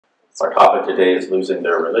Our topic today is losing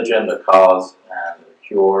their religion, the cause and the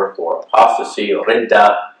cure for apostasy, or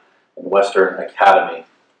ridda, in Western Academy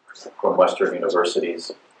from Western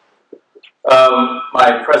universities.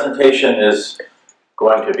 My presentation is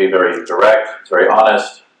going to be very direct, it's very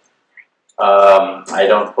honest. I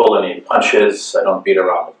don't pull any punches, I don't beat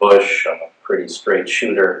around the bush, I'm a pretty straight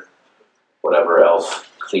shooter, whatever else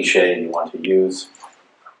cliche you want to use.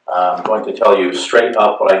 I'm going to tell you straight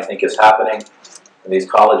up what I think is happening in these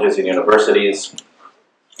colleges and universities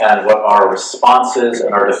and what our responses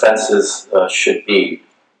and our defenses should be.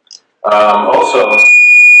 Also,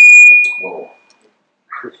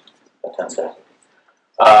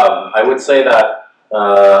 I would say that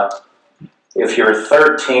if you're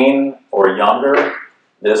 13 or younger,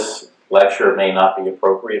 this lecture may not be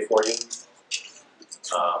appropriate for you.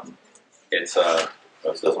 This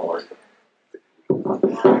doesn't work.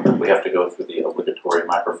 We have to go through the obligatory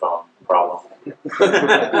microphone problem.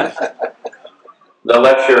 The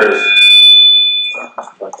lecture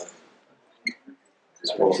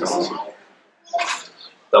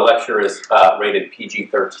is rated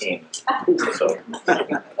PG-13. So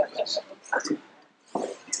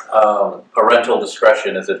parental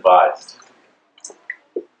discretion is advised.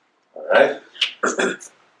 All right.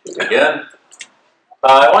 Again.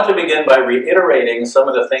 I want to begin by reiterating some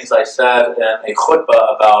of the things I said in a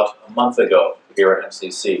khutbah about a month ago here at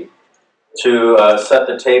MCC to set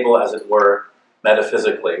the table, as it were,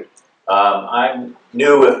 metaphysically. I'm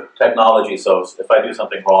new with technology, so if I do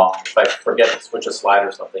something wrong, if I forget to switch a slide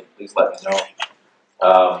or something, please let me know.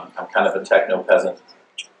 I'm kind of a techno-peasant.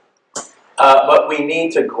 But we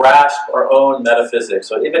need to grasp our own metaphysics.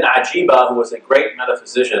 So Ibn Ajiba, who was a great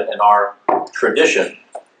metaphysician in our tradition,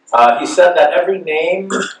 he said that every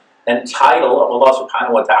name and title of Allah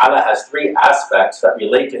subhanahu wa ta'ala has three aspects that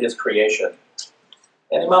relate to His creation.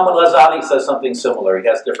 And Imam al-Ghazali says something similar. He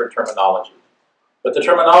has different terminology. But the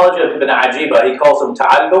terminology of Ibn Ajiba, he calls them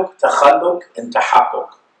ta'alluq, takhalluq, and tahaqquq.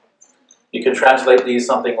 You can translate these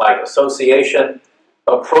something like association,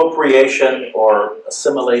 appropriation, or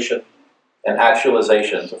assimilation, and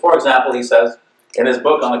actualization. So for example, he says, in his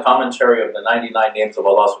book on the commentary of the 99 names of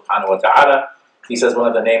Allah subhanahu wa ta'ala, he says one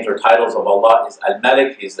of the names or titles of Allah is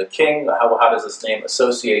Al-Malik, He's the King. How does this name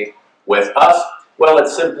associate with us? Well,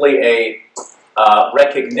 it's simply a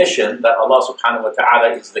recognition that Allah subhanahu wa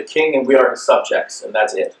ta'ala is the King and we are His subjects, and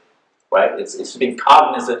that's it. Right? It's being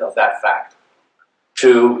cognizant of that fact.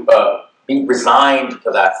 To be resigned to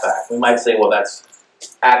that fact. We might say, well, that's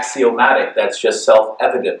axiomatic, that's just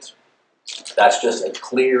self-evident. That's just a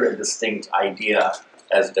clear and distinct idea,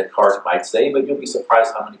 as Descartes might say, but you'll be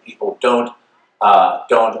surprised how many people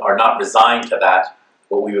are not resigned to that,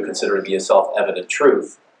 what we would consider to be a self-evident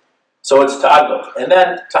truth. So it's ta'alluq. And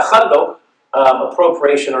then takhalluq,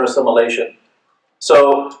 appropriation or assimilation.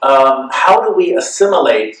 So how do we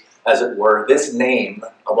assimilate, as it were, this name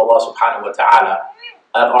of Allah subhanahu wa ta'ala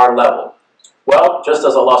at our level? Well, just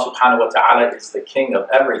as Allah subhanahu wa ta'ala is the king of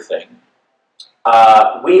everything,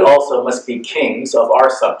 we also must be kings of our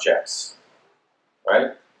subjects.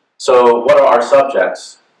 Right? So what are our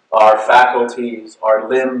subjects? Our faculties, our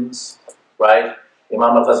limbs, right?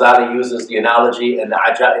 Imam al-Ghazali uses the analogy in the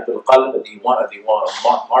Ajaib al-Qalb, the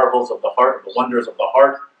marvels of the heart, the wonders of the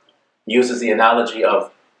heart. He uses the analogy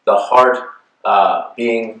of the heart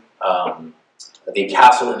being the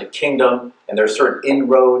castle in the kingdom, and there are certain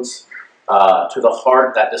inroads to the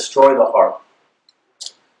heart that destroy the heart.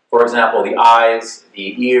 For example, the eyes,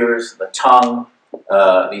 the ears, the tongue,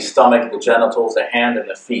 the stomach, the genitals, the hand, and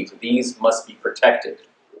the feet. These must be protected.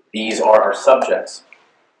 These are our subjects.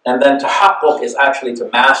 And then tahaqquq is actually to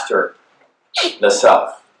master the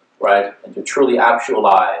self, right? And to truly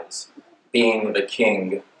actualize being the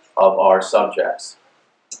king of our subjects.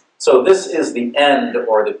 So this is the end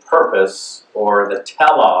or the purpose or the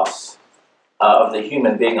telos of the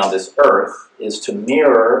human being on this earth, is to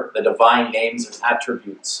mirror the divine names and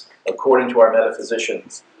attributes according to our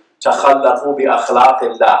metaphysicians. Takhallaqu bi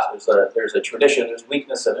akhlaqillah. There's a tradition, there's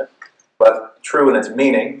weakness in it, but true in its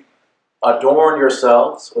meaning. Adorn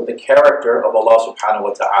yourselves with the character of Allah subhanahu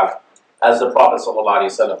wa ta'ala, as the Prophet sallallahu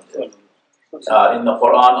alaihi wasallam did. In the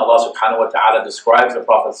Quran, Allah subhanahu wa ta'ala describes the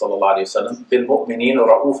Prophet sallallahu alaihi wasallam, bil mu'mineen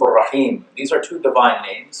ra'ufur rahim. These are two divine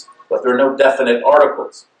names, but there are no definite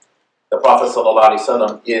articles. The Prophet sallallahu alaihi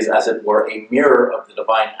wasallam is, as it were, a mirror of the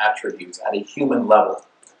divine attributes at a human level.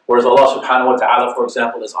 Whereas Allah subhanahu wa ta'ala, for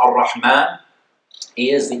example, is Ar-Rahman.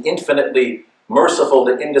 He is the infinitely merciful,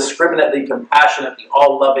 the indiscriminately compassionate, the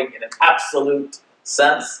all-loving in an absolute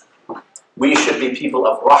sense. We should be people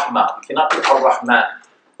of Rahmah. We cannot be Ar-Rahman,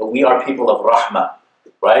 but we are people of Rahmah.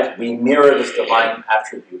 right? We mirror this divine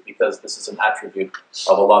attribute because this is an attribute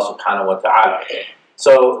of Allah subhanahu wa ta'ala.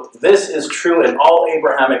 So this is true in all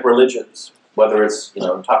Abrahamic religions, whether it's,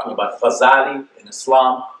 talking about Ghazali in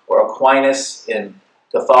Islam, or Aquinas in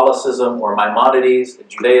Catholicism, or Maimonides in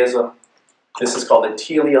Judaism. This is called a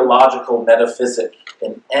teleological metaphysic,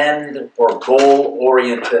 an end or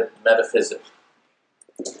goal-oriented metaphysic.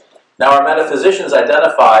 Now, our metaphysicians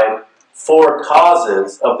identified 4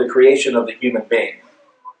 causes of the creation of the human being.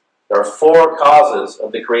 There are 4 causes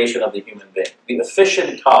of the creation of the human being. The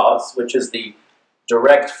efficient cause, which is the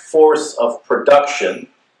direct force of production,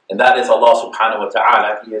 and that is Allah subhanahu wa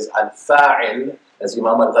ta'ala. He is al-fa'il, as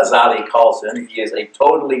Imam al-Ghazali calls him. He is a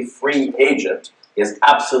totally free agent. He has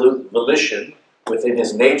absolute volition within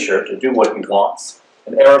his nature to do what he wants.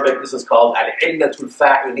 In Arabic, this is called al-illatul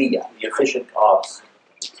fa'iliyah, the efficient cause.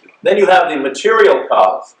 Then you have the material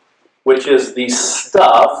cause, which is the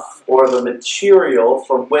stuff or the material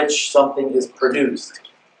from which something is produced.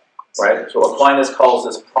 Right? So Aquinas calls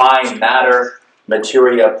this prime matter,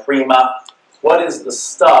 materia prima. What is the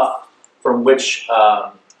stuff from which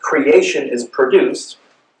creation is produced?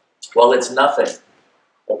 Well, it's nothing.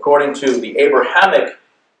 According to the Abrahamic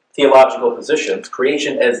theological positions,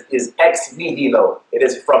 creation is ex nihilo. It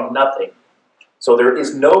is from nothing. So there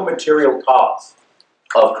is no material cause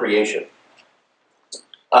of creation.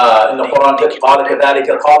 In the Quran, قَالَ كَذَلِكَ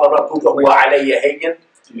قَالَ رَبُّكَ هُوَ عَلَيَّ هَيِّنٌ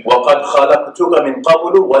وَقَدْ خَلَقْتُكَ مِنْ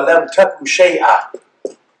قَبْلُ وَلَمْ تَكُ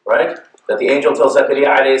شَيْئًا. Right? That the angel tells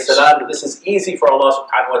Zakaria alayhi salam that this is easy for Allah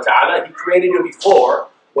subhanahu wa ta'ala. He created you before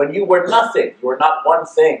when you were nothing. You were not one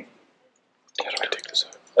thing. How do I take this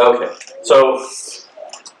out? Okay. So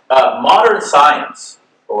modern science,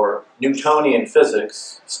 or Newtonian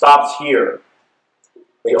physics, stops here.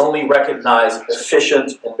 They only recognize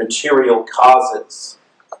efficient and material causes.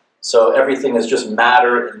 So everything is just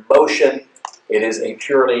matter in motion. It is a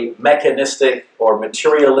purely mechanistic or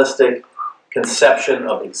materialistic conception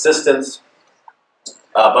of existence.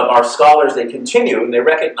 But our scholars, they continue and they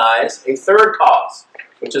recognize a third cause,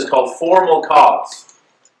 which is called formal cause.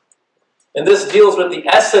 And this deals with the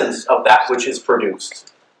essence of that which is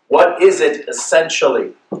produced. What is it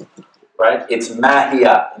essentially? Right? It's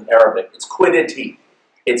mahia in Arabic. It's quiddity.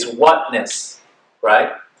 It's whatness.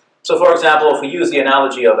 Right? So for example, if we use the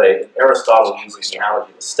analogy of Aristotle uses the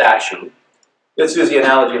analogy of a statue. Let's use the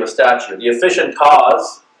analogy of a statue. The efficient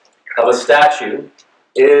cause of a statue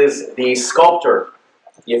is the sculptor.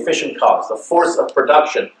 The efficient cause, the force of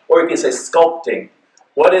production, or you can say sculpting.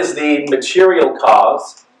 What is the material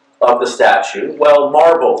cause of the statue? Well,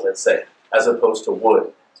 marble, let's say, as opposed to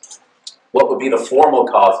wood. What would be the formal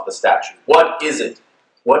cause of the statue? What is it?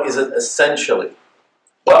 What is it essentially?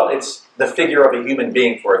 Well, it's the figure of a human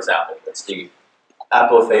being, for example. It's the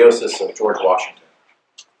apotheosis of George Washington,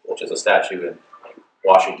 which is a statue in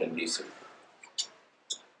Washington, D.C.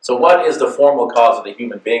 So what is the formal cause of the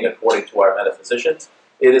human being according to our metaphysicians?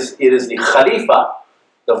 It is the Khalifa,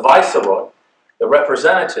 the Viceroy, the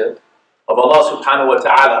representative of Allah subhanahu wa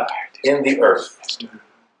ta'ala in the earth.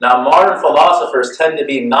 Now modern philosophers tend to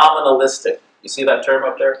be nominalistic. You see that term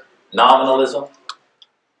up there? Nominalism.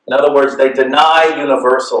 In other words, they deny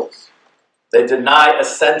universals. They deny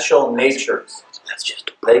essential natures.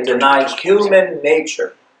 They deny human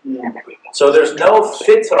nature. So there's no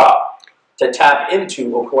fitrah to tap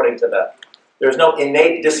into according to them. There's no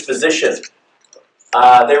innate disposition.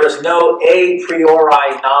 There is no a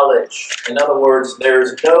priori knowledge. In other words,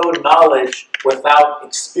 there's no knowledge without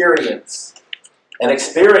experience. And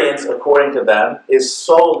experience, according to them, is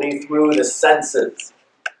solely through the senses.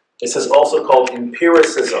 This is also called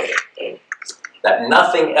empiricism. That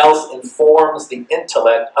nothing else informs the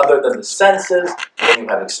intellect other than the senses, and you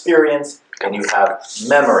have experience, and you have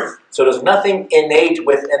memory. So there's nothing innate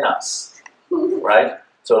within us, right?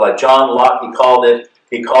 So like John Locke,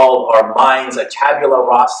 he called our minds a tabula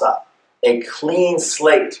rasa, a clean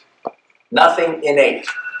slate, nothing innate,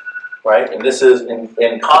 right? And this is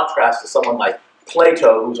in contrast to someone like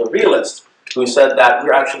Plato, who's a realist, who said that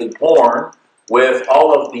we're actually born with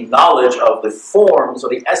all of the knowledge of the forms or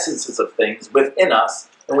the essences of things within us,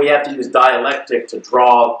 and we have to use dialectic to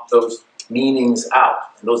draw those meanings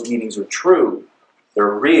out. And those meanings are true, they're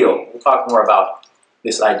real. We'll talk more about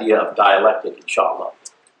this idea of dialectic, inshallah.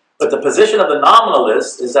 But the position of the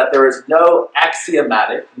nominalist is that there is no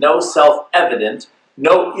axiomatic, no self-evident,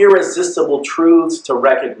 no irresistible truths to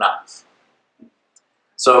recognize.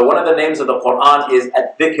 So one of the names of the Quran is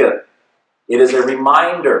Ad-Dhikr. It is a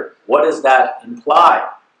reminder. What does that imply?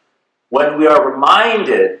 When we are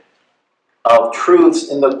reminded of truths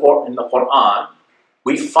in the Quran,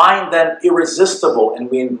 we find them irresistible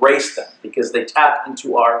and we embrace them because they tap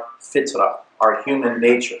into our fitrah, our human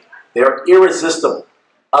nature. They are irresistible.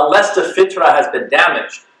 Unless the fitra has been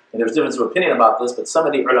damaged, and there's difference of opinion about this, but some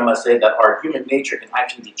of the ulama say that our human nature can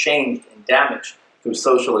actually be changed and damaged through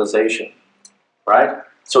socialization, right?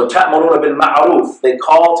 So ta'muruna bil ma'ruf, they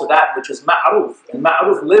call to that which is ma'ruf, and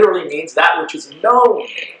ma'ruf literally means that which is known,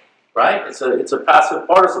 right? It's a passive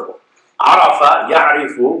participle. Arafa,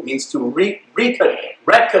 ya'rifu, means to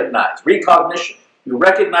recognize, recognition. You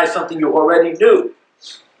recognize something you already knew.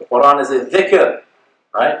 The Quran is a dhikr,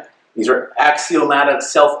 right? These are axiomatic,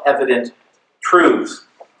 self-evident truths.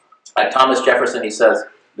 Like Thomas Jefferson, he says,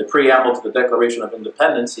 the preamble to the Declaration of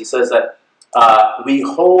Independence, he says that we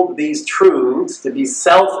hold these truths to be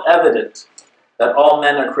self-evident, that all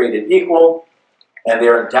men are created equal, and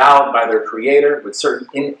they're endowed by their Creator with certain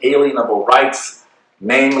inalienable rights,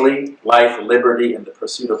 namely life, liberty, and the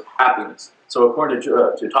pursuit of happiness. So according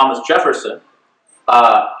to Thomas Jefferson,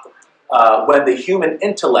 when the human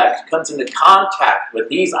intellect comes into contact with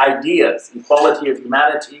these ideas, equality of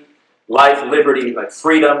humanity, life, liberty, like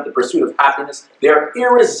freedom, the pursuit of happiness, they're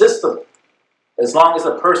irresistible. As long as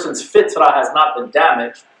a person's fitrah has not been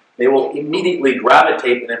damaged, they will immediately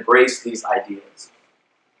gravitate and embrace these ideas.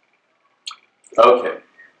 Okay.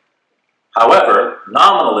 However,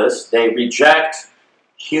 nominalists, they reject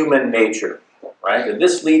human nature, right? And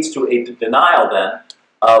this leads to a denial then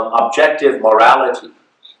of objective morality.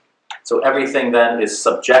 So everything then is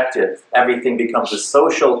subjective. Everything becomes a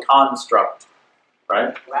social construct,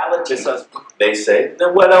 right? Morality, they say,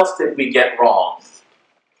 then what else did we get wrong,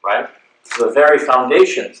 right? So the very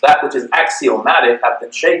foundations, that which is axiomatic, have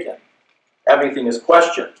been shaken. Everything is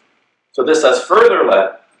questioned. So this has further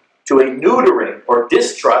led to a neutering or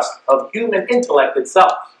distrust of human intellect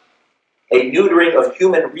itself, a neutering of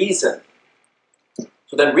human reason.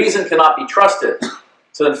 So then reason cannot be trusted.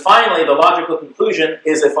 So then finally, the logical conclusion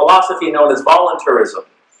is a philosophy known as voluntarism,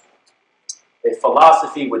 a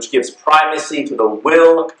philosophy which gives primacy to the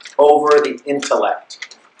will over the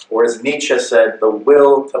intellect, or as Nietzsche said, the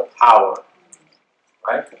will to power,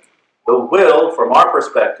 right? The will, from our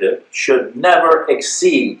perspective, should never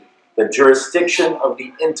exceed the jurisdiction of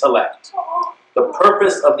the intellect. The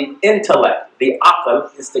purpose of the intellect, the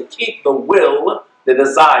aql, is to keep the will, the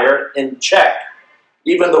desire, in check.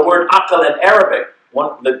 Even the word aql in Arabic,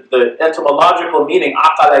 the etymological meaning,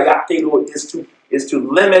 aqala yaqilu, is to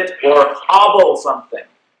limit or hobble something.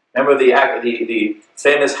 Remember the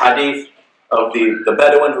famous hadith of the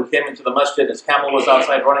Bedouin who came into the masjid, his camel was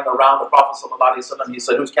outside running around the Prophet ﷺ. He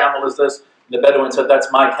said, whose camel is this? And the Bedouin said,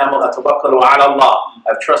 that's my camel. Atawakkalu ala Allah.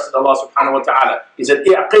 I've trusted Allah subhanahu wa ta'ala. He said,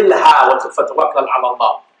 i'qilha wa fatawakkal ala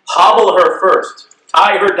Allah. Hobble her first.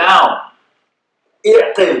 Tie her down.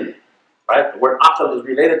 I'qil. Right? The word aql is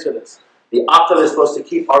related to this. The aql is supposed to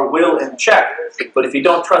keep our will in check. But if you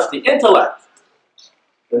don't trust the intellect,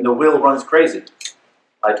 then the will runs crazy.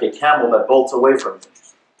 Like a camel that bolts away from you.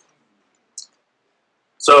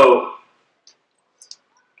 So,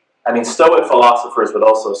 I mean, Stoic philosophers would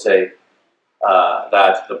also say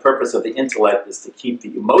that the purpose of the intellect is to keep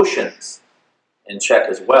the emotions in check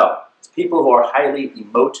as well. People who are highly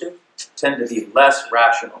emotive tend to be less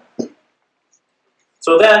rational.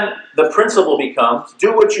 So then the principle becomes,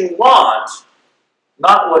 do what you want,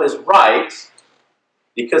 not what is right,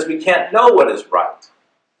 because we can't know what is right.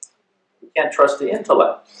 We can't trust the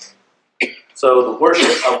intellect. So the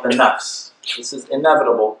worship of the nafs. This is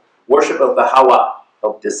inevitable. Worship of the hawa,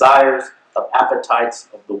 of desires, of appetites,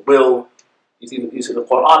 of the will. You see, the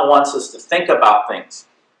Quran wants us to think about things.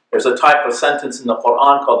 There's a type of sentence in the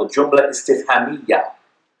Quran called the jumla istifhamiyya,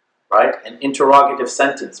 right? An interrogative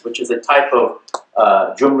sentence, which is a type of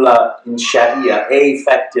jumla insha'iyya,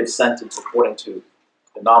 affective sentence according to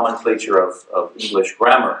the nomenclature of English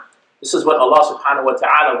grammar. This is when Allah subhanahu wa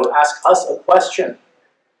ta'ala will ask us a question,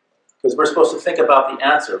 because we're supposed to think about the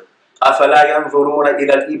answer. أَفَلَا يَنْظُرُونَ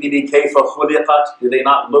إِلَى الْإِبِلِ كَيْفَ خُلِقَتْ. Do they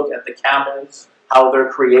not look at the camels, how they're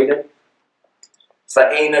created?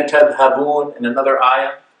 فَأَيْنَ تَذْهَبُونَ. In another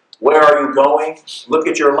ayah, where are you going? Look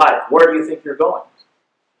at your life. Where do you think you're going?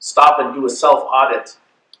 Stop and do a self-audit.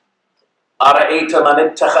 أَرَأَيْتَ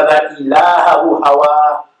مَنِ اتَّخَذَ إِلَهَهُ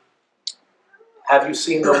هَوَاهُ. Have you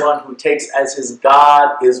seen the one who takes as his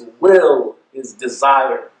God his will, his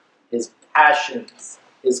desire, his passions,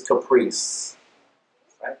 his caprice?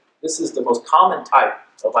 This is the most common type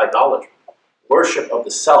of idolatry. Worship of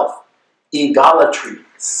the self. Egolatry.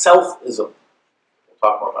 Selfism. We'll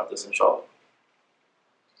talk more about this inshallah.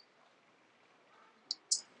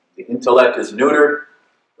 The intellect is neutered.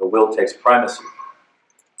 The will takes primacy.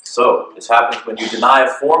 So, this happens when you deny a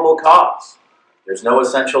formal cause. There's no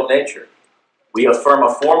essential nature. We affirm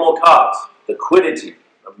a formal cause. The quiddity.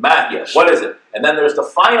 The mahiyya. What is it? And then there's the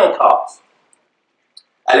final cause.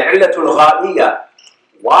 Al-illatul ghaiya.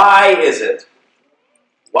 Why is it?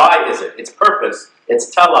 Why is it? Its purpose, its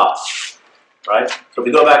telos, right? So if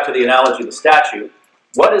we go back to the analogy of the statue,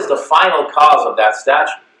 what is the final cause of that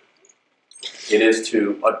statue? It is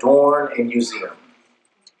to adorn a museum.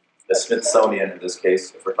 The Smithsonian, in this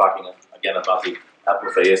case, if we're talking again about the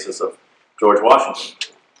apophasis of George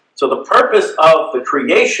Washington. So the purpose of the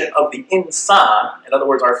creation of the insan, in other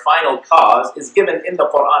words, our final cause, is given in the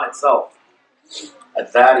Quran itself.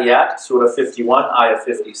 Al-Dhariyat, Surah 51, Ayah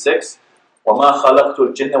 56. وَمَا خَلَقْتُ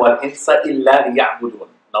الْجِنَّ وَالْإِنسَ إِلَّا لِيَعْبُدُونَ.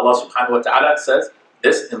 And Allah subhanahu wa ta'ala says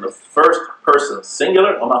this in the first person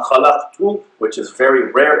singular, وَمَا خَلَقْتُ, which is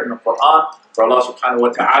very rare in the Quran, for Allah subhanahu wa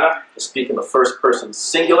ta'ala to speak in the first person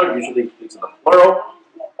singular, usually he speaks in the plural,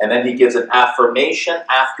 and then he gives an affirmation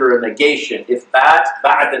after a negation. Ithbat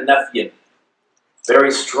ba'da nafyin. Very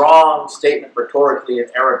strong statement rhetorically in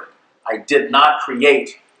Arabic. I did not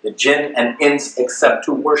create the jinn and ins except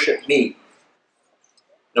to worship me.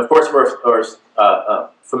 And of course, we're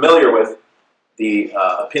familiar with the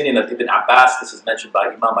opinion of Ibn Abbas. This is mentioned by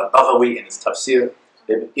Imam al-Baghawi in his tafsir.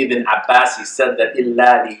 Ibn Abbas, he said that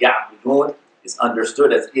illa liya'budun is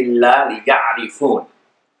understood as illa liya'rifun.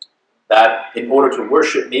 That in order to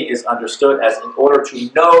worship me is understood as in order to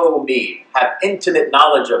know me, have intimate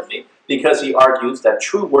knowledge of me, because he argues that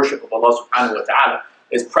true worship of Allah subhanahu wa ta'ala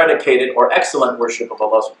is predicated, or excellent worship of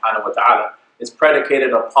Allah subhanahu wa ta'ala is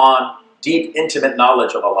predicated upon deep, intimate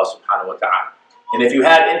knowledge of Allah subhanahu wa ta'ala. And if you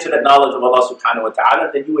had intimate knowledge of Allah subhanahu wa ta'ala,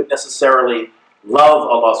 then you would necessarily love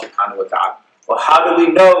Allah subhanahu wa ta'ala. Well, how do we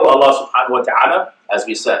know Allah subhanahu wa ta'ala? As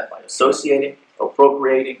we said, by associating,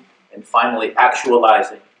 appropriating, and finally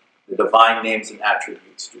actualizing the divine names and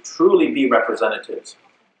attributes to truly be representatives,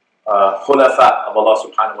 khulafa of Allah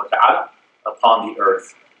subhanahu wa ta'ala upon the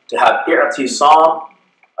earth. To have i'tisam,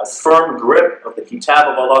 a firm grip of the kitab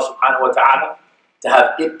of Allah subhanahu wa ta'ala. To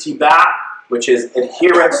have ittiba', which is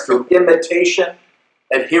adherence through imitation,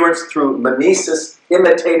 adherence through mimesis,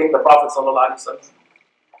 imitating the Prophet sallallahu alaihi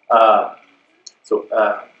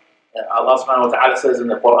wasallam. Allah subhanahu wa ta'ala says in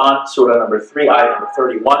the Quran, Surah number 3, ayah number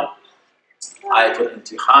 31, Ayatul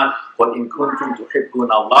Imtihan, وَإِن كُنْتُمْ تُحِبُّونَ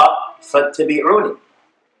اللَّهَ فَاتَّبِعُونِ.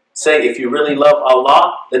 Say, if you really love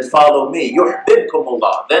Allah, then follow me. يُحْبِبْكُمُ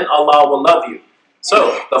اللَّهِ. Then Allah will love you.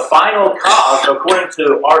 So, the final cause, according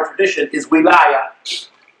to our tradition, is wilaya.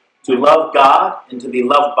 To love God and to be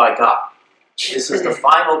loved by God. This is the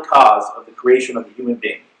final cause of the creation of the human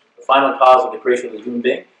being. The final cause of the creation of the human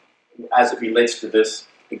being as it relates to this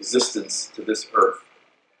existence, to this earth.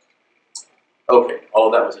 Okay, all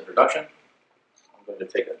of that was introduction. I'm going to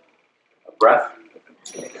take a breath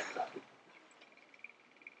and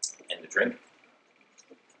a drink.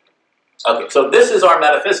 Okay, so this is our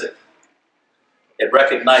metaphysic. It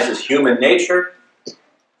recognizes human nature.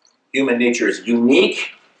 Human nature is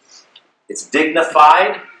unique. It's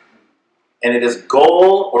dignified. And it is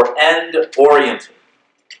goal or end oriented.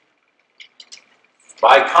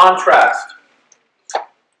 By contrast,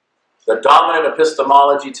 the dominant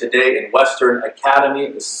epistemology today in Western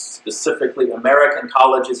academy, specifically American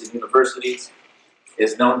colleges and universities,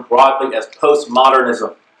 is known broadly as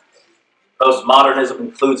postmodernism. Postmodernism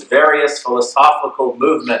includes various philosophical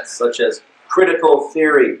movements such as critical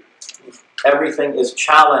theory. Everything is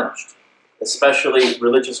challenged, especially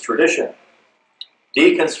religious tradition.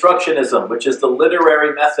 Deconstructionism, which is the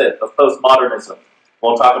literary method of postmodernism.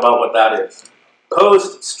 We'll talk about what that is.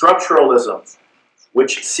 Post-structuralism,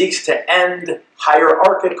 which seeks to end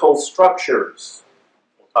hierarchical structures.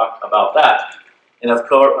 We'll talk about that. And of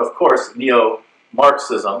course,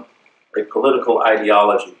 neo-Marxism, a political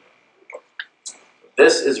ideology.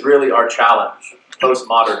 This is really our challenge,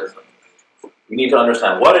 postmodernism. We need to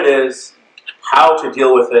understand what it is, how to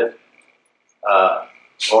deal with it,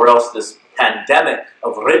 or else this pandemic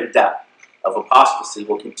of ridda, of apostasy,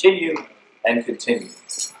 will continue and continue.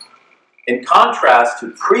 In contrast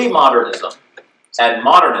to pre-modernism and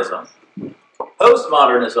modernism,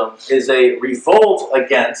 postmodernism is a revolt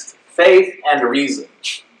against faith and reason,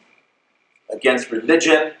 against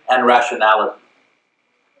religion and rationality.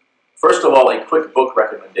 First of all, a quick book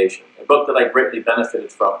recommendation. A book that I greatly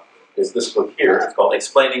benefited from is this book here. It's called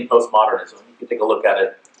Explaining Postmodernism. You can take a look at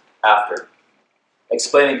it after.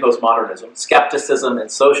 Explaining Postmodernism, Skepticism and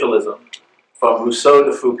Socialism, from Rousseau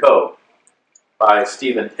to Foucault, by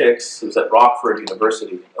Stephen Hicks, who's at Rockford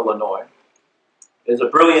University in Illinois. It's a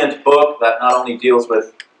brilliant book that not only deals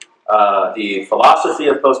with the philosophy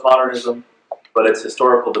of postmodernism, but its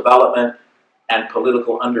historical development and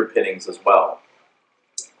political underpinnings as well.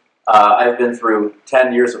 I've been through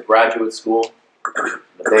 10 years of graduate school in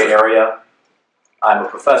the Bay Area. I'm a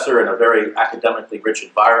professor in a very academically rich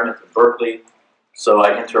environment in Berkeley. So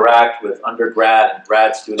I interact with undergrad and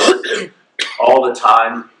grad students all the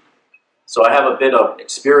time. So I have a bit of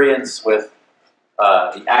experience with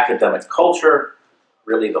the academic culture,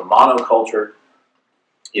 really the monoculture,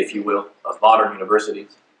 if you will, of modern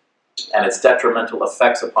universities, and its detrimental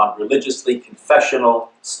effects upon religiously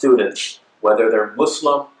confessional students, whether they're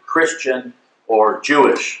Muslim, Christian, or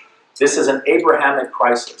Jewish. This is an Abrahamic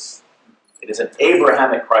crisis. It is an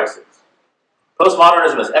Abrahamic crisis.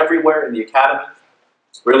 Postmodernism is everywhere in the academy,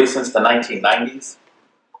 really since the 1990s.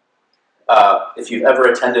 If you've ever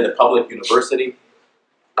attended a public university,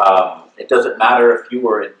 it doesn't matter if you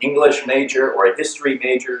were an English major or a history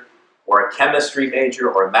major or a chemistry major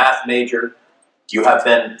or a math major, you have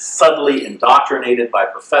been subtly indoctrinated by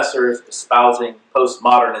professors espousing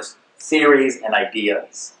postmodernist theories and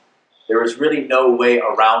ideas. There is really no way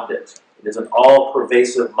around it. It is an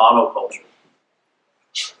all-pervasive monoculture.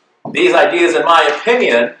 These ideas, in my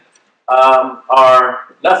opinion,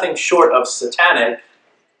 are nothing short of satanic,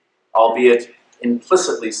 albeit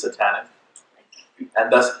implicitly satanic,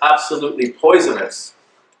 and thus absolutely poisonous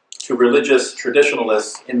to religious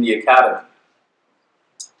traditionalists in the academy.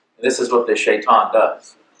 And this is what the shaitan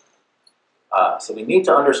does. So we need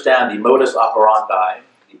to understand the modus operandi,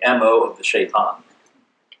 the MO of the shaitan.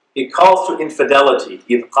 He calls to infidelity.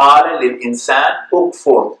 إِذْ قَالَ لِلْإِنسَانِ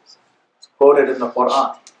أُكْفُرْ. It's quoted in the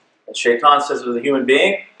Quran. And shaitan says to the human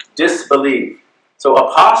being, disbelieve. So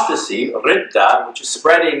apostasy, ridda, which is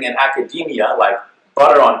spreading in academia like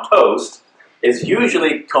butter on toast, is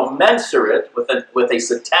usually commensurate with a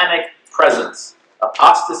satanic presence.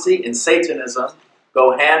 Apostasy and Satanism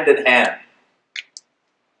go hand in hand.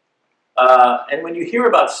 And when you hear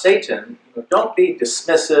about Satan, don't be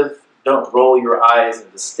dismissive, don't roll your eyes in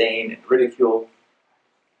disdain and ridicule.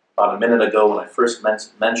 About a minute ago when I first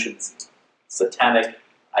mentioned satanic,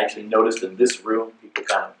 I actually noticed in this room people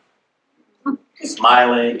kind of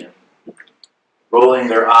smiling and rolling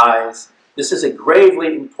their eyes. This is a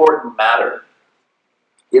gravely important matter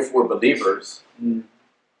if we're believers. In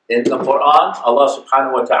the Quran, Allah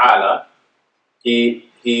subhanahu wa ta'ala, He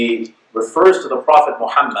refers to the Prophet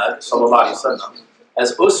Muhammad sallallahu alaihi wasallam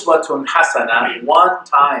as uswatun hasana one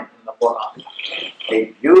time in the Quran. A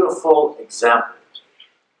beautiful example.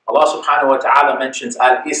 Allah subhanahu wa ta'ala mentions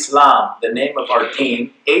al-Islam, the name of our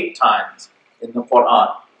deen, 8 times in the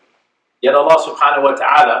Quran. Yet Allah subhanahu wa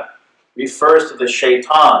ta'ala refers to the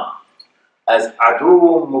shaitan as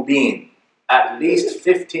adu mubin at least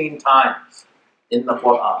 15 times in the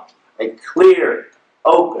Quran. A clear,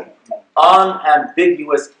 open,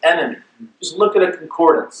 unambiguous enemy. Just look at a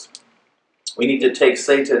concordance. We need to take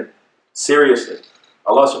Satan seriously.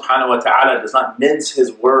 Allah subhanahu wa ta'ala does not mince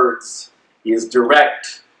his words. He is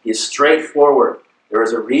direct. He is straightforward. There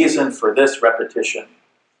is a reason for this repetition.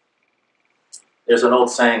 There's an old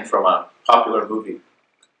saying from a popular movie.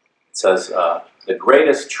 It says, the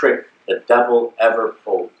greatest trick the devil ever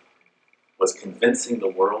pulled was convincing the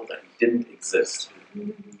world that he didn't exist.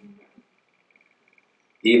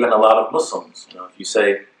 Even a lot of Muslims, if you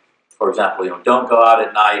say, for example, don't go out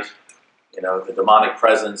at night, the demonic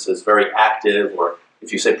presence is very active, or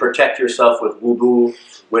if you say protect yourself with wudu,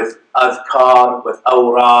 with azkar, with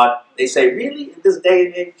awrad, they say, really, in this day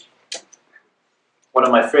and age? One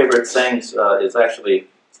of my favorite sayings is actually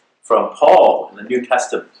from Paul in the New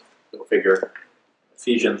Testament. Go figure,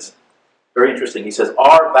 Ephesians. Very interesting. He says,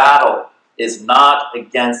 our battle is not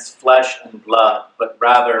against flesh and blood, but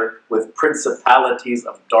rather with principalities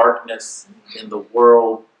of darkness in the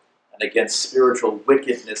world and against spiritual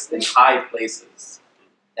wickedness in high places.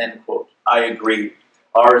 End quote. I agree.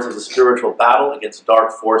 Ours is a spiritual battle against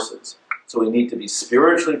dark forces. So we need to be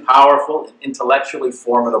spiritually powerful and intellectually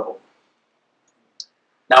formidable.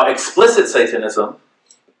 Now, explicit Satanism,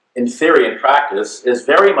 in theory and practice, is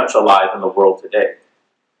very much alive in the world today,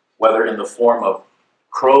 whether in the form of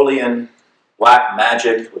Crowleyan black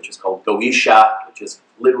magic, which is called Goetia, which is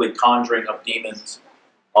literally conjuring of demons,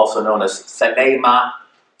 also known as thelema.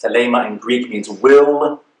 Thelema in Greek means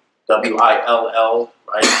will, W-I-L-L,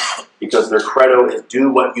 right? Because their credo is do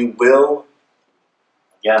what you will.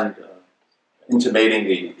 Again, intimating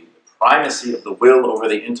the primacy of the will over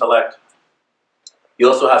the intellect. You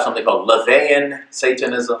also have something called Levian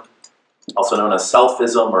Satanism, also known as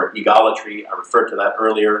selfism or egolatry. I referred to that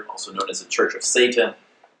earlier, also known as the Church of Satan,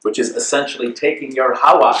 which is essentially taking your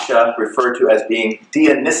hawasha, referred to as being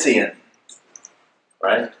Dionysian,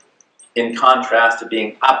 right? In contrast to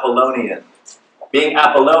being Apollonian. Being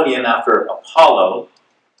Apollonian after Apollo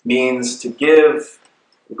means to give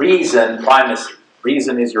reason primacy.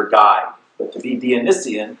 Reason is your guide. But to be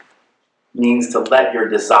Dionysian means to let your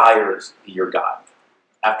desires be your guide.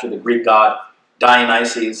 After the Greek god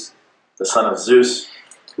Dionysus, the son of Zeus,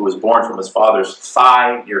 who was born from his father's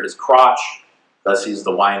thigh near his crotch. Thus he's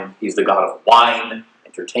the god of wine,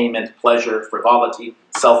 entertainment, pleasure, frivolity,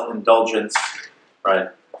 self-indulgence, right?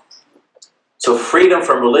 So freedom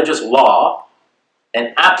from religious law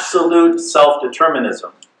and absolute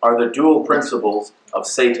self-determinism are the dual principles of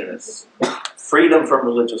Satanists. Freedom from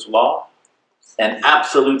religious law and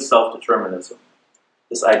absolute self-determinism.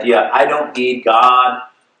 This idea, I don't need God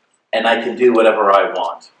and I can do whatever I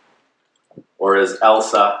want. Or as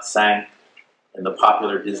Elsa sang in the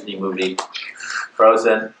popular Disney movie,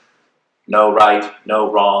 Frozen, no right,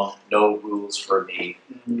 no wrong, no rules for me.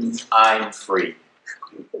 I'm free.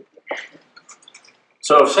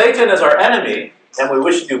 So if Satan is our enemy and we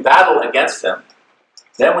wish to do battle against him,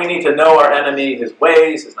 then we need to know our enemy, his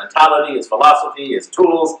ways, his mentality, his philosophy, his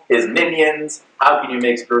tools, his minions. How can you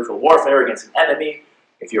make spiritual warfare against an enemy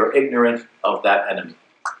if you're ignorant of that enemy?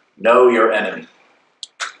 Know your enemy.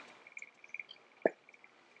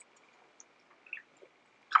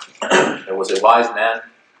 There was a wise man,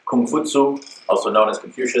 Kungfutsu, also known as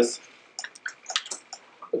Confucius,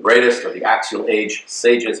 the greatest of the axial age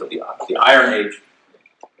sages of the Iron Age.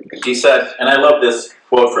 He said, and I love this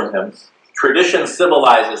quote from him, tradition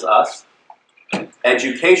civilizes us,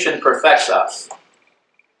 education perfects us.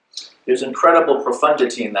 There's incredible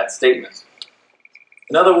profundity in that statement.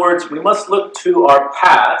 In other words, we must look to our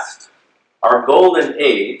past, our golden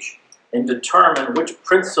age, and determine which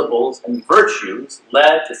principles and virtues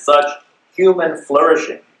led to such human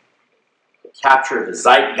flourishing, to capture the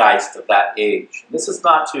zeitgeist of that age. And this is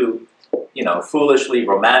not to, foolishly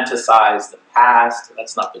romanticize the past.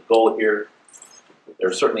 That's not the goal here. There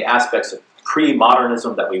are certainly aspects of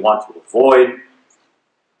pre-modernism that we want to avoid.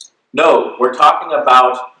 No, we're talking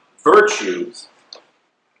about virtues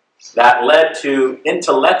that led to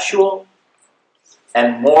intellectual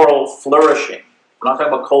and moral flourishing. We're not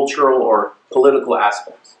talking about cultural or political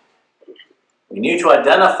aspects. We need to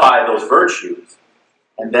identify those virtues,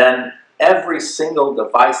 and then every single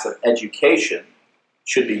device of education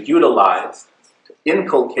should be utilized to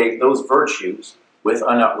inculcate those virtues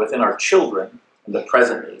within our children in the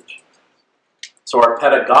present age. So our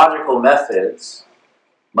pedagogical methods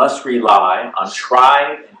must rely on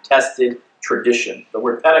tried and tested tradition. The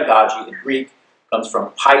word pedagogy in Greek comes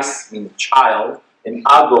from pais, meaning child, and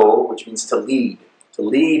ago, which means to lead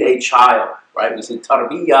a child, right? We say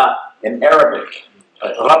tarbiyah in Arabic.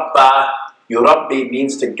 Rabba, yurabbi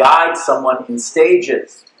means to guide someone in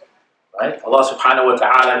stages, right? Allah subhanahu wa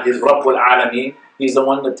ta'ala is Rabbul Alameen. He's the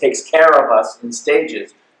one that takes care of us in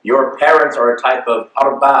stages. Your parents are a type of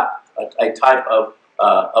arba, a type of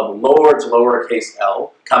Lord's lowercase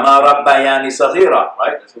l. Kama rabbayani saghira,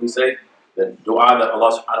 right? That's what we say. The dua that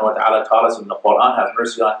Allah subhanahu wa ta'ala taught us in the Quran, have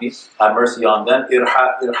mercy on me, have mercy on them.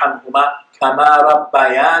 Irhamhuma kama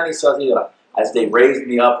rabbayani saghira, as they raised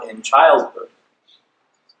me up in childhood.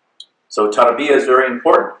 So tarbiyah is very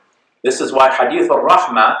important. This is why Hadith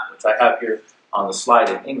al-Rahmah, which I have here on the slide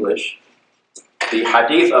in English, the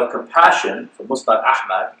Hadith of compassion from Ustadh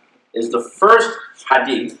Ahmad, is the first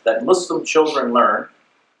hadith that Muslim children learn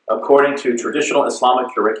according to traditional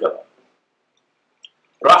Islamic curriculum.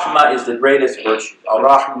 Rahmah is the greatest virtue.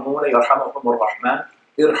 Ar-Rahmuna yarhamukum ar-Rahman,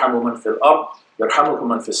 irhamu man fil ard, yarhamukum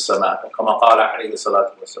man fis sama. Kama qala alayhi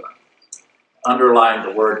salatu wasalam. Underline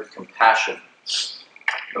the word compassion.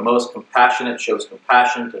 The most compassionate shows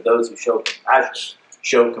compassion to those who show compassion.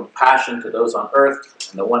 Show compassion to those on earth,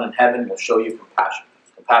 and the one in heaven will show you compassion.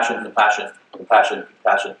 Compassion, compassion, compassion,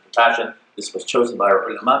 compassion, compassion. This was chosen by our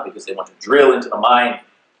ulama because they want to drill into the mind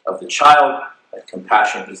of the child that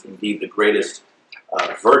compassion is indeed the greatest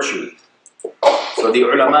virtue. So the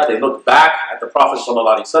ulama, they looked back at the Prophet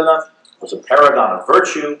ﷺ, who was a paragon of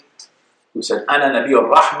virtue, who said, Ana Nabiyyur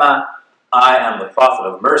Rahma, I am the Prophet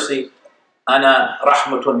of mercy. Ana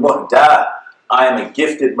Rahmatun Muhda, I am a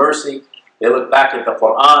gifted mercy. They look back at the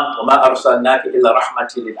Quran, وَمَا أَرْسَلْنَاكَ إِلَّا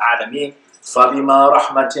رَحْمَةٍ لِلْعَالَمِينَ فَبِمَا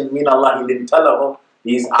رَحْمَةٍ مِّنَ اللَّهِ لِنْتَ لَهُمْ,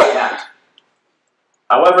 these ayat.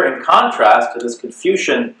 However, in contrast to this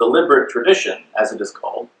Confucian deliberate tradition, as it is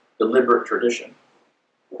called, deliberate tradition,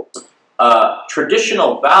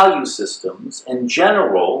 traditional value systems in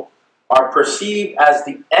general are perceived as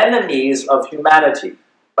the enemies of humanity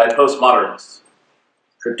by postmodernists.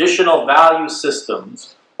 Traditional value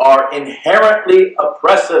systems are inherently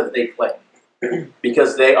oppressive, they claim,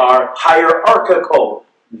 because they are hierarchical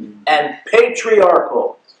and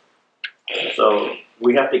patriarchal. So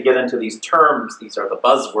we have to get into these terms. These are the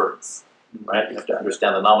buzzwords, right? You have to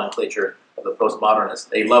understand the nomenclature of the postmodernists.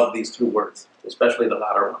 They love these two words, especially the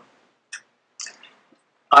latter one.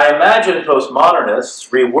 I imagine postmodernists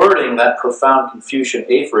rewording that profound Confucian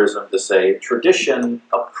aphorism to say, tradition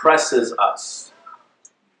oppresses us,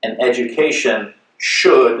 and education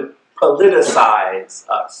should politicize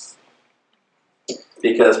us.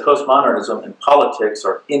 Because postmodernism and politics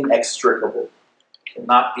are inextricable,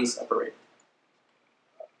 cannot be separated.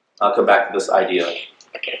 I'll come back to this idea.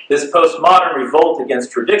 This postmodern revolt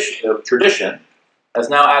against tradition has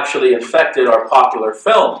now actually infected our popular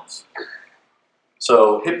films.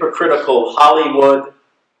 So hypocritical Hollywood,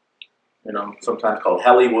 you know, sometimes called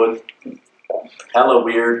Hellywood, hella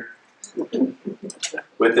weird,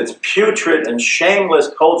 with its putrid and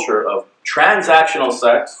shameless culture of transactional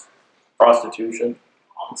sex, prostitution,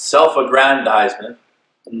 self-aggrandizement,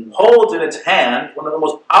 holds in its hand one of the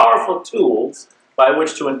most powerful tools by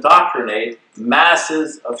which to indoctrinate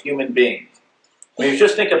masses of human beings. I mean, you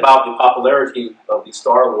just think about the popularity of the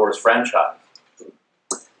Star Wars franchise.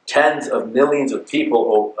 Tens of millions of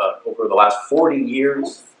people over the last 40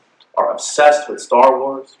 years are obsessed with Star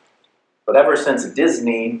Wars. But ever since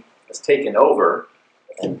Disney has taken over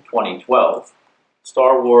in 2012,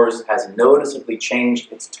 Star Wars has noticeably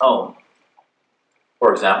changed its tone.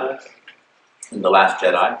 For example, in The Last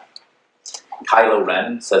Jedi, Kylo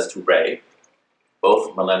Ren says to Rey,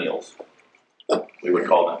 both millennials, we would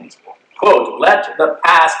call them, quote, "Let the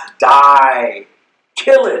past die.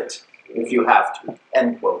 Kill it if you have to,"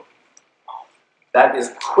 end quote. That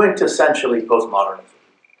is quintessentially postmodernism.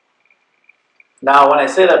 Now, when I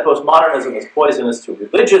say that postmodernism is poisonous to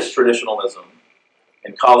religious traditionalism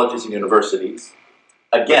in colleges and universities,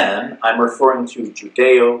 again, I'm referring to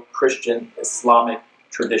Judeo-Christian Islamic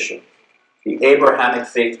tradition, the Abrahamic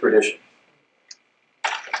faith tradition.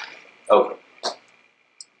 Okay.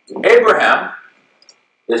 Abraham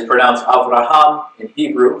is pronounced Avraham in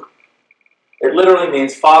Hebrew. It literally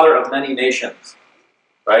means father of many nations,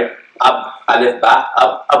 right? Ab, alif, ba,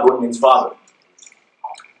 abun means father.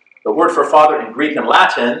 The word for father in Greek and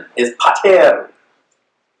Latin is pater.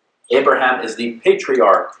 Abraham is the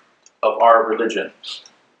patriarch of our religion.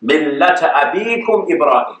 Millata abikum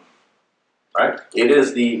Ibrahim. Right? It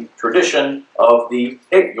is the tradition of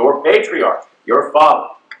your patriarch, your father,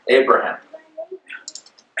 Abraham.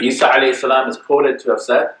 Isa alayhi salam is quoted to have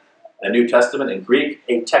said in the New Testament in Greek,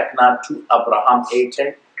 "Etekna tu Abraham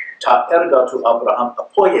ete, ta erga tu Abraham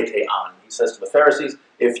apoiete an." He says to the Pharisees,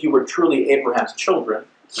 if you were truly Abraham's children,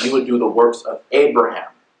 you would do the works of Abraham.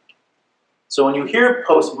 So when you hear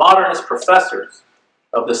postmodernist professors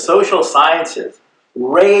of the social sciences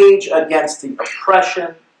rage against the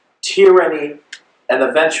oppression, tyranny, and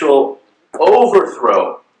eventual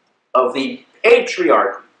overthrow of the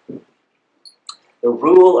patriarchy, the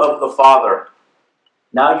rule of the father,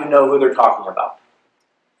 now you know who they're talking about.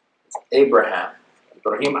 It's Abraham,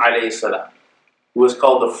 Ibrahim alayhi salam, who was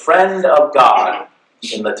called the friend of God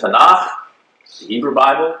in the Tanakh, the Hebrew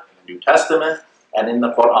Bible, the New Testament, and in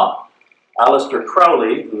the Quran. Aleister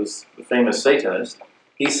Crowley, who's the famous Satanist,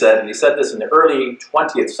 he said this in the early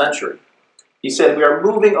 20th century, he said, we are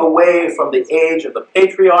moving away from the age of the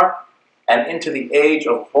patriarch and into the age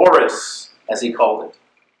of Horus, as he called it,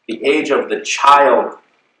 the age of the child.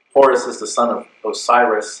 Horus is the son of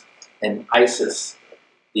Osiris and Isis,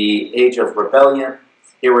 the age of rebellion,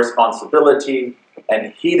 irresponsibility,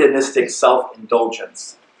 and hedonistic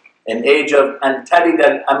self-indulgence, an age of antalid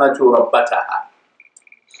al-amatu rabbataha,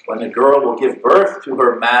 when the girl will give birth to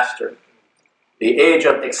her master, the age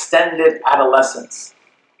of extended adolescence,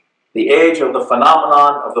 the age of the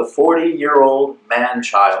phenomenon of the 40-year-old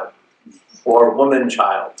man-child or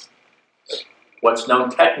woman-child, what's known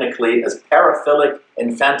technically as paraphilic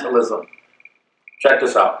infantilism. Check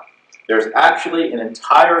this out. There's actually an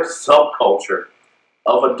entire subculture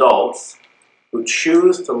of adults who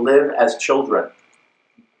choose to live as children.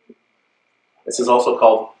 This is also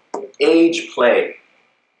called age play.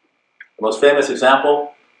 The most famous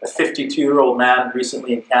example, a 52-year-old man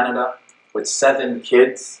recently in Canada with 7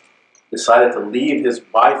 kids decided to leave his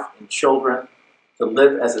wife and children to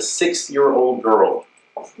live as a 6-year-old girl.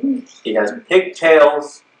 He has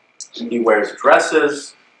pigtails, he wears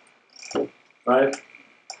dresses, right?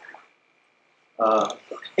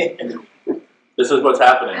 This is what's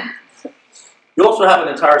happening. You also have an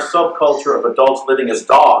entire subculture of adults living as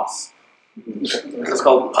dogs. It's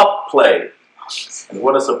called pup play. And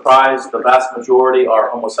what a surprise, the vast majority are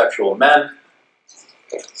homosexual men,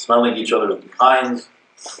 smelling each other's behinds.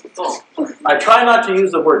 I try not to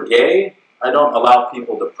use the word gay. I don't allow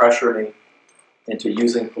people to pressure me into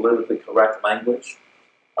using politically correct language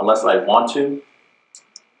unless I want to.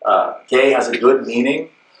 Gay has a good meaning.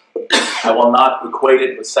 I will not equate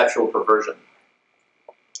it with sexual perversion.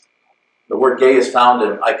 The word gay is found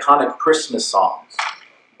in iconic Christmas songs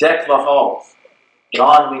deck the halls,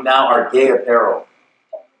 don we now our gay apparel.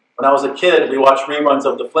 When I was a kid, we watched reruns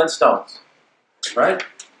of the Flintstones, right?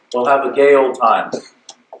 We'll have a gay old time.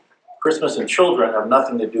 Christmas and children have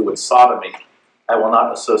nothing to do with sodomy. I will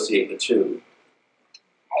not associate the two.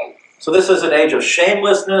 So this is an age of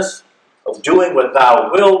shamelessness, of doing what thou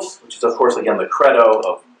wilt, which is, of course, again, the credo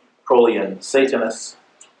of Crowleyan Satanists.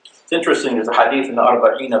 It's interesting, there's a hadith in the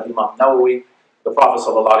Arba'in of Imam Nawawi. The Prophet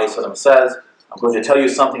ﷺ says, I'm going to tell you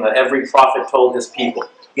something that every prophet told his people.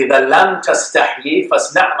 إِذَا لَمْ تَسْتَحْيِي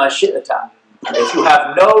فَاسْنَعْ مَا شِئْتَ. If you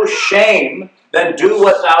have no shame, then do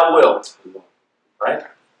what thou wilt. Right?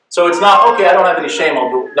 So it's not, okay, I don't have any shame, I'll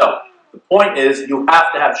do it. No. The point is, you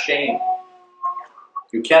have to have shame.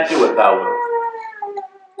 You can't do what thou wilt.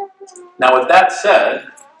 Now, with that said,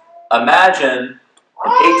 imagine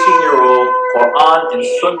an 18-year-old Quran and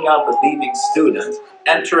Sunnah-believing student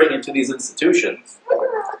entering into these institutions.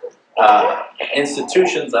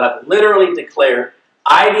 Institutions that have literally declared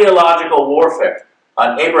ideological warfare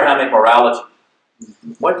on Abrahamic morality.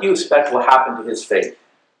 What do you expect will happen to his faith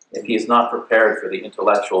if he is not prepared for the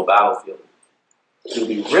intellectual battlefield? He'll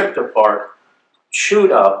be ripped apart,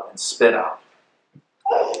 chewed up, and spit out.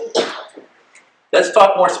 Let's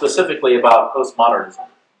talk more specifically about postmodernism.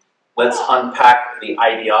 Let's unpack the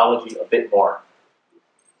ideology a bit more.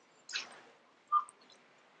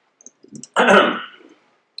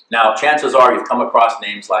 Now, chances are you've come across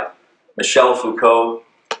names like Michel Foucault,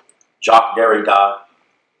 Jacques Derrida,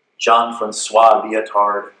 Jean-Francois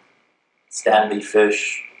Lyotard, Stanley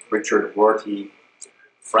Fish, Richard Rorty,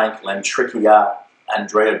 Frank Lantricchia,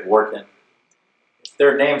 Andrea Dworkin. If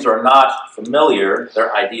their names are not familiar,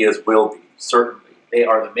 their ideas will be, certainly. They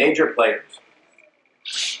are the major players.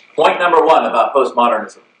 Point number one about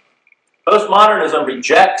postmodernism. Postmodernism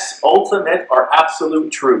rejects ultimate or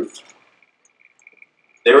absolute truth.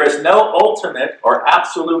 There is no ultimate or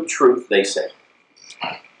absolute truth, they say.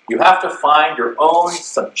 You have to find your own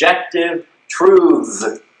subjective truths,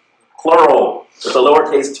 plural, with a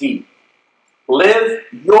lowercase t. Live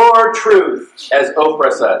your truth, as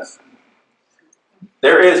Oprah says.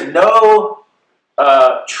 There is no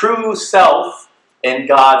true self in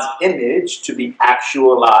God's image to be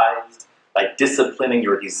actualized by disciplining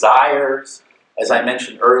your desires. As I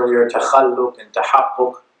mentioned earlier, takhalluk and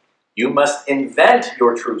tahaqquk. You must invent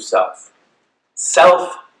your true self.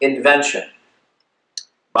 Self-invention.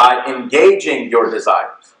 By engaging your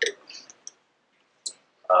desires.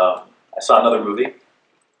 I saw another movie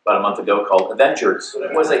about a month ago called Avengers.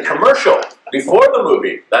 It was a commercial before the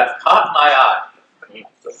movie that caught my eye.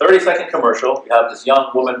 It's a 30-second commercial. You have this young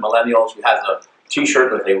woman, millennial. She has a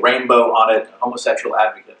t-shirt with a rainbow on it, a homosexual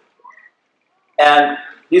advocate. And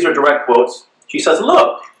these are direct quotes. She says,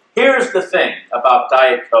 look, here's the thing about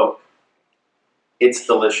Diet Coke. It's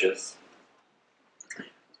delicious.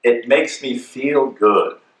 It makes me feel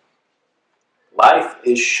good. Life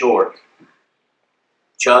is short.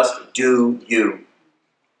 Just do you.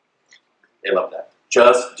 They love that.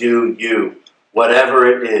 Just do you. Whatever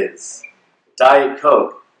it is. Diet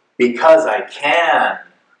Coke. Because I can.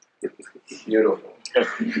 Beautiful.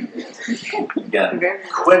 Again,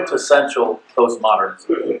 quintessential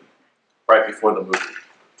postmodernism. Right before the movie.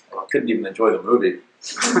 Well, I couldn't even enjoy the movie.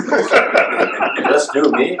 Just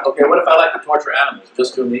do me? Okay, what if I like to torture animals?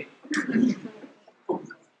 Just do me?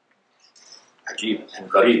 Ajib and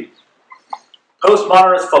Gharib.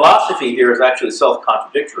 Postmodernist philosophy here is actually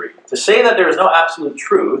self-contradictory. To say that there is no absolute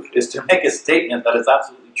truth is to make a statement that is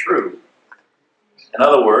absolutely true. In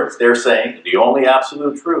other words, they're saying the only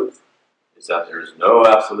absolute truth is that there is no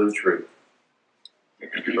absolute truth.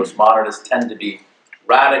 Postmodernists tend to be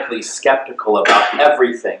radically skeptical about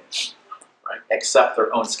everything, right, except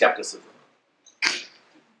their own skepticism.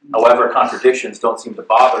 However, contradictions don't seem to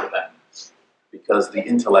bother them because the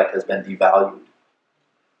intellect has been devalued.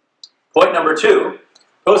 Point number two,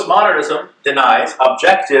 postmodernism denies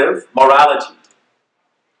objective morality.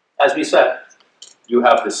 As we said, you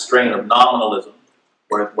have this strain of nominalism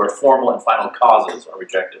where formal and final causes are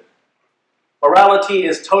rejected. Morality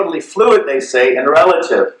is totally fluid, they say, and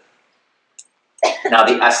relative. Now,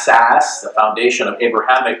 the asas, the foundation of the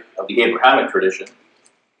Abrahamic tradition,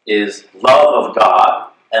 is love of God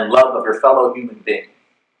and love of your fellow human being.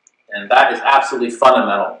 And that is absolutely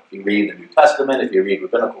fundamental. If you read the New Testament, if you read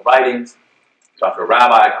rabbinical writings, talk to a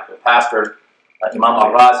rabbi, talk to a pastor, Imam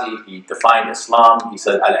al-Razi, he defined Islam. He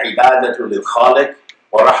said, al-ibadatu lil-khaliq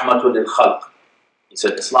wa rahmatu lil-khalq. He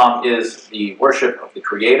said Islam is the worship of the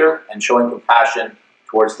Creator and showing compassion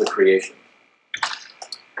towards the creation.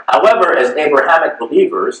 However, as Abrahamic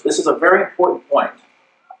believers, this is a very important point.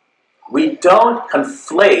 We don't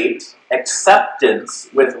conflate acceptance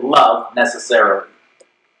with love necessarily.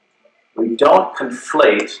 we don't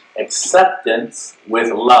conflate acceptance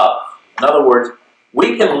with love. In other words,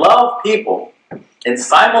 we can love people and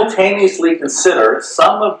simultaneously consider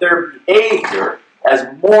some of their behavior as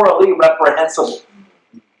morally reprehensible.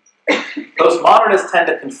 Postmodernists tend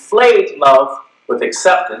to conflate love with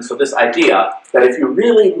acceptance, so this idea that if you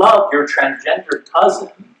really love your transgender cousin,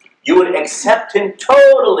 you would accept him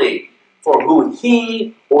totally for who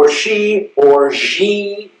he or she or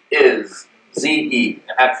she is. Z-E,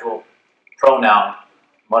 an actual pronoun,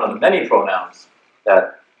 one of the many pronouns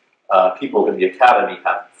that people in the academy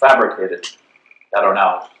have fabricated that are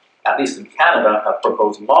now, at least in Canada, have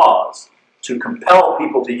proposed laws to compel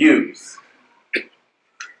people to use.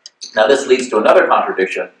 Now this leads to another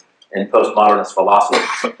contradiction in postmodernist philosophy.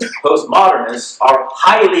 Postmodernists are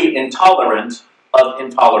highly intolerant of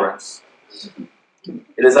intolerance.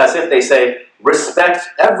 It is as if they say, respect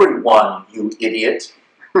everyone, you idiot.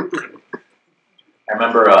 I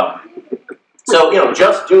remember,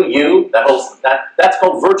 just do you, that's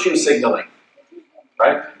called virtue signaling,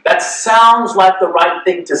 right? That sounds like the right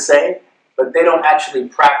thing to say, but they don't actually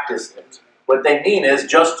practice it. What they mean is,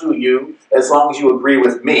 just do you, as long as you agree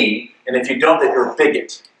with me, and if you don't, then you're a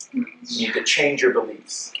bigot. You need to change your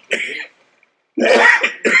beliefs.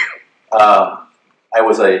 I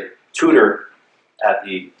was a tutor at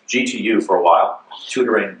the GTU for a while,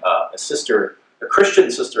 tutoring a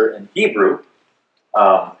Christian sister in Hebrew,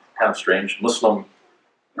 kind of strange, Muslim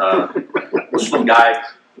guy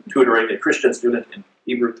tutoring a Christian student in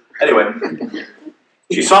Hebrew. Anyway,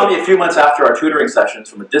 she saw me a few months after our tutoring sessions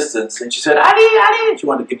from a distance, and she said, Adi, she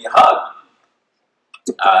wanted to give me a hug.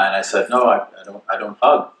 And I said, no, I don't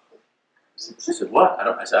hug. She said, what?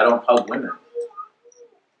 I said, I don't hug women.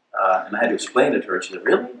 And I had to explain it to her. She said,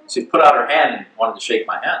 really? She put out her hand and wanted to shake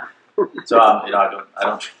my hand. So I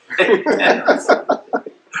don't shake hands.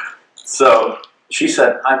 So she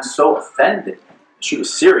said, I'm so offended. She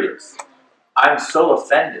was serious. I'm so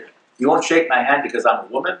offended. You won't shake my hand because I'm a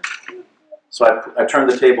woman? So I turned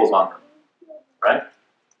the tables on her, right?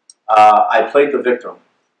 I played the victim,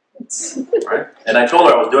 right? And I told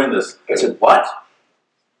her I was doing this. I said, what?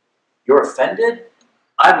 You're offended?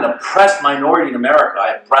 I'm an oppressed minority in America.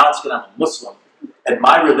 I have brown skin, I'm a Muslim. And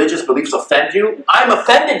my religious beliefs offend you? I'm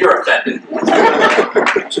offended you're offended.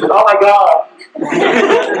 She said, oh my God.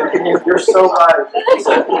 You're so right. I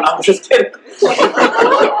said, I'm just kidding.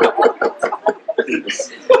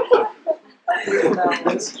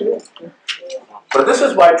 But this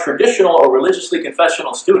is why traditional or religiously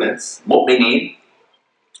confessional students, mu'mineen,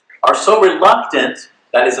 are so reluctant,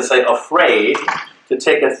 that is to say, afraid, to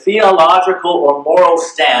take a theological or moral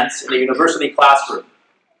stance in a university classroom.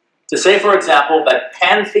 To say, for example, that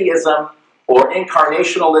pantheism or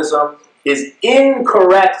incarnationalism is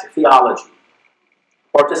incorrect theology.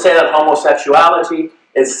 Or to say that homosexuality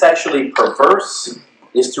is sexually perverse,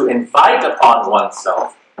 is to invite upon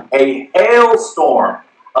oneself a hailstorm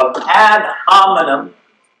of ad hominem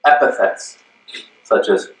epithets, such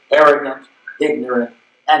as arrogant, ignorant,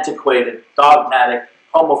 antiquated, dogmatic,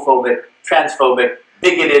 homophobic, transphobic,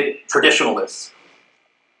 bigoted traditionalists.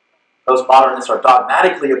 Postmodernists are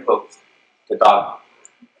dogmatically opposed to dogma.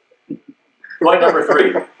 Point number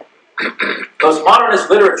 3. Postmodernist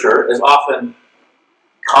literature is often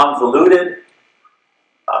convoluted,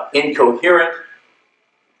 incoherent,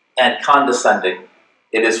 and condescending.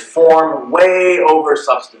 It is form way over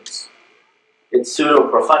substance. Its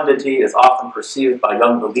pseudo-profundity is often perceived by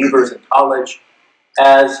young believers in college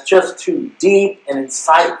as just too deep and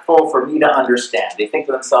insightful for me to understand. They think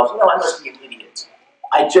to themselves, I must be an idiot.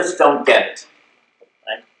 I just don't get it.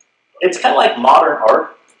 Right? It's kind of like modern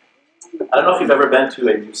art. I don't know if you've ever been to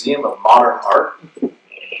a museum of modern art.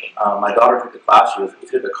 My daughter took a class, she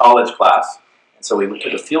took a college class, and so we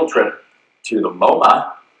took a field trip to the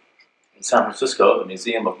MoMA in San Francisco, the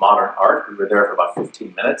Museum of Modern Art. We were there for about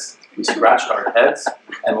 15 minutes. We scratched our heads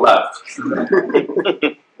and left.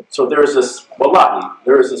 So there's this, wallahi,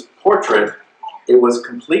 there is this portrait. It was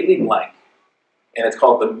completely blank, and it's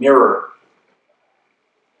called The Mirror.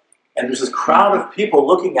 And there's this crowd of people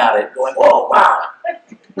looking at it going, oh, wow.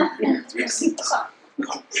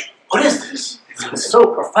 What is this? It's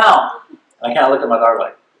so profound. And I kind of look at my daughter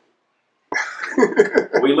like,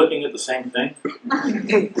 are we looking at the same thing?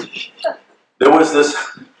 There was this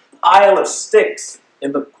pile of sticks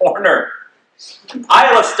in the corner.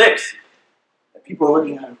 Pile of sticks. And people were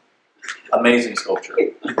looking at it. Amazing sculpture.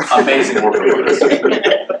 Amazing work of artists.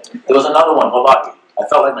 There was another one, wallahi. I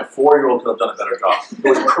felt like my 4-year-old could have done a better job. It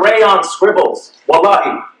was crayon scribbles.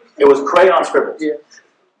 Wallahi. It was crayon scribbles. Yeah.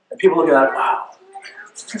 And people looking at it, wow.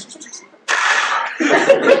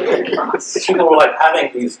 People were like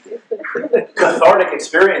having these cathartic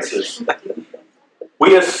experiences.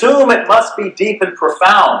 We assume it must be deep and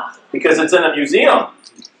profound because it's in a museum,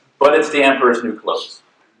 but it's the emperor's new clothes.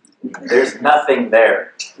 There's nothing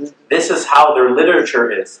there. This is how their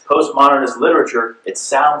literature is. Postmodernist literature, it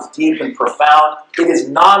sounds deep and profound. It is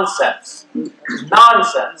nonsense.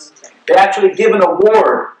 Nonsense. They actually give an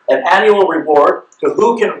award, an annual reward, to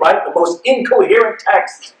who can write the most incoherent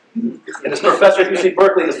text. And this professor at UC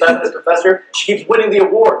Berkeley, this feminist professor, she keeps winning the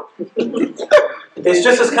award. It's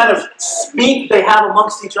just this kind of speak they have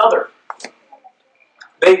amongst each other.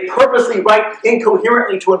 They purposely write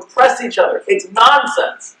incoherently to impress each other. It's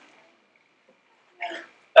nonsense.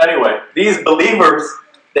 Anyway, these believers,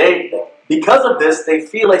 because of this, they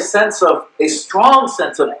feel a strong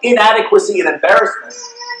sense of inadequacy and embarrassment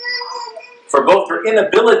for both their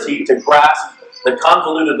inability to grasp the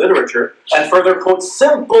convoluted literature and for their, quote,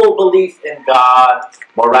 simple belief in God,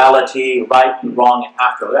 morality, right and wrong, and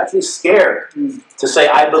after. They're actually scared to say,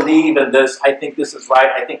 I believe in this, I think this is right,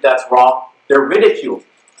 I think that's wrong. They're ridiculed,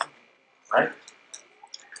 right?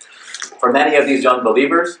 For many of these young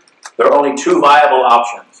believers, there are only two viable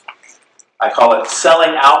options. I call it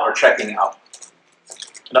selling out or checking out.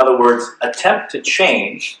 In other words, attempt to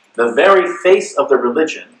change the very face of the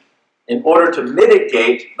religion in order to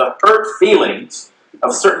mitigate the hurt feelings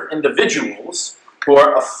of certain individuals who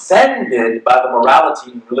are offended by the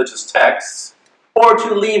morality in religious texts, or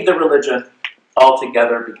to leave the religion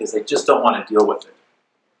altogether because they just don't want to deal with it.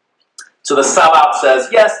 So the sellout says,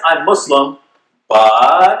 yes, I'm Muslim,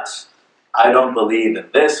 but I don't believe in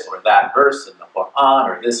this or that verse in the Quran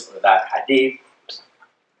or this or that hadith.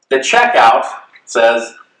 The checkout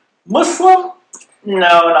says, Muslim? No,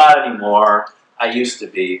 not anymore. I used to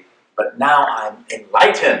be. But now I'm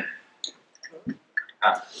enlightened.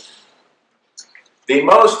 The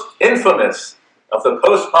most infamous of the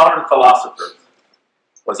postmodern philosophers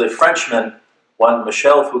was a Frenchman, one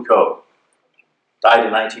Michel Foucault, died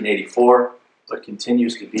in 1984, but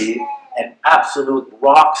continues to be an absolute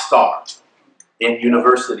rock star in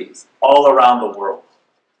universities all around the world.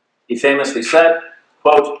 He famously said,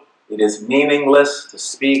 quote, "It is meaningless to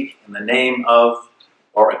speak in the name of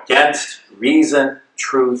or against reason,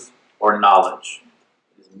 truth, or knowledge.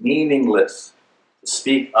 It is meaningless to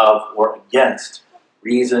speak of or against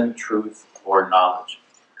reason, truth, or knowledge."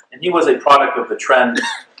 And he was a product of the trend,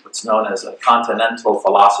 what's known as a continental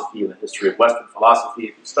philosophy in the history of Western philosophy.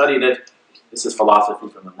 If you studied it, this is philosophy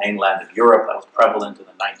from the mainland of Europe that was prevalent in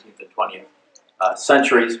the 19th and 20th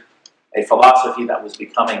centuries. A philosophy that was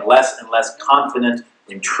becoming less and less confident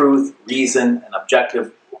in truth, reason, and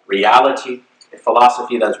objective reality. A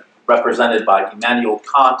philosophy that's represented by Immanuel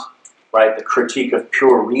Kant, right? The critique of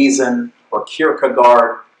pure reason, or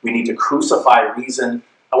Kierkegaard, we need to crucify reason.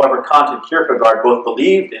 However, Kant and Kierkegaard both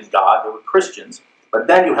believed in God, they were Christians, but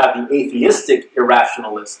then you have the atheistic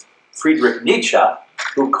irrationalist Friedrich Nietzsche,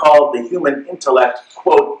 who called the human intellect,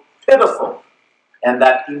 quote, pitiful, and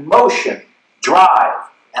that emotion, drive,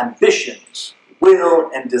 ambition, will,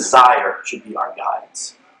 and desire should be our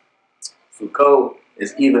guides. Foucault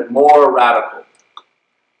is even more radical.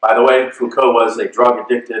 By the way, Foucault was a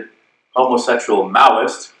drug-addicted homosexual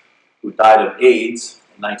Maoist who died of AIDS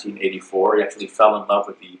in 1984. He actually fell in love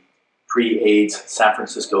with the pre-AIDS San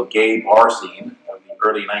Francisco gay bar scene of the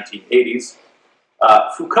early 1980s.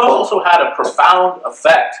 Foucault also had a profound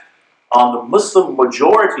effect on the Muslim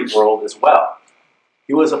majority world as well.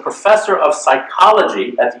 He was a professor of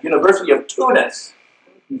psychology at the University of Tunis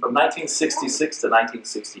from 1966 to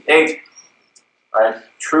 1968. Right?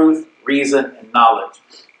 Truth, reason, and knowledge.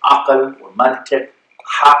 Aql or mantiq,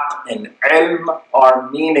 haqq, and ilm are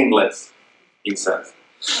meaningless, he says.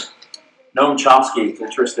 Noam Chomsky, it's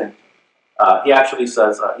interesting. He actually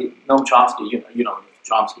says, Noam Chomsky, you know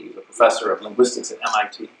Chomsky, he's a professor of linguistics at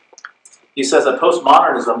MIT. He says that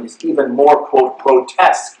postmodernism is even more, quote,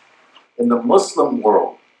 grotesque in the Muslim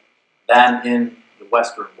world than in the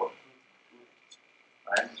Western world.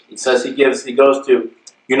 Right? He says he goes to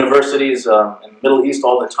universities in the Middle East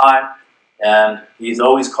all the time, and he's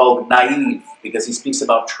always called naive because he speaks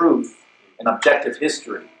about truth and objective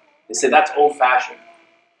history. They say that's old-fashioned.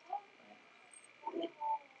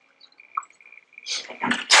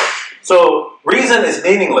 So reason is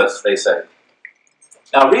meaningless, they say.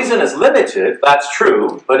 Now reason is limited, that's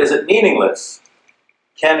true, but is it meaningless?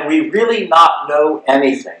 Can we really not know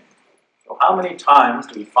anything? So how many times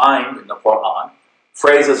do we find in the Quran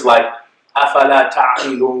phrases like أَفَلَا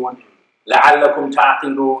تَعْقِلُونَ لَعَلَّكُمْ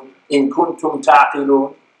تَعْقِلُونَ إِن كُنْتُمْ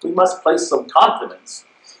تَعْقِلُونَ? We must place some confidence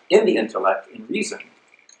in the intellect, in reason.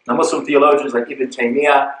 Now Muslim theologians like Ibn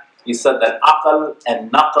Taymiyyah, he said that aql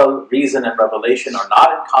and naql, reason and revelation, are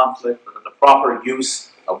not in conflict, but that the proper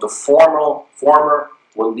use of the former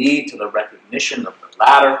will lead to the recognition of the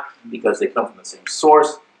latter because they come from the same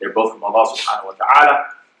source. They're both from Allah subhanahu wa ta'ala.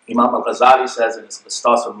 Imam al-Ghazali says in his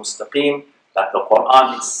Qistas al-Mustaqim that the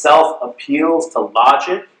Quran itself appeals to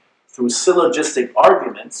logic through syllogistic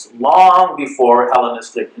arguments long before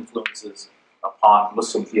Hellenistic influences upon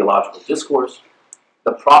Muslim theological discourse.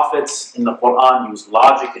 The prophets in the Quran use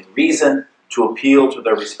logic and reason to appeal to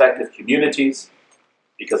their respective communities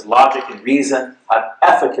because logic and reason have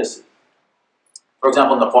efficacy. For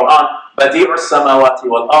example, in the Quran, Badi' as-samawati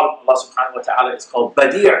wal-ard, Allah subhanahu wa ta'ala is called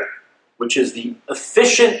Badi', which is the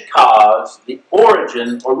efficient cause, the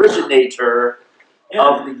originator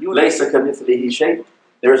of the laysa kamithlihi shay'un.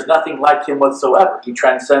 There is nothing like him whatsoever. He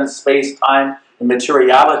transcends space, time, and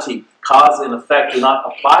materiality. Cause and effect do not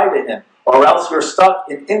apply to him, or else you're stuck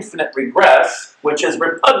in infinite regress, which is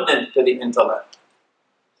repugnant to the intellect.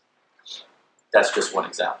 That's just one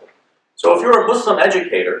example. So if you're a Muslim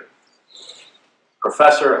educator,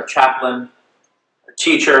 professor, a chaplain, a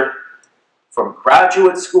teacher, from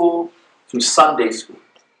graduate school to Sunday school,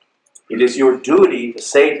 it is your duty to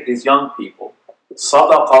say to these young people,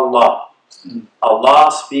 Sadaq Allah.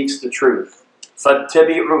 Allah speaks the truth.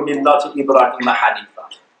 فَاتَّبِعُوا مِلَّةِ إِبْرَاهِيمَ حَنِيفًا.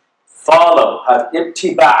 Follow, have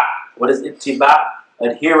ittiba'. What is ittiba'?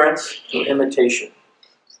 Adherence to imitation.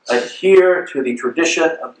 Adhere to the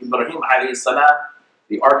tradition of Ibrahim alayhi salam,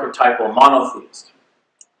 the archetypal monotheist.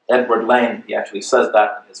 Edward Lane, he actually says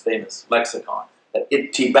that in his famous lexicon, that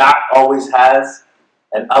ittiba' always has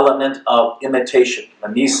an element of imitation,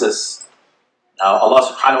 mimesis. Now Allah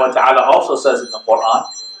subhanahu wa ta'ala also says in the Quran,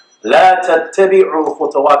 لا تتبعوا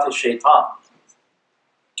خطوات الشيطان.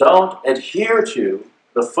 Don't adhere to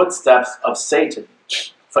the footsteps of Satan.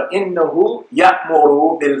 فَإِنَّهُ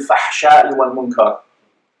يَأْمُرُ بِالْفَحْشَاءِ وَالْمُنْكَرِ.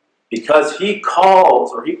 Because he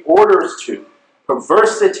calls or he orders to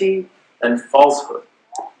perversity and falsehood.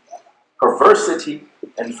 Perversity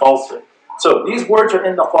and falsehood. So these words are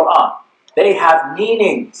in the Quran. They have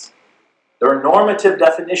meanings. They're normative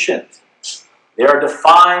definitions. They are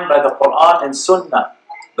defined by the Quran and Sunnah.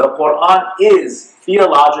 The Quran is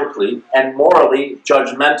theologically and morally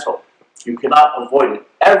judgmental. You cannot avoid it.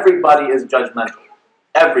 Everybody is judgmental.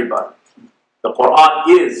 Everybody. The Quran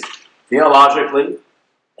is theologically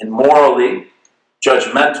and morally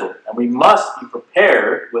judgmental. And we must be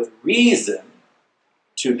prepared with reason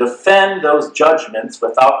to defend those judgments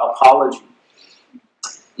without apology.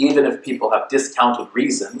 Even if people have discounted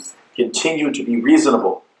reason, continue to be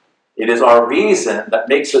reasonable. It is our reason that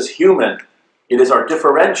makes us human. It is our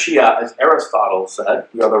differentia, as Aristotle said.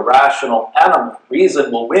 We are the rational animal. Reason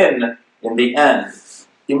will win in the end.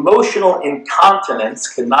 Emotional incontinence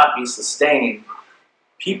cannot be sustained.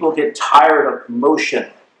 People get tired of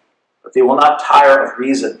emotion, but they will not tire of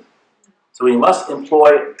reason. So we must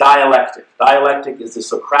employ dialectic. Dialectic is the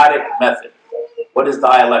Socratic method. What is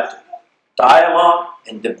dialectic? Dialogue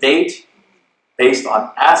and debate based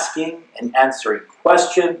on asking and answering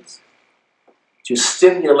questions to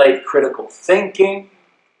stimulate critical thinking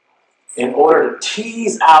in order to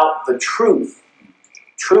tease out the truth,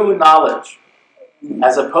 true knowledge,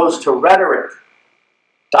 as opposed to rhetoric.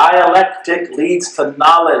 Dialectic leads to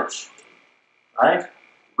knowledge, right?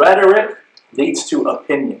 Rhetoric leads to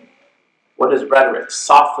opinion. What is rhetoric?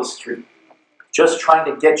 Sophistry. Just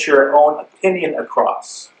trying to get your own opinion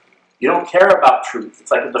across. You don't care about truth. It's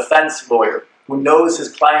like a defense lawyer who knows his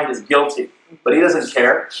client is guilty, but he doesn't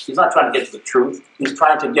care. He's not trying to get to the truth. He's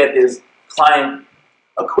trying to get his client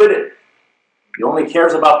acquitted. He only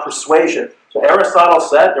cares about persuasion. So Aristotle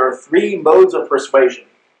said there are 3 modes of persuasion.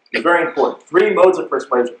 It's very important. 3 modes of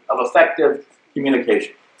persuasion, of effective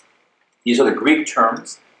communication. These are the Greek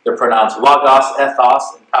terms. They're pronounced logos,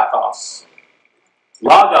 ethos, and pathos.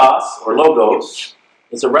 Logos, or logos,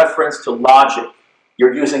 is a reference to logic.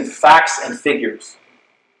 You're using facts and figures.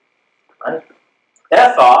 Right?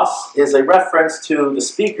 Ethos is a reference to the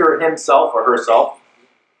speaker himself or herself,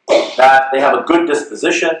 that they have a good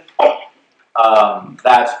disposition,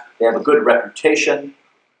 that they have a good reputation.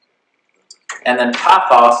 And then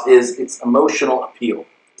pathos is its emotional appeal.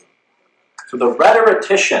 So the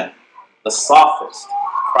rhetorician, the sophist,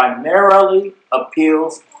 primarily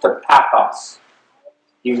appeals to pathos.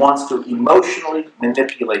 He wants to emotionally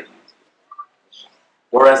manipulate you.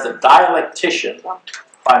 Whereas the dialectician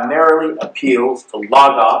primarily appeals to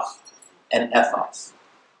logos and ethos,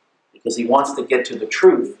 because he wants to get to the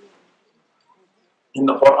truth. In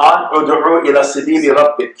the Quran, "Ud'u ila sabili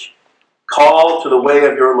rabbik," call to the way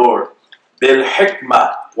of your Lord, bil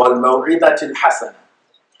hikmah wal maw'idatil hasana,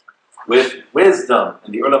 with wisdom.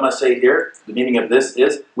 And the ulama say here, the meaning of this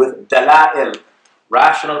is with dala'il,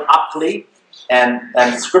 rational aqli,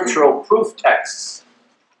 and scriptural proof texts.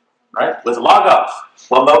 right? With logos,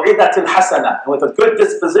 وَمَوْعِدَةٍ حَسَنَةٍ, and with a good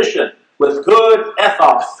disposition, with good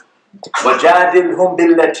ethos. وَجَادِلْهُمْ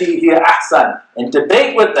بِالَّتِي هِيَ أَحْسَنُ, and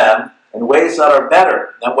debate with them in ways that are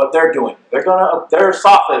better than what they're doing. They're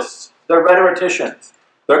sophists, they're rhetoricians.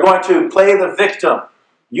 They're going to play the victim.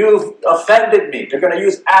 You've offended me. They're going to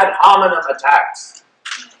use ad hominem attacks.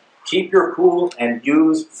 Keep your cool and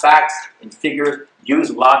use facts and figures. Use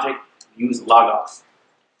logic. Use logos.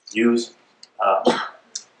 Use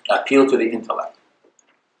appeal to the intellect.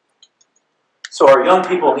 So our young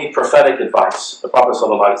people need prophetic advice. The Prophet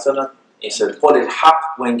ﷺ, he said, قُلِ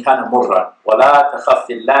الْحَقِّ وَإِنْ كَانَ مُرًّا وَلَا تَخَفِّ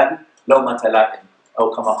اللَّهِ لَوْمَةَ لَائِمٍ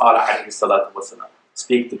أو كما قال عليه الصلاة والسلام.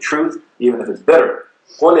 Speak the truth, even if it's bitter.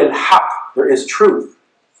 قُلِ الْحَقِّ, there is truth.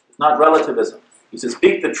 It's not relativism. He says,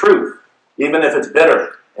 speak the truth, even if it's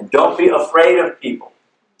bitter. And don't be afraid of people.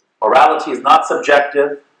 Morality is not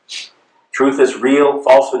subjective. Truth is real.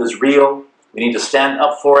 Falsehood is real. We need to stand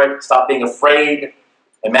up for it. Stop being afraid.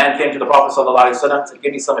 A man came to the Prophet ﷺ to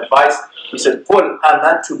give me some advice. He said, قُلْ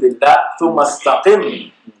آمَنْتُ بِاللَّهِ ثُمَّ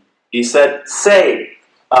اسْتَقِمْ. He said, say,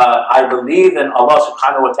 I believe in Allah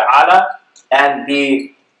subhanahu wa ta'ala, and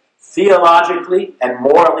be theologically and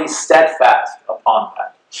morally steadfast upon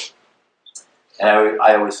that. And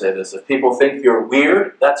I always say this, if people think you're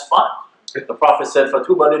weird, that's fine. The Prophet said,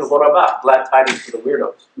 فَتُوبَ لِلْغُرَبَاءِ, glad tidings to the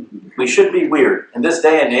weirdos. We should be weird. In this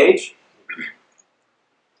day and age,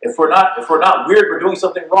 if we're not weird, we're doing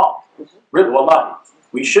something wrong. Really, wallahi.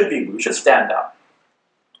 We should stand out.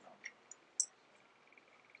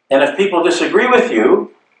 And if people disagree with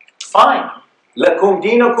you, fine. لَكُمْ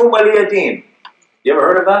دِينُكُمْ وَلِيَ دِينِ. You ever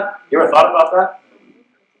heard of that? You ever thought about that?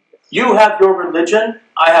 You have your religion,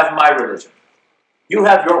 I have my religion. You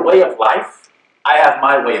have your way of life, I have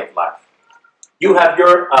my way of life. You have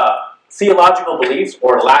your theological beliefs,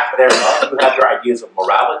 or lack thereof. You have your ideas of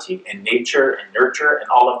morality and nature and nurture and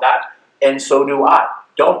all of that, and so do I.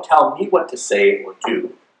 Don't tell me what to say or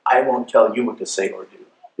do. I won't tell you what to say or do.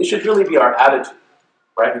 This should really be our attitude,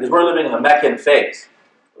 right? Because we're living in the Meccan phase.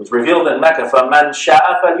 It was revealed in Mecca, فَمَنْ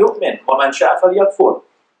شَاءَ فَلْيُؤْمِنْ وَمَنْ شَاءَ فَلْيَكْفُرْ.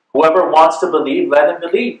 Whoever wants to believe, let him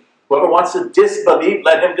believe. Whoever wants to disbelieve,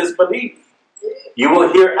 let him disbelieve. You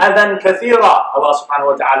will hear adhan kathira, Allah subhanahu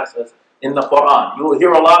wa ta'ala says in the Quran. You will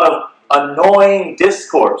hear a lot of annoying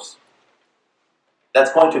discourse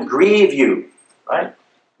that's going to grieve you, right?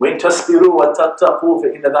 وَإِن تَصْبِرُوا وَتَتَّقُوا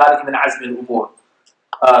فَإِنَّ ذَلِكَ مِنْ عَزْمِ الْأُمُورِ.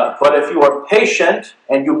 But if you are patient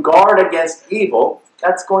and you guard against evil,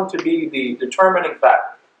 that's going to be the determining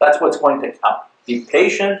factor. That's what's going to count. Be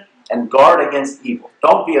patient and guard against evil.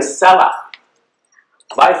 Don't be a sellout.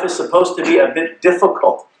 Life is supposed to be a bit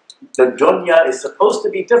difficult. The dunya is supposed to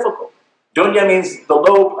be difficult. Dunya means the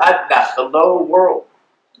low adna, the low world.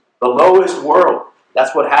 The lowest world.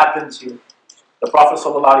 That's what happens here. The Prophet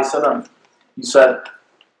ﷺ, he said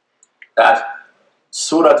that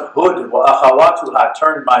Surat Hud wa akhawatuha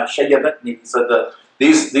turned my shayyabatni. He said that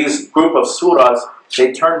these group of surahs,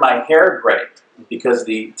 they turned my hair gray because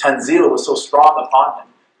the tanzil was so strong upon him.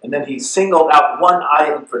 And then he singled out one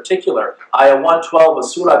ayah in particular, ayah 112 of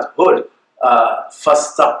Surat Hud,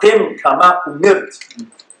 فَاسْتَقِمْ كَمَا أُمِرْتَ.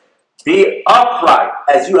 Be upright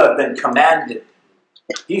as you have been commanded.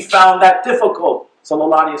 He found that difficult,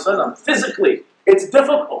 sallallahu alayhi wa sallam. Physically, it's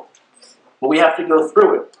difficult. But we have to go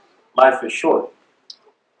through it. Life is short.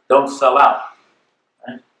 Don't sell out.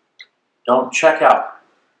 Right? Don't check out.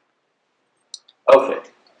 Okay.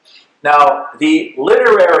 Now, the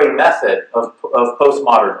literary method of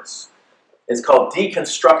postmodernists is called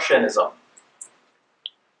deconstructionism.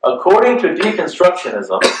 According to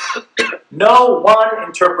deconstructionism, no one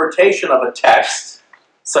interpretation of a text,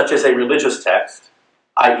 such as a religious text,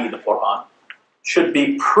 i.e. the Quran, should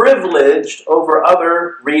be privileged over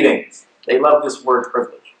other readings. They love this word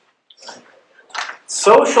privilege.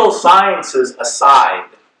 Social sciences aside,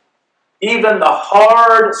 even the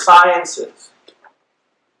hard sciences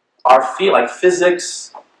like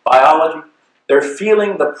physics, biology, they're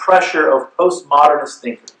feeling the pressure of postmodernist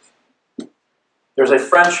thinkers. There's a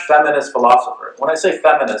French feminist philosopher. When I say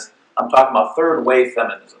feminist, I'm talking about third wave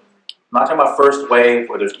feminism. I'm not talking about first wave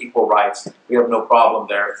where there's equal rights. We have no problem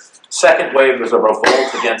there. Second wave, there's a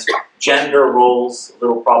revolt against gender roles, a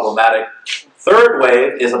little problematic. Third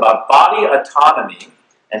wave is about body autonomy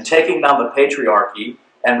and taking down the patriarchy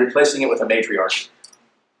and replacing it with a matriarchy.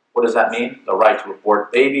 What does that mean? The right to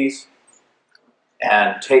abort babies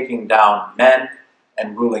and taking down men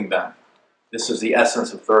and ruling them. This is the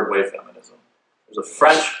essence of third wave feminism. There's a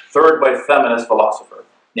French third wave feminist philosopher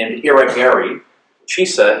named Ira Gary. She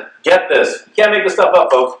said, get this, you can't make this stuff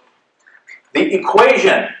up, folks. The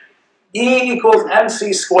equation E equals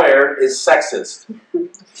MC squared is sexist.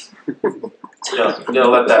 Gonna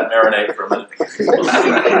let that marinate for a minute.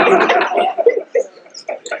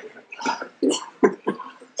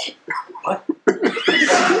 What?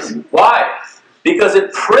 Why? Because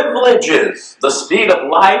it privileges the speed of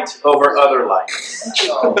light over other lights.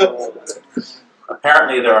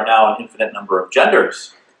 Apparently, there are now an infinite number of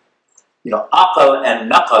genders. Aql and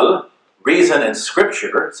naql, reason and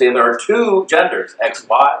scripture. See, there are two genders: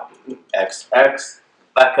 XY, XX,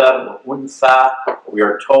 Bakar, Untha. We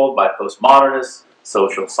are told by postmodernists,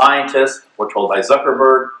 social scientists. We're told by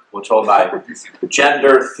Zuckerberg. We're told by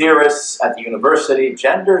gender theorists at the university.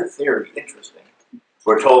 Gender theory, interesting.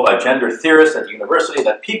 We're told by gender theorists at the university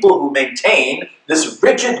that people who maintain this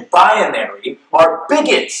rigid binary are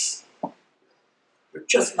bigots. You're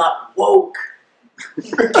just not woke.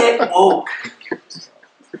 Get woke.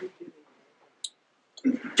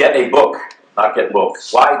 Get a book, not get woke.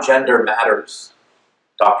 Why Gender Matters.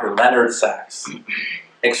 Dr. Leonard Sachs.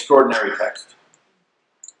 Extraordinary text.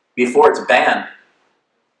 Before it's banned,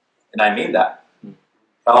 and I mean that,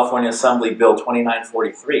 California Assembly Bill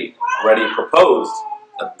 2943 already proposed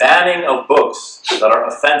the banning of books that are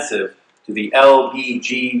offensive to the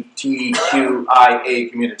LGBTQIA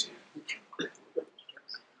community.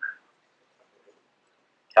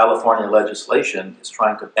 California legislation is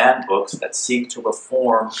trying to ban books that seek to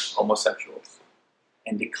reform homosexuals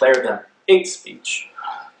and declare them hate speech.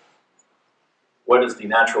 What is the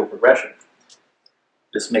natural progression?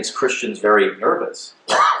 This makes Christians very nervous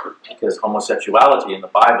because homosexuality in the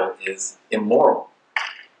Bible is immoral.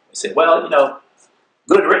 They say, well,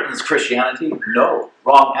 good riddance, Christianity. No,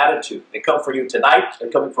 wrong attitude. They come for you tonight, they're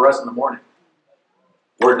coming for us in the morning.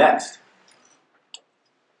 We're next.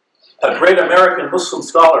 A great American Muslim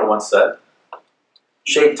scholar once said,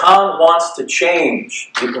 Shaitan wants to change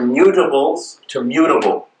the immutables to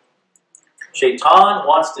mutable. Shaitan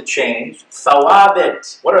wants to change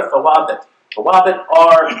thawabit. What are thawabit? Thawabit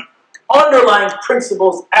are underlying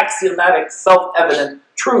principles, axiomatic, self-evident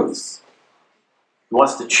truths. He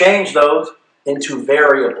wants to change those into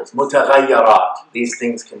variables, mutaghayyarat. These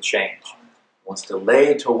things can change. He wants to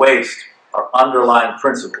lay to waste our underlying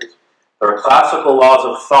principles. There are classical laws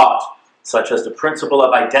of thought, such as the principle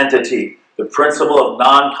of identity, the principle of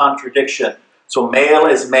non-contradiction. So male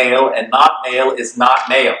is male and not male is not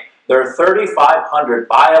male. There are 3,500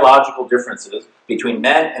 biological differences between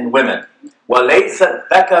men and women. وَلَيْسَ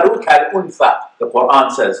الذَّكَرُ كَالْأُنْثَى. The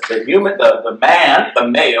Quran says the man, the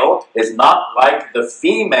male, is not like the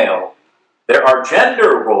female. There are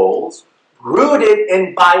gender roles rooted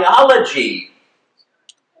in biology.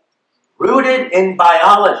 Rooted in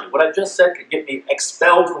biology. What I just said could get me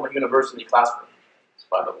expelled from a university classroom,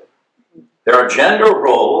 by the way. There are gender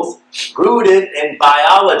roles rooted in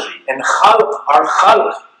biology, in khalq, our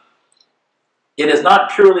khalq. It is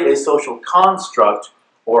not purely a social construct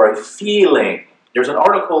or a feeling. There's an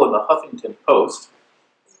article in the Huffington Post.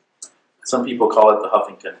 Some people call it the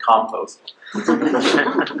Huffington Compost,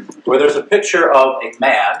 where there's a picture of a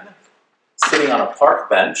man sitting on a park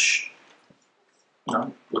bench.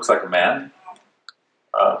 Looks like a man,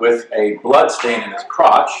 with a blood stain in his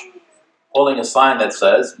crotch, holding a sign that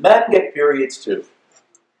says, men get periods too.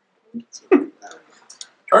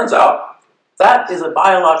 Turns out, that is a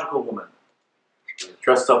biological woman,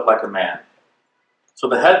 dressed up like a man. So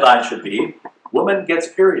the headline should be, woman gets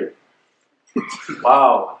period.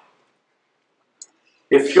 Wow.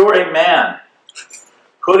 If you're a man,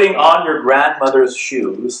 putting on your grandmother's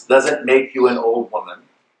shoes doesn't make you an old woman,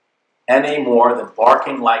 any more than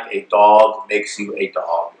barking like a dog makes you a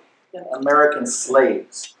dog. American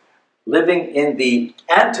slaves living in the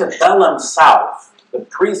antebellum South, the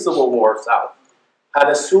pre-Civil War South, had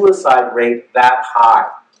a suicide rate that high.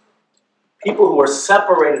 People who were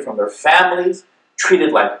separated from their families,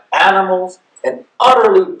 treated like animals, and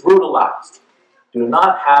utterly brutalized do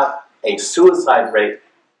not have a suicide rate,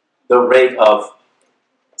 the rate of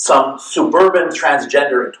some suburban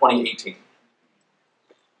transgender in 2018.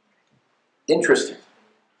 Interesting.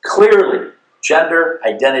 Clearly, gender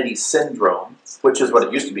identity syndrome, which is what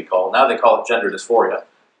it used to be called, now they call it gender dysphoria.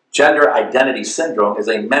 Gender identity syndrome is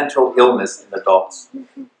a mental illness in adults.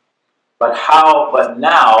 But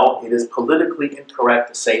now it is politically incorrect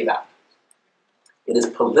to say that. It is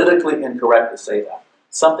politically incorrect to say that.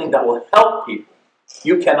 Something that will help people,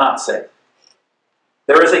 you cannot say.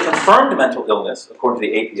 There is a confirmed mental illness, according to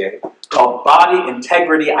the APA, called body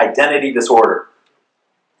integrity identity disorder.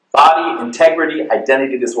 Body integrity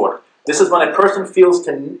identity disorder. This is when a person feels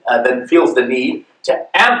the need to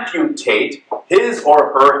amputate his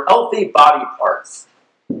or her healthy body parts.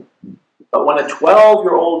 But when a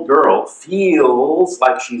 12-year-old girl feels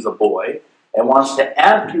like she's a boy and wants to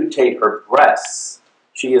amputate her breasts,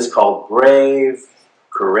 She is called brave,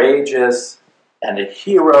 courageous, and a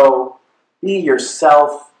hero. Be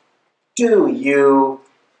yourself. Do you.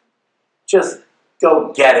 Just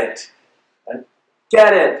go get it. Right?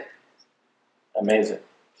 Get it. Amazing.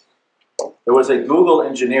 There was a Google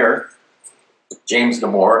engineer, James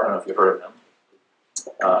Damore, I don't know if you've heard of him,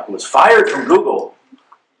 who was fired from Google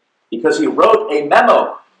because he wrote a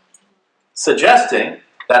memo suggesting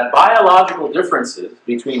that biological differences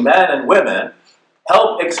between men and women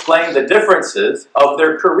help explain the differences of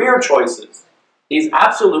their career choices. He's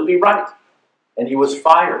absolutely right. And he was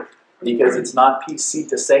fired because it's not PC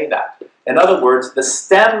to say that. In other words, the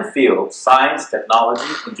STEM fields, science, technology,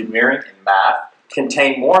 engineering, and math,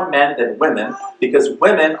 contain more men than women because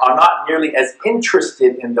women are not nearly as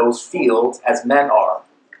interested in those fields as men are.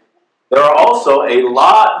 There are also a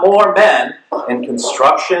lot more men in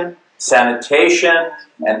construction, sanitation,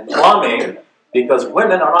 and plumbing because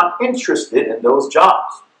women are not interested in those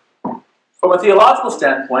jobs. From a theological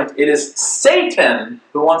standpoint, it is Satan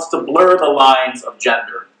who wants to blur the lines of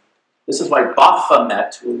gender. This is why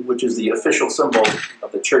Baphomet, which is the official symbol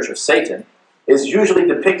of the Church of Satan, is usually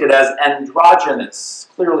depicted as androgynous,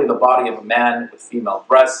 clearly the body of a man with female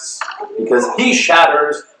breasts, because he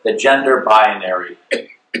shatters the gender binary.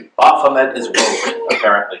 Baphomet is woke,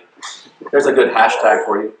 apparently. There's a good hashtag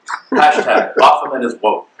for you. Hashtag Baphomet is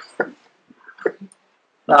woke.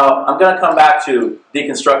 Now, I'm going to come back to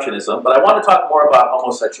deconstructionism, but I want to talk more about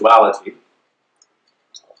homosexuality.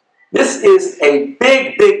 This is a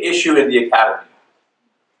big, big issue in the academy.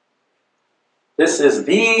 This is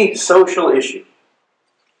the social issue.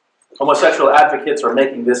 Homosexual advocates are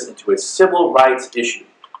making this into a civil rights issue.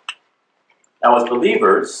 Now, as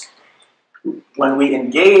believers, when we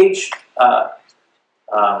engage, as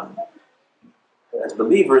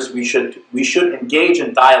believers, we should engage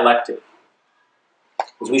in dialectic.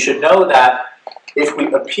 Because we should know that if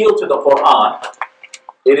we appeal to the Quran,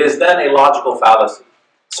 it is then a logical fallacy.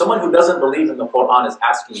 Someone who doesn't believe in the Quran is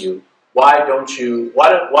asking you, why don't you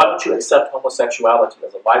accept homosexuality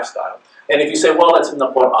as a lifestyle? And if you say, well, it's in the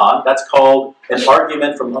Quran, that's called an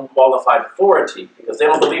argument from unqualified authority, because they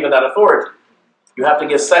don't believe in that authority. You have to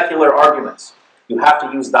give secular arguments. You have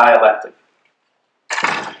to use dialectic.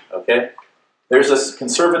 Okay? There's this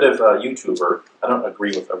conservative YouTuber. I don't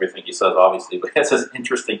agree with everything he says, obviously, but he has this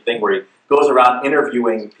interesting thing where he goes around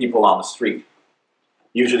interviewing people on the street.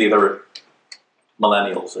 Usually they're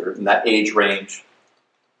millennials or in that age range.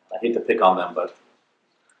 I hate to pick on them, but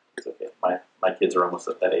it's okay. My kids are almost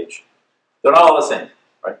at that age. They're not all the same,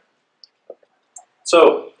 right?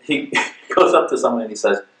 So he goes up to someone and he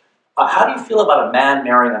says, how do you feel about a man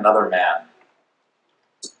marrying another man?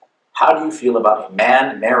 How do you feel about a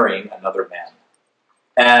man marrying another man?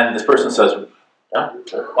 And this person says, yeah,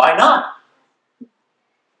 why not?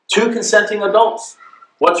 Two consenting adults.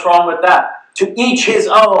 What's wrong with that? To each his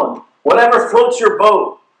own. Whatever floats your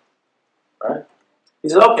boat. Right? He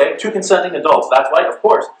says, okay, two consenting adults. That's right, of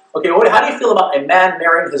course. Okay, how do you feel about a man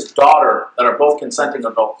marrying his daughter that are both consenting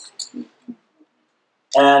adults?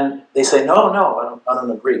 And they say, no, I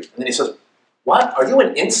don't agree. And then he says, what? Are you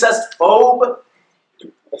an incest phobe?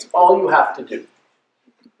 That's all you have to do.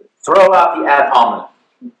 Throw out the ad hominem.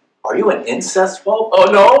 Are you an incest phobe?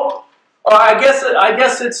 Oh, no? Oh, I guess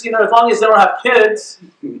it's, as long as they don't have kids.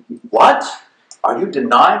 What? Are you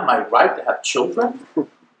denying my right to have children?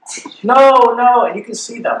 No. And you can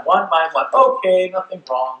see them one by one. Okay, nothing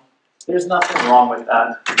wrong. There's nothing wrong with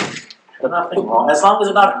that. There's nothing wrong. As long as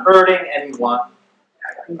it's not hurting anyone.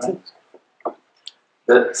 Right?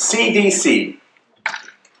 The CDC.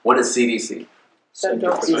 What is CDC?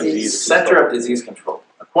 Center of Disease Control.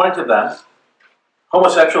 According to them,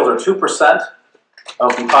 homosexuals are 2%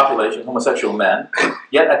 of the population, homosexual men,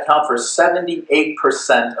 yet account for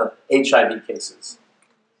 78% of HIV cases.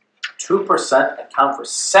 2% account for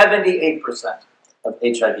 78% of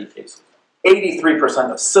HIV cases.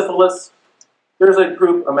 83% of syphilis. There's a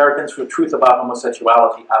group, Americans for Truth About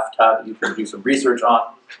Homosexuality, AFCA, that you can do some research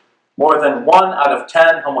on. More than 1 out of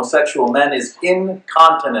 10 homosexual men is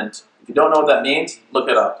incontinent. If you don't know what that means, look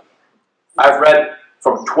it up. I've read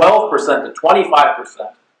from 12% to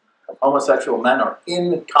 25% of homosexual men are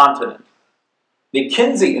incontinent. The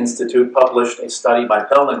Kinsey Institute published a study by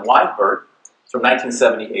Bell and Weinberg from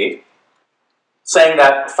 1978,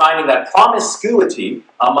 finding that promiscuity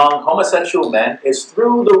among homosexual men is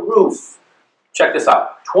through the roof. Check this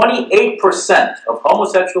out. 28% of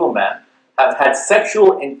homosexual men have had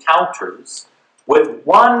sexual encounters with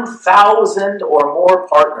 1,000 or more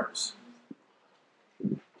partners.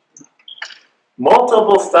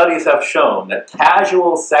 Multiple studies have shown that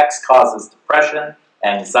casual sex causes depression,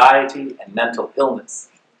 anxiety, and mental illness.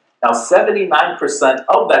 Now, 79%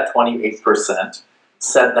 of that 28%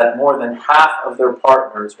 said that more than half of their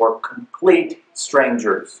partners were complete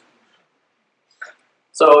strangers.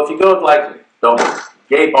 So if you go to like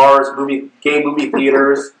gay bars, gay movie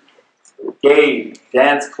theaters, gay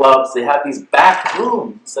dance clubs, they have these back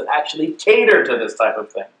rooms that actually cater to this type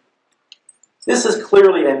of thing. This is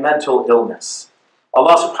clearly a mental illness.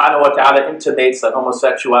 Allah subhanahu wa ta'ala intimates that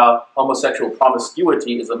homosexual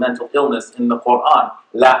promiscuity is a mental illness in the Quran.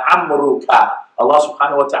 La amruka. Allah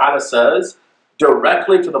subhanahu wa ta'ala says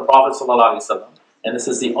directly to the Prophet sallallahu alaihi wasallam, and this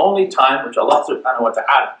is the only time which Allah subhanahu wa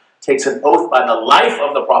ta'ala takes an oath by the life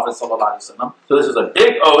of the Prophet sallallahu alaihi wasallam. So this is a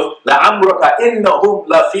big oath. La amruka innahum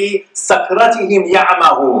lafi sakratihim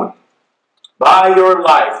ya'mahun. By your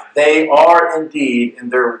life, they are indeed in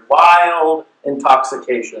their wild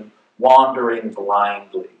intoxication, wandering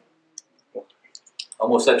blindly.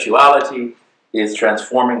 Homosexuality is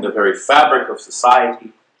transforming the very fabric of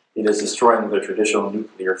society. It is destroying the traditional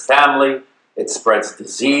nuclear family. It spreads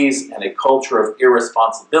disease and a culture of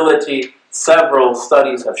irresponsibility. Several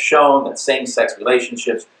studies have shown that same-sex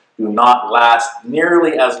relationships do not last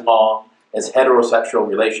nearly as long as heterosexual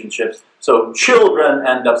relationships. So children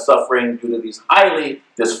end up suffering due to these highly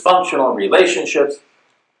dysfunctional relationships.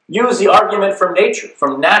 Use the argument from nature,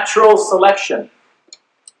 from natural selection.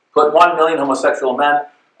 Put 1 million homosexual men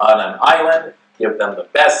on an island, give them the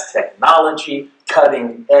best technology,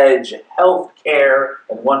 cutting-edge health care.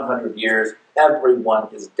 In 100 years, everyone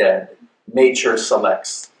is dead. Nature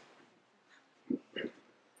selects.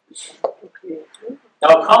 Now,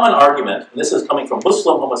 a common argument, and this is coming from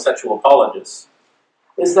Muslim homosexual apologists,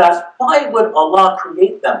 is that why would Allah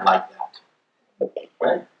create them like that?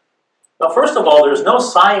 Right? Now, first of all, there's no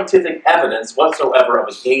scientific evidence whatsoever of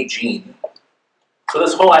a gay gene. So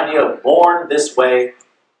this whole idea of born this way,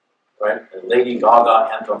 right, the Lady Gaga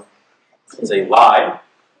anthem, is a lie.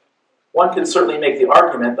 One can certainly make the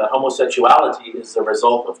argument that homosexuality is the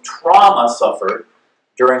result of trauma suffered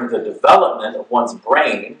during the development of one's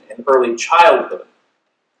brain in early childhood.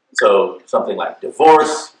 So something like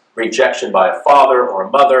divorce, rejection by a father or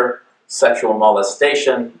a mother, sexual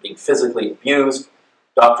molestation, being physically abused.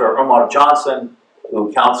 Dr. Umar Johnson,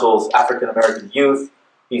 who counsels African-American youth,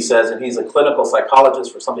 he says, and he's a clinical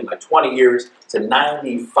psychologist for something like 20 years, to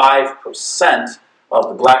 95% of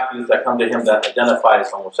the black youth that come to him that identify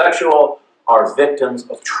as homosexual are victims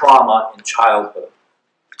of trauma in childhood.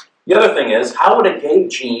 The other thing is, how would a gay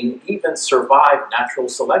gene even survive natural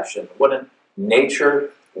selection? Wouldn't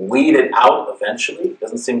nature weed it out eventually? It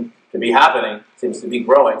doesn't seem to be happening. It seems to be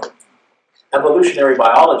growing. Evolutionary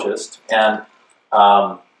biologist and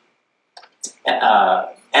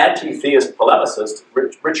anti-theist polemicist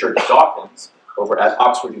Richard Dawkins over at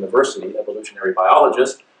Oxford University, evolutionary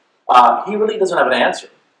biologist, he really doesn't have an answer.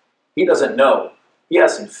 He doesn't know. He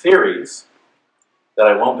has some theories that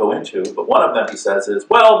I won't go into, but one of them, he says, is,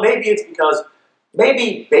 well, maybe it's because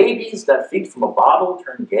maybe babies that feed from a bottle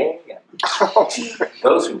turn gay, and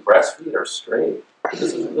those who breastfeed are straight.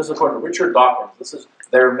 This is according to Richard Dawkins. This is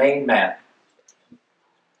their main man.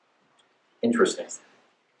 Interesting.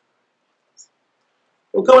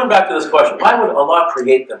 Well, going back to this question, why would Allah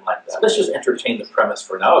create them like that? Let's just entertain the premise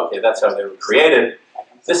for now. Okay, that's how they were created.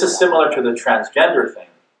 This is similar to the transgender thing.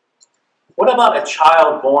 What about a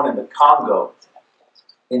child born in the Congo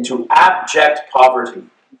into abject poverty,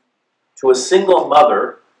 to a single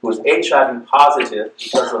mother who is HIV positive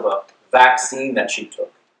because of a vaccine that she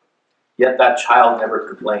took, yet that child never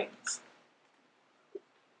complains?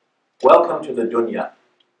 Welcome to the dunya.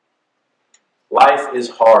 Life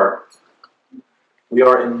is hard. We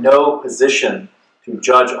are in no position to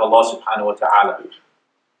judge Allah subhanahu wa ta'ala.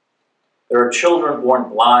 There are children born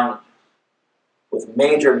blind with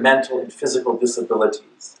major mental and physical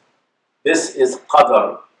disabilities. This is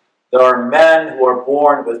qadar. There are men who are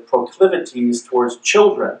born with proclivities towards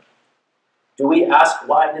children. Do we ask,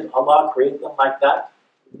 why did Allah create them like that?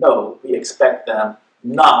 No, we expect them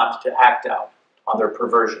not to act out on their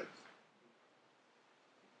perversions.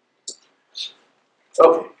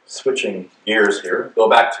 Okay, switching gears here, go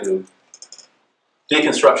back to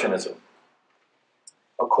deconstructionism.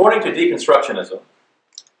 According to deconstructionism,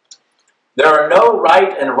 there are no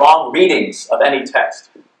right and wrong readings of any text.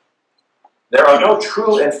 There are no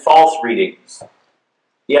true and false readings.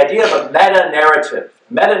 The idea of a meta-narrative.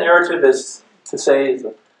 Meta-narrative is to say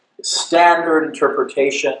the standard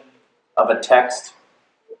interpretation of a text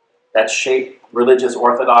that shape religious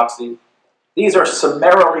orthodoxy. These are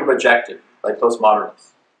summarily rejected by postmodernists.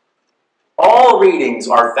 All readings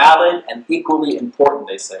are valid and equally important,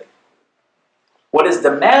 they say. What is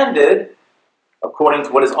demanded, according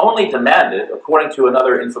to what is only demanded, according to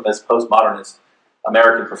another infamous postmodernist,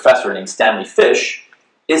 American professor named Stanley Fish,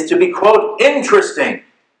 is to be, quote, interesting.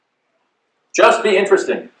 Just be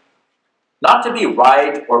interesting. Not to be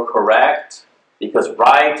right or correct, because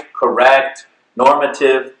right, correct,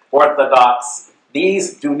 normative, orthodox,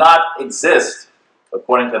 these do not exist,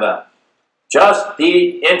 according to them. Just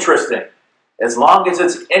be interesting. As long as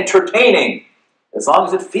it's entertaining, as long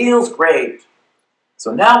as it feels great.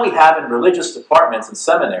 So now we have in religious departments and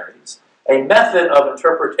seminaries a method of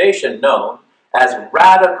interpretation known as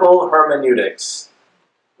radical hermeneutics.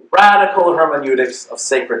 Radical hermeneutics of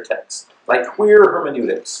sacred texts, like queer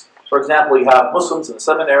hermeneutics. For example, you have Muslims in the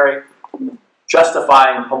seminary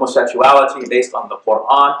justifying homosexuality based on the Quran.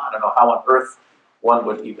 I don't know how on earth one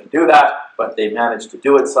would even do that, but they managed to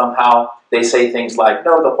do it somehow. They say things like,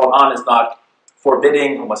 no, the Quran is not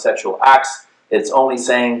forbidding homosexual acts. It's only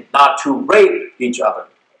saying not to rape each other.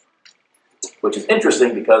 Which is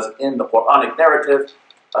interesting because in the Quranic narrative,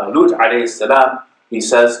 Lut alayhi salam, he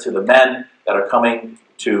says to the men that are coming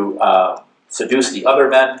to seduce the other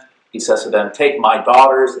men, he says to them, take my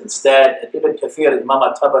daughters instead. And Ibn Kathir,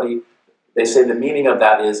 Imam Tabari, they say the meaning of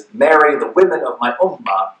that is marry the women of my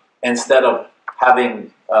ummah instead of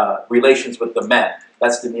having relations with the men.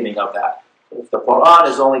 That's the meaning of that. If the Quran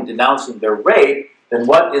is only denouncing their rape, then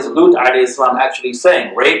what is Lut alayhi salam actually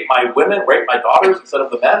saying? Rape my women, rape my daughters instead of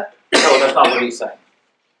the men? No, that's not what he's saying.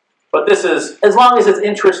 But this is, as long as it's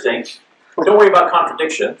interesting, don't worry about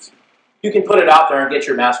contradictions. You can put it out there and get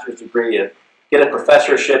your master's degree and get a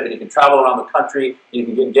professorship, and you can travel around the country, and you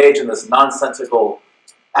can engage in this nonsensical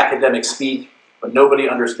academic speak, but nobody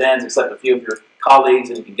understands except a few of your colleagues,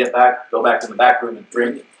 and you can go back in the back room and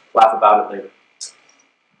drink and laugh about it later.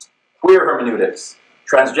 Queer hermeneutics,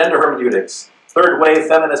 transgender hermeneutics, third wave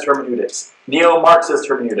feminist hermeneutics, neo-Marxist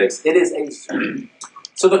hermeneutics. It is a...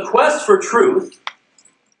 So the quest for truth,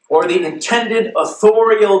 or the intended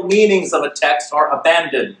authorial meanings of a text, are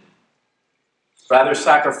abandoned, rather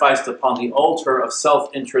sacrificed upon the altar of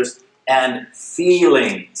self-interest and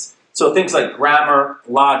feelings. So things like grammar,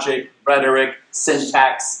 logic, rhetoric,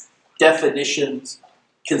 syntax, definitions,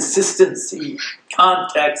 consistency,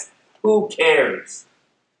 context, who cares?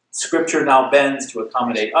 Scripture now bends to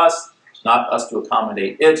accommodate us, not us to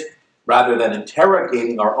accommodate it. Rather than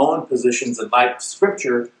interrogating our own positions in light of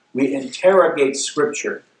Scripture, we interrogate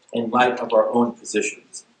Scripture in light of our own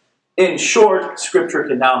positions. In short, Scripture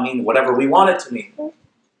can now mean whatever we want it to mean.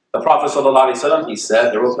 The Prophet ﷺ, he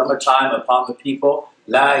said, there will come a time upon the people,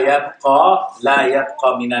 لا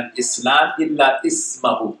يبقى من الإسلام إلا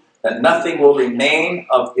اسمه, that nothing will remain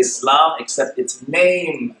of Islam except its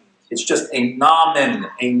name. It's just a nomen,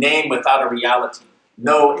 a name without a reality.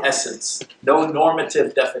 No essence, no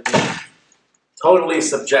normative definition, totally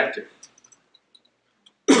subjective.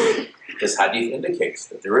 This hadith indicates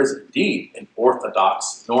that there is indeed an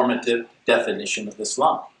orthodox normative definition of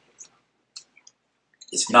Islam.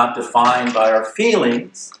 It's not defined by our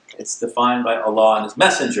feelings, it's defined by Allah and His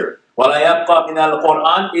Messenger. وَلَا يَبْقَى مِنَ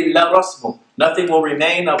الْقُرْآنِ إِلَّا رَسْمُهُ. Nothing will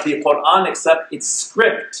remain of the Quran except its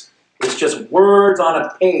script. It's just words on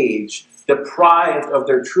a page, deprived of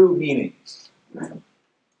their true meanings.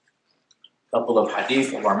 Couple of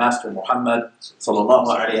hadith of our Master Muhammad sallallahu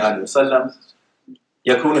alayhi wa sallam.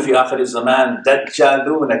 يكون في آخر الزمان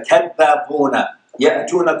دجالون كذابون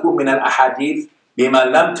يأتونكم من الأحاديث بما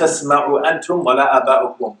لم تسمعوا أنتم ولا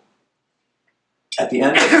آباؤكم. At the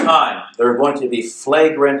end of time, there are going to be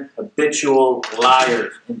flagrant, habitual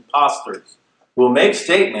liars, imposters, who will make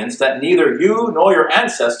statements that neither you nor your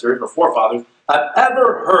ancestors or forefathers have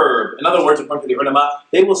ever heard. In other words, according to the ulama,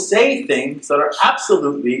 they will say things that are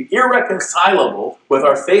absolutely irreconcilable with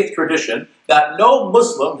our faith tradition that no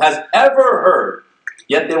Muslim has ever heard,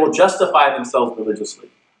 yet they will justify themselves religiously.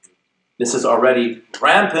 This is already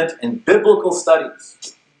rampant in biblical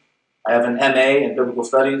studies. I have an MA in biblical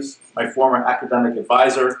studies. My former academic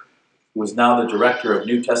advisor, who is now the director of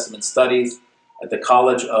New Testament studies at the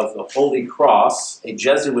College of the Holy Cross, a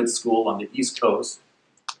Jesuit school on the East Coast.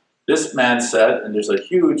 This man said, and there's a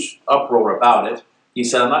huge uproar about it, he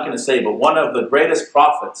said, I'm not going to say, but one of the greatest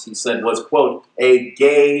prophets, he said, was, quote, a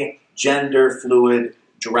gay, gender-fluid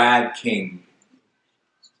drag king.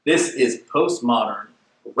 This is postmodern,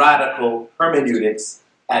 radical hermeneutics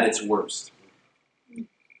at its worst.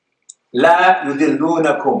 لا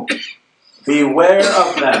يذلونكم. Beware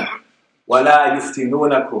of them. ولا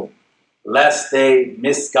يفتنونكم. Lest they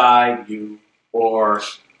misguide you or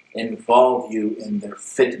involve you in their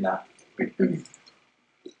fitna.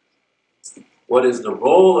 What is the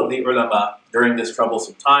role of the ulama during this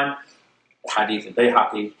troublesome time? Hadith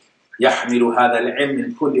al-Bayhaqi. يحمل هذا العلم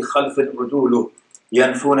من كل خلف عدوله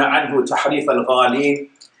ينفون عنه تحريف الغالين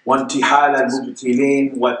وانتحال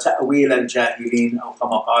المبتلين وتأويل الجاهلين أو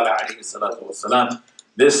كما قال عليه الصلاة والسلام.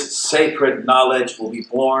 This sacred knowledge will be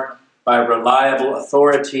borne by reliable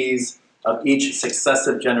authorities of each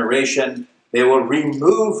successive generation. They will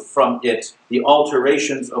remove from it the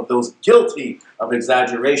alterations of those guilty of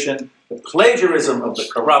exaggeration, the plagiarism of the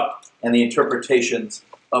corrupt, and the interpretations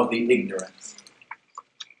of the ignorant.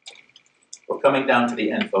 We're coming down to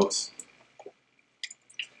the end, folks.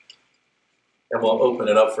 And we'll open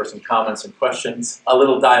it up for some comments and questions. A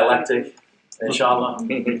little dialectic, inshallah.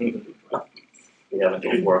 We have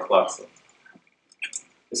until 4 o'clock, so.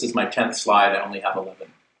 This is my 10th slide. I only have 11.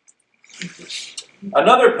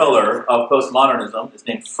 Another pillar of postmodernism is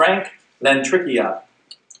named Frank Lentrichia.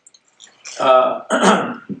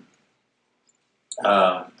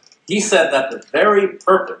 He said that the very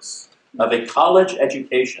purpose of a college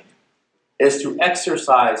education is to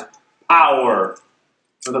exercise power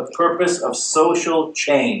for the purpose of social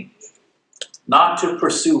change, not to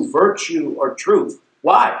pursue virtue or truth.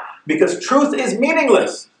 Why? Because truth is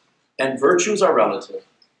meaningless and virtues are relative.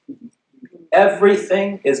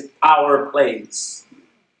 Everything is power plays.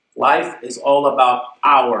 Life is all about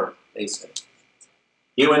power, they say.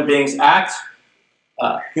 Human beings don't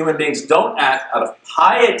act out of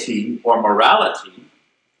piety or morality.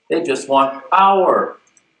 They just want power.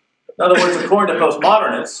 In other words, according to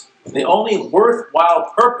postmodernists, the only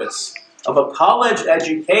worthwhile purpose of a college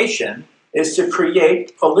education is to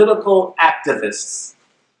create political activists.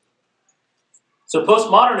 So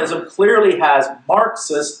postmodernism clearly has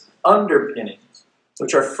Marxist underpinnings,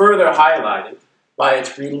 which are further highlighted by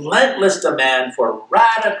its relentless demand for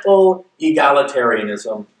radical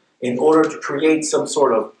egalitarianism in order to create some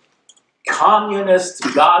sort of communist,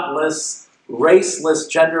 godless, raceless,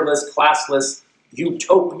 genderless, classless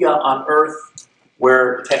utopia on earth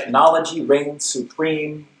where technology reigns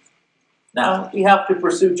supreme. Now, we have to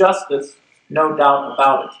pursue justice, no doubt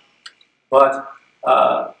about it. But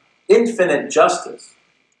infinite justice,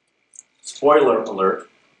 spoiler alert,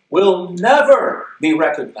 will never be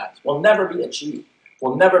recognized, will never be achieved,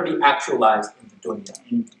 will never be actualized in the dunya.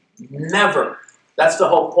 Never. That's the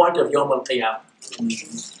whole point of Yawm al-Qiyamah.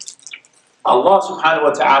 Allah subhanahu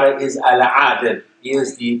wa ta'ala is al-adil. He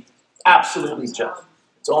is the absolutely just.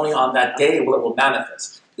 It's only on that day will it will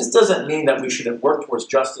manifest. This doesn't mean that we shouldn't work towards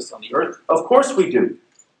justice on the earth. Of course we do.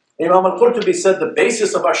 Imam al-Qurtubi said the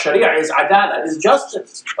basis of our sharia is adala, is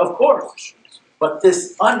justice. Of course. But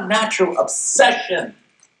this unnatural obsession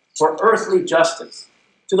for earthly justice,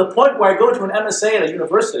 to the point where I go to an MSA at a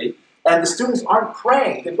university and the students aren't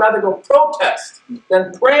praying. They'd rather go protest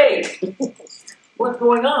than pray. What's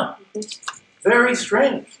going on? Very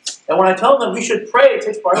strange. And when I tell them we should pray, it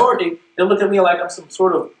takes priority, they look at me like I'm some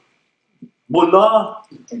sort of mullah.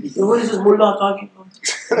 What is this mullah talking about?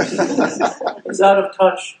 He's out of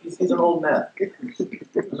touch. He's an old man.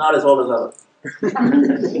 Not as old as others.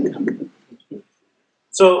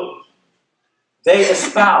 So they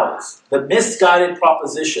espouse the misguided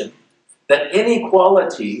proposition that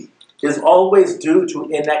inequality is always due to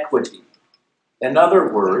inequity. In other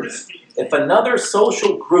words, if another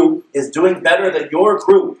social group is doing better than your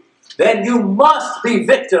group, then you must be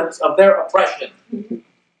victims of their oppression.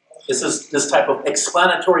 This is this type of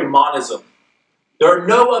explanatory monism. There are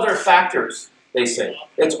no other factors, they say.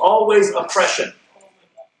 It's always oppression.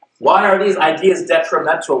 Why are these ideas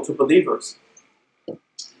detrimental to believers?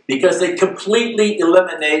 Because they completely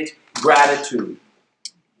eliminate gratitude,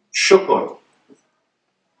 shukr.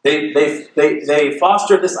 They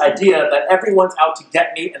foster this idea that everyone's out to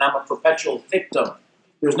get me and I'm a perpetual victim.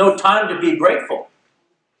 There's no time to be grateful.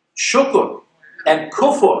 Shukr and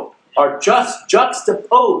kufr are just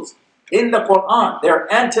juxtaposed in the Quran.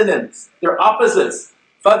 They're antonyms. They're opposites.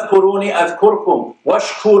 فَاذْكُرُونِي أَذْكُرْكُمْ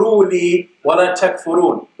وَاشْكُرُوا لِي وَلَا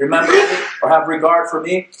تَكْفُرُونَ. Remember me or have regard for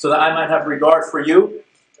me so that I might have regard for you.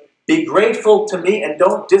 Be grateful to me and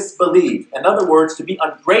don't disbelieve. In other words, to be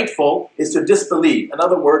ungrateful is to disbelieve. In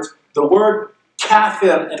other words, the word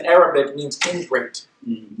kafir in Arabic means ingrate.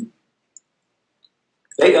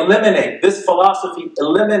 They eliminate, this philosophy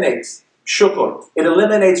eliminates shukr. It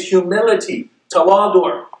eliminates humility,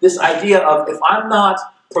 tawadur. This idea of if I'm not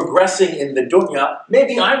progressing in the dunya,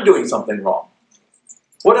 maybe I'm doing something wrong.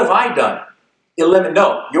 What have I done?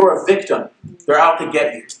 No, you're a victim. They're out to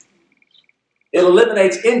get you. It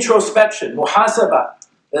eliminates introspection, muhasabah,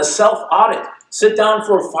 the self-audit. Sit down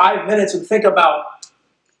for 5 minutes and think about,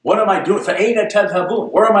 what am I doing? فَأَيْنَ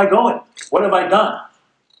تَذْهَبُونَ? Where am I going? What have I done?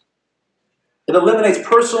 It eliminates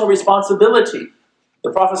personal responsibility.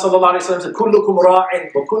 The Prophet ﷺ said, كُلُّكُمْ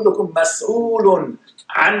رَاعٍ وَكُلُّكُمْ مَسْئُولٌ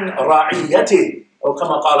عَنْ رَعِيَّتِهِ. Oh,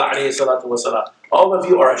 kama qala alayhi salatu wasalam. All of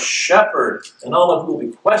you are a shepherd, and all of you will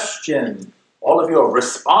be questioned. All of you are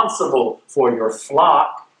responsible for your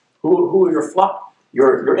flock. Who are your flock?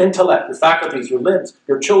 Your intellect, your faculties, your limbs,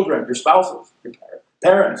 your children, your spouses, your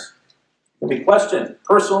parents. Will be questioned.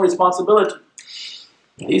 Personal responsibility.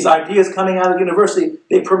 These ideas coming out of the university,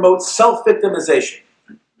 they promote self-victimization.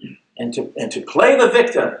 And to play the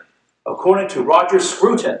victim, according to Roger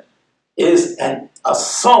Scruton, is an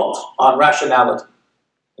assault on rationality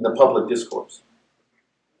in the public discourse.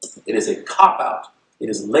 It is a cop-out. It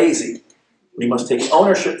is lazy. We must take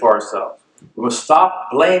ownership for ourselves. We must stop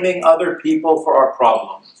blaming other people for our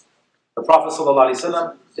problems. The Prophet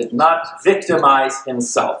ﷺ did not victimize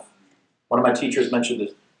himself. One of my teachers mentioned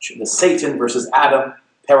the Satan versus Adam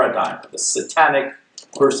paradigm, the satanic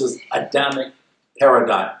versus Adamic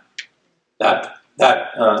paradigm. That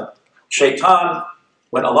Shaitan,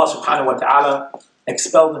 when Allah subhanahu wa ta'ala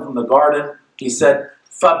expelled him from the garden, he said,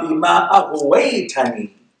 فَبِمَا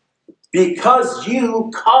أَغْوَيْتَنِي, because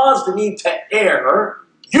you caused me to err,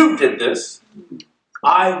 you did this,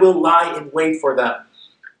 I will lie in wait for them,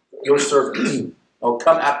 your servants. I'll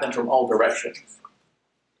come at them from all directions.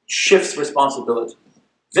 Shifts responsibility,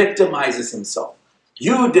 victimizes himself.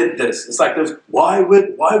 You did this. It's like this. Why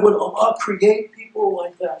would Allah create people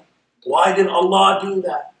like that? Why did Allah do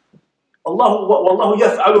that? Allah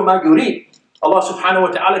yaf'alu ma yurid. Allah subhanahu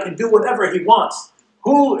wa ta'ala can do whatever He wants.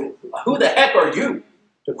 Who the heck are you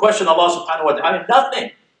to question Allah subhanahu wa ta'ala?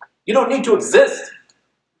 Nothing. You don't need to exist.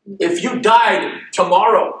 If you died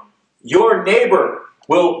tomorrow, your neighbor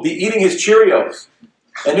will be eating his Cheerios,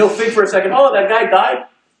 and you'll think for a second, oh, that guy died?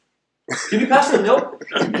 Can you pass the milk?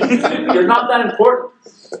 You're not that important.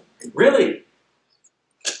 Really.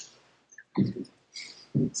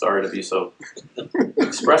 Sorry to be so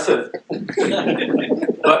expressive.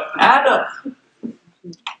 But Adam,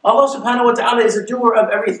 Allah subhanahu wa ta'ala is a doer of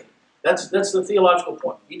everything. That's the theological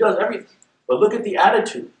point. He does everything. But look at the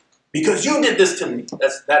attitude. Because you did this to me.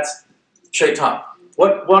 That's Shaitan.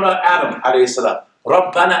 What Adam alayhi salam?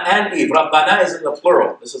 Rabbana and Eve. Rabbana is in the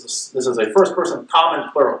plural. This is a first person common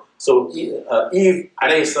plural. So Eve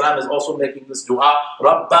alayhi salam is also making this dua.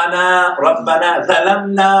 Rabbana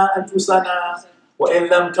zalamna anfusana wa in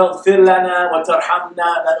lam taghfir lana wa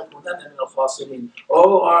tarhamna lanakunanna min al-khasirin.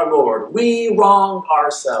 Oh our Lord, we wronged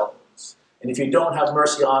ourselves, and if you don't have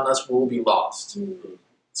mercy on us, we will be lost.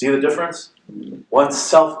 See the difference? One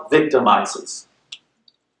self-victimizes.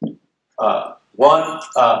 One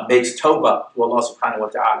makes tawbah to Allah subhanahu wa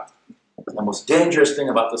ta'ala. The most dangerous thing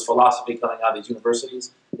about this philosophy coming out of these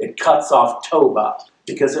universities, it cuts off tawbah.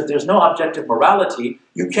 Because if there's no objective morality,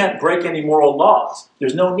 you can't break any moral laws.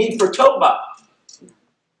 There's no need for tawbah.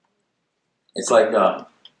 It's like,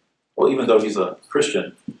 well, even though he's a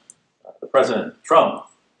Christian, the President Trump,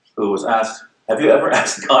 who was asked, have you ever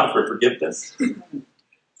asked God for forgiveness?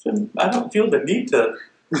 I don't feel the need to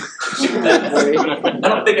do that. I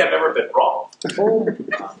don't think I've ever been wrong.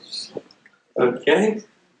 Okay?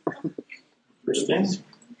 Interesting.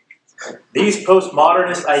 These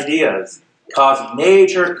postmodernist ideas cause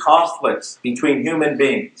major conflicts between human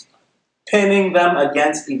beings, pinning them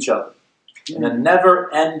against each other in a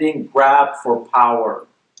never-ending grab for power.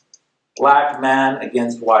 Black man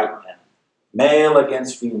against white man, male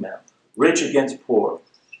against female, rich against poor.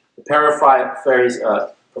 To paraphrase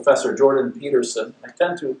Professor Jordan Peterson, I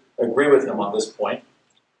tend to agree with him on this point.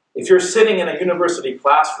 If you're sitting in a university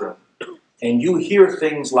classroom and you hear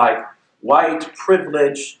things like white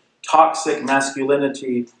privilege, toxic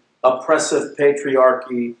masculinity, oppressive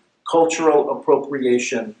patriarchy, cultural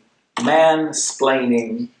appropriation,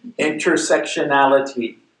 mansplaining,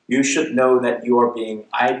 intersectionality, you should know that you are being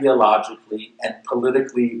ideologically and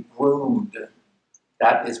politically groomed.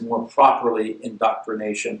 That is more properly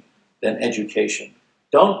indoctrination than education.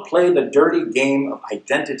 Don't play the dirty game of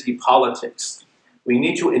identity politics. We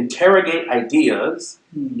need to interrogate ideas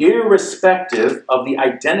irrespective of the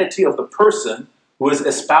identity of the person who is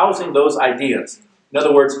espousing those ideas. In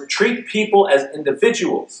other words, treat people as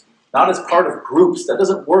individuals, not as part of groups. That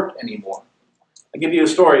doesn't work anymore. I'll give you a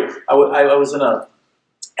story.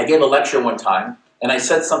 I gave a lecture one time, and I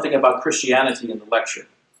said something about Christianity in the lecture.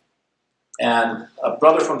 And a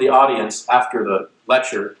brother from the audience, after the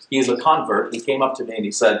lecture, he's a convert, he came up to me and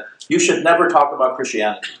he said, you should never talk about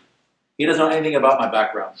Christianity. He doesn't know anything about my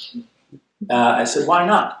background. I said, why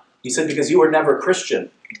not? He said, because you were never Christian.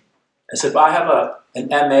 I said, well, I have an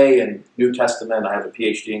MA in New Testament, I have a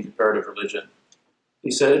PhD in comparative religion. He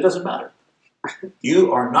said, it doesn't matter.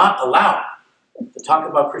 You are not allowed to talk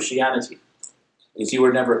about Christianity because you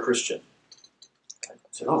were never a Christian. I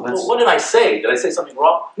said, oh, well, what did I say? Did I say something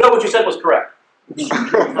wrong? No, what you said was correct.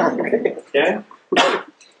 Okay?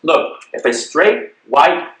 Look, if a straight,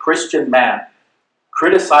 white Christian man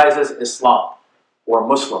criticizes Islam or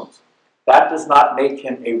Muslims, that does not make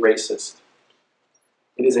him a racist.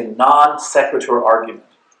 It is a non sequitur argument.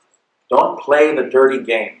 Don't play the dirty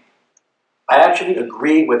game. I actually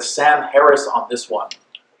agree with Sam Harris on this one.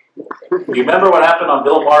 You remember what happened on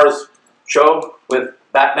Bill Maher's show with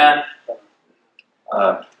Batman?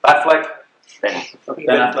 Batfleck? Ben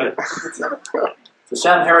Affleck. So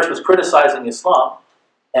Sam Harris was criticizing Islam,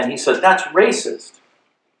 and he said, that's racist.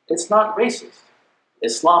 It's not racist.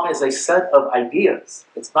 Islam is a set of ideas.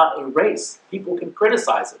 It's not a race. People can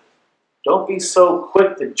criticize it. Don't be so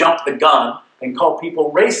quick to jump the gun and call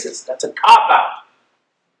people racist. That's a cop-out.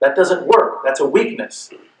 That doesn't work. That's a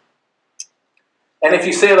weakness. And if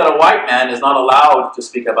you say that a white man is not allowed to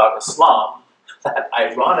speak about Islam, that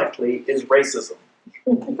ironically is racism.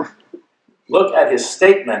 Look at his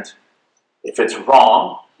statement. If it's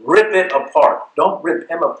wrong, rip it apart. Don't rip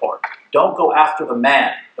him apart. Don't go after the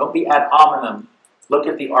man. Don't be ad hominem. Look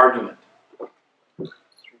at the argument.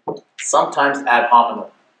 Sometimes ad hominem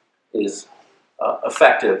is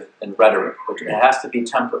effective in rhetoric, but it has to be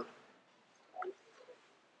tempered.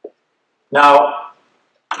 Now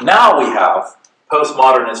we have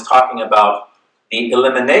postmodernists talking about the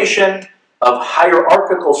elimination of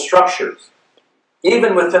hierarchical structures,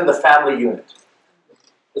 even within the family unit.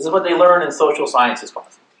 This is what they learn in social sciences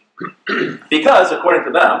classes. Because, according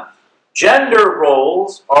to them, gender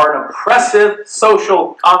roles are an oppressive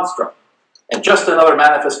social construct and just another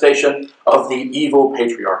manifestation of the evil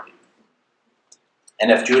patriarchy. And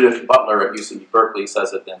if Judith Butler at UC Berkeley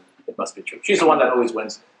says it, then it must be true. She's the one that always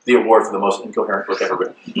wins the award for the most incoherent book ever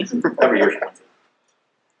written. Every year she wins it.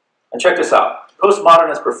 And check this out.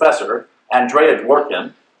 Postmodernist professor Andrea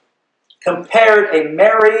Dworkin compared a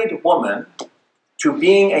married woman to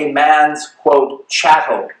being a man's, quote,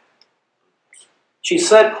 chattel. She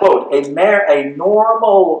said, quote, a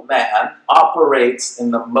normal man operates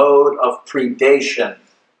in the mode of predation,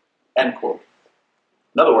 end quote.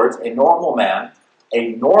 In other words, a normal man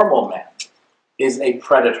is a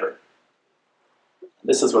predator.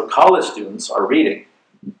 This is what college students are reading.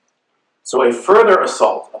 So a further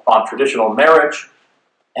assault upon traditional marriage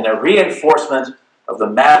and a reinforcement of the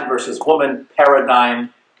man versus woman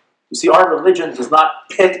paradigm. You see, our religion does not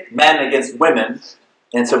pit men against women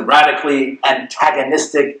in some radically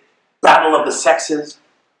antagonistic battle of the sexes.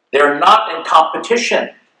 They're not in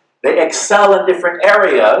competition. They excel in different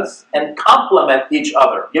areas and complement each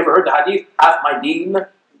other. You ever heard the hadith, half my deen?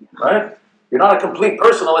 Right? You're not a complete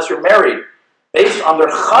person unless you're married. Based on their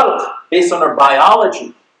khalq, based on their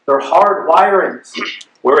biology, their hard wirings.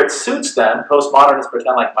 Where it suits them, postmodernists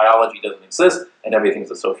pretend like biology doesn't exist and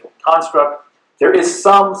everything's a social construct. There is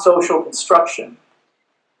some social construction,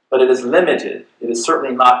 but it is limited. It is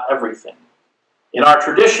certainly not everything. In our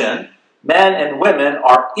tradition, men and women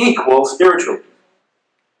are equal spiritually,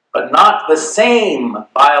 but not the same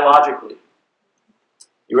biologically.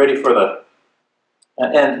 You ready for the...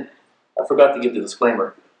 And I forgot to give the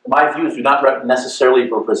disclaimer. My views do not necessarily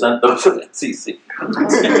represent those of NCC. I'm going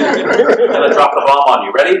to drop the bomb on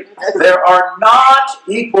you. Ready? There are not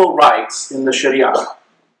equal rights in the Sharia.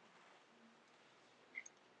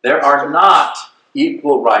 There are not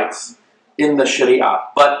equal rights in the Sharia,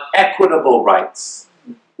 but equitable rights.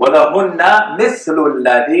 وَلَهُنَّ مِثْلُ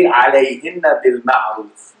الَّذِي عَلَيْهِنَّ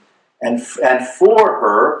بِالْمَعْرُوفِ. And for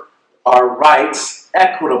her are rights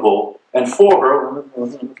equitable, and for her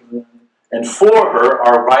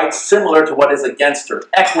are rights similar to what is against her,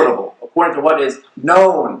 equitable, according to what is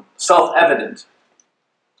known, self-evident.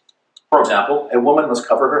 For example, a woman must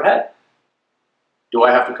cover her head. Do I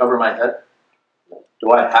have to cover my head? Do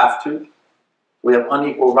I have to? We have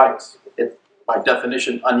unequal rights. It's by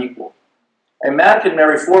definition unequal. A man can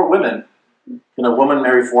marry 4 women. Can a woman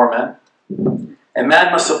marry 4 men? A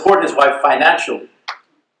man must support his wife financially.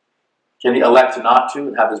 Can he elect not to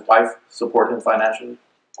and have his wife support him financially?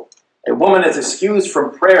 A woman is excused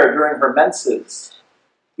from prayer during her menses.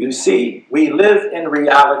 You see, we live in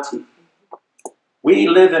reality. We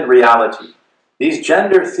live in reality. These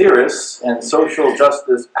gender theorists and social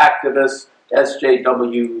justice activists,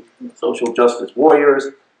 SJW, social justice warriors,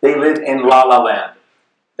 they live in La La Land.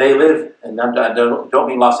 They live, and I don't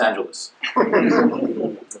mean Los Angeles.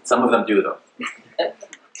 Some of them do, though.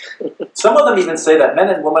 Some of them even say that men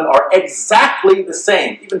and women are exactly the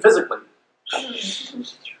same, even physically.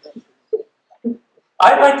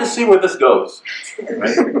 I'd like to see where this goes,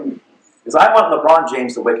 right? Because I want LeBron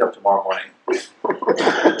James to wake up tomorrow morning.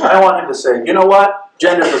 I want him to say, you know what?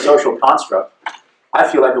 Gender is a social construct. I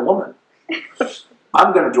feel like a woman.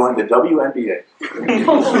 I'm going to join the WNBA.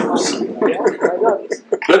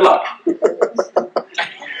 Good luck.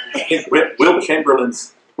 Wilt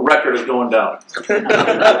Chamberlain's record is going down.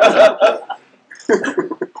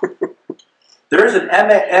 There's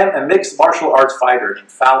a mixed martial arts fighter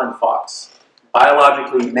named Fallon Fox,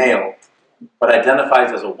 biologically male, but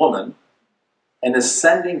identifies as a woman, and is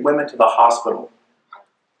sending women to the hospital,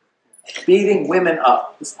 beating women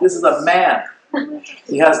up. This is a man.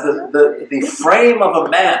 He has the frame of a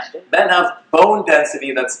man. Men have bone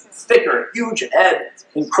density that's thicker, huge head,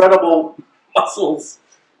 incredible muscles.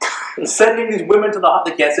 Sending these women to the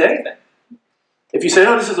hospital, they can't say anything. If you say,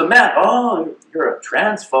 oh, this is a man, oh, you're a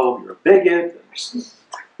transphobe, you're a bigot,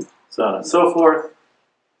 so on and so forth.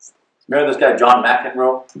 Remember this guy, John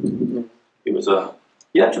McEnroe? He was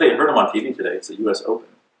you actually heard him on TV today. It's the U.S. Open,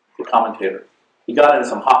 the commentator. He got into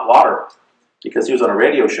some hot water because he was on a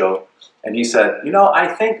radio show, and he said, you know, I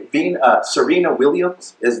think Serena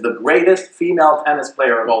Williams is the greatest female tennis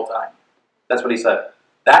player of all time. That's what he said.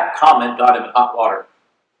 That comment got him in hot water.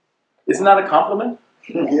 Isn't that a compliment?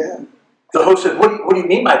 Yeah. The host said, what do you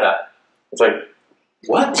mean by that? It's like,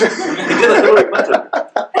 what? He did a Hillary Clinton.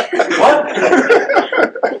 What?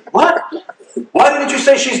 What? Why didn't you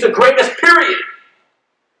say she's the greatest, period?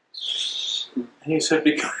 And he said,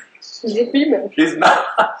 because she's a female. She's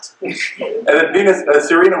not. And then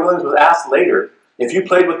Serena Williams was asked later, if you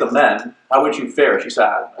played with the men, how would you fare? She said,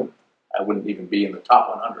 I wouldn't even be in the top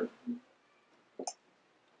 100.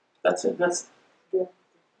 That's it. Yeah.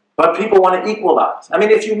 But people want to equalize. I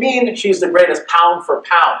mean, if you mean she's the greatest pound for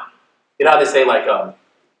pound, you know how they say, like,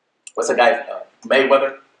 what's the guy,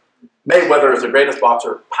 Mayweather? Mayweather is the greatest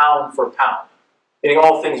boxer pound for pound. Meaning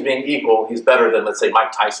all things being equal, he's better than, let's say,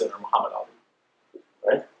 Mike Tyson or Muhammad Ali.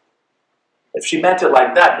 Right? If she meant it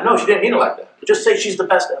like that, no, she didn't mean it like that. Just say she's the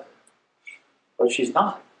best ever. But she's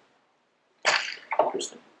not.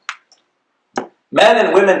 Interesting. Men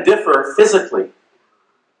and women differ physically.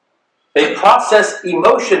 They process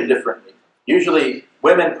emotion differently. Usually,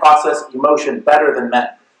 women process emotion better than men.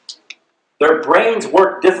 Their brains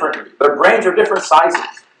work differently. Their brains are different sizes.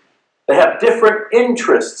 They have different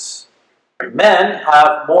interests. Men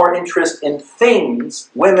have more interest in things,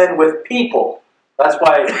 women with people. That's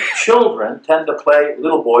why children tend to play,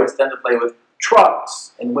 little boys tend to play with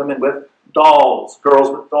trucks, and women with dolls, girls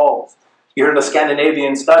with dolls. You heard the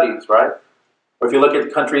Scandinavian studies, right? Or if you look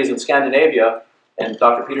at countries in Scandinavia, and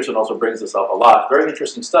Dr. Peterson also brings this up a lot, very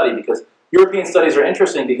interesting study, because European studies are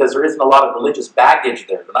interesting because there isn't a lot of religious baggage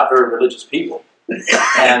there. They're not very religious people.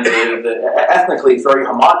 And they're ethnically very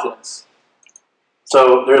homogenous.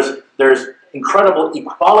 So there's incredible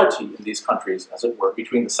equality in these countries, as it were,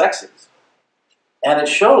 between the sexes. And it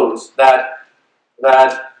shows that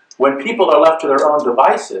when people are left to their own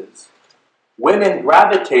devices, women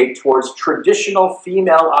gravitate towards traditional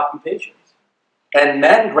female occupations. And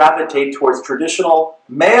men gravitate towards traditional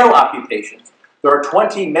male occupations. There are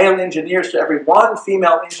 20 male engineers to every one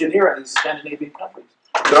female engineer in these Scandinavian countries.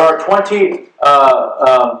 There are 20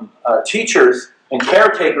 teachers and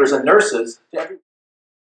caretakers and nurses to every...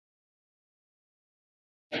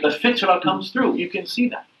 The fitra comes through. You can see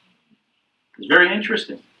that. It's very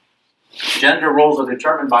interesting. Gender roles are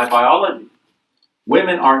determined by biology.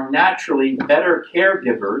 Women are naturally better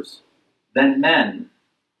caregivers than men.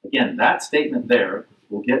 Again, that statement there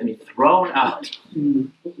will get me thrown out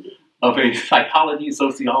of a psychology,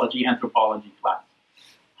 sociology, anthropology class.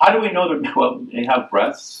 How do we know that? Well, they have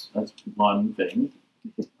breasts. That's one thing,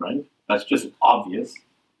 right? That's just obvious,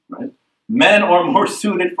 right? Men are more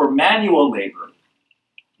suited for manual labor.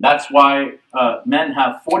 That's why men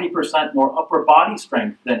have 40% more upper body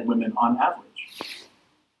strength than women on average.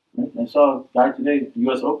 Right? I saw a guy today at the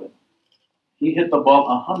U.S. Open. He hit the ball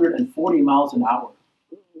 140 miles an hour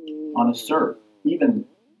on a serve. Even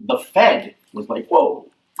the Fed was like, whoa.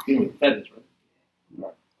 You know what the Fed is,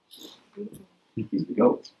 right? He's the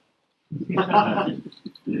GOAT.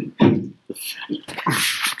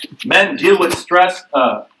 Men deal with stress.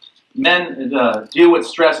 Deal with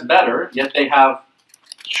stress better, yet they have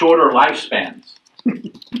shorter lifespans.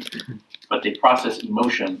 But they process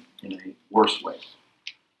emotion in a worse way.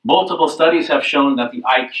 Multiple studies have shown that the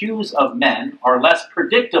IQs of men are less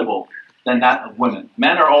predictable than that of women.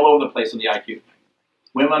 Men are all over the place in the IQ.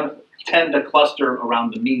 Women tend to cluster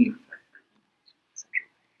around the mean.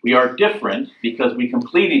 We are different because we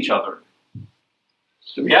complete each other.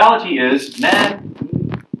 The reality is, men...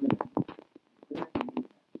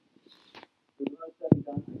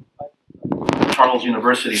 Charles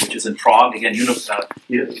University, which is in Prague. Again,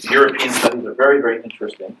 European studies are very, very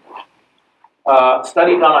interesting.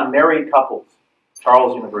 Study done on married couples,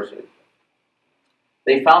 Charles University.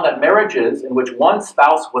 They found that marriages in which one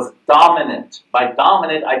spouse was dominant, by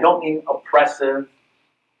dominant I don't mean oppressive,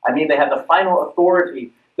 I mean they had the final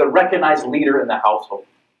authority, the recognized leader in the household.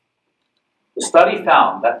 The study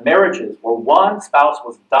found that marriages where one spouse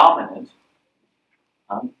was dominant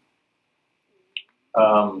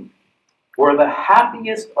were the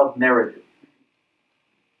happiest of marriages.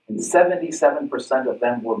 And 77% of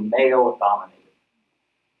them were male-dominated.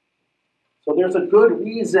 So there's a good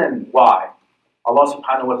reason why Allah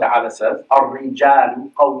subhanahu wa ta'ala says,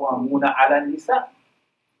 "Ar-rijalu qawwamuna 'ala an-nisa."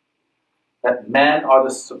 That men are the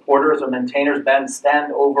supporters or maintainers, men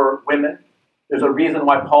stand over women. There's a reason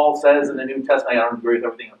why Paul says in the New Testament, I don't agree with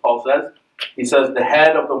everything that Paul says. He says the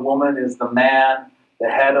head of the woman is the man, the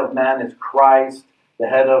head of man is Christ, the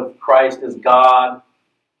head of Christ is God.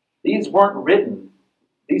 These weren't written.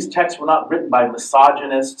 These texts were not written by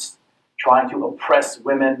misogynists trying to oppress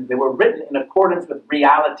women. They were written in accordance with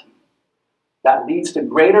reality that leads to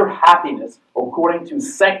greater happiness according to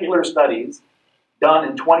secular studies done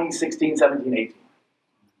in 2016, 17, 18.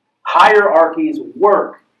 Hierarchies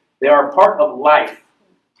work. They are part of life.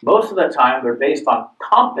 Most of the time, they're based on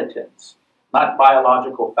competence, not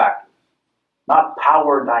biological factors, not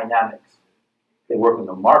power dynamics. They work in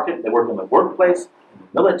the market, they work in the workplace, in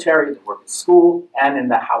the military, they work at school, and in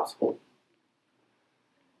the household.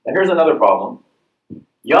 And here's another problem.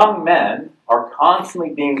 Young men are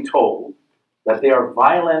constantly being told that they are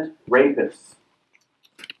violent rapists.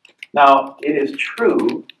 Now, it is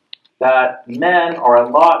true that men are a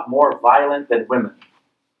lot more violent than women.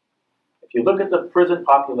 If you look at the prison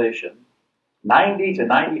population, 90 to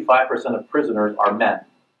 95% of prisoners are men.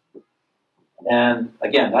 And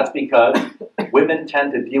again, that's because women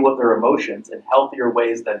tend to deal with their emotions in healthier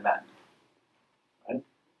ways than men. Right?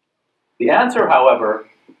 The answer, however,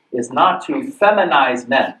 is not to feminize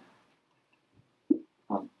men.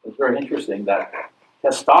 It's very interesting that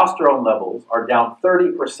testosterone levels are down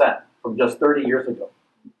 30% from just 30 years ago.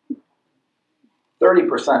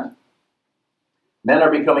 30%. Men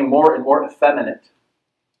are becoming more and more effeminate.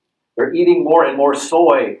 They're eating more and more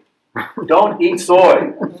soy. Don't eat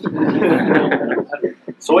soy.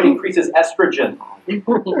 Soy increases estrogen.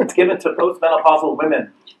 It's given to postmenopausal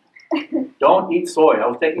women. Don't eat soy. I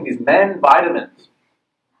was taking these men vitamins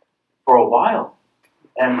for a while.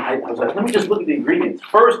 And I was like, let me just look at the ingredients.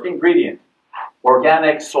 First ingredient,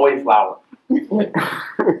 organic soy flour.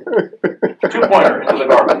 2-pointer into the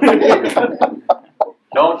garbage.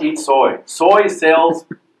 Don't eat soy. Soy sales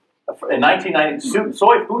in 1992,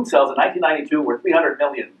 soy food sales in 1992 were 300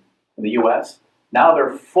 million in the US. Now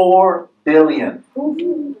they're 4 billion.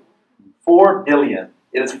 4 billion.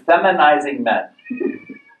 It is feminizing men.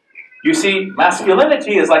 You see,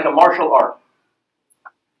 masculinity is like a martial art.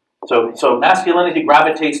 So masculinity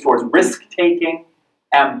gravitates towards risk-taking,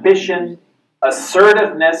 ambition,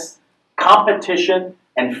 assertiveness, competition,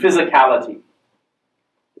 and physicality.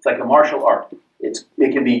 It's like a martial art. It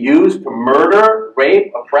can be used to murder,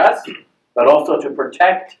 rape, oppress, but also to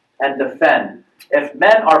protect and defend. If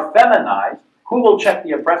men are feminized, who will check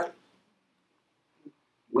the oppressors?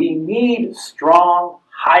 We need strong,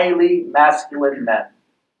 highly masculine men.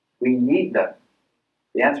 We need them.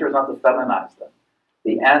 The answer is not to feminize them.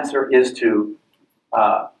 The answer is to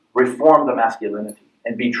reform the masculinity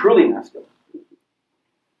and be truly masculine.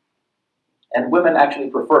 And women actually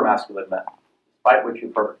prefer masculine men, despite what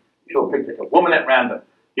you've heard. Show a picture of a woman at random.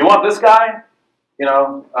 You want this guy? You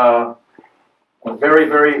know, very,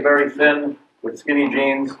 very, very thin with skinny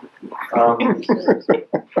jeans.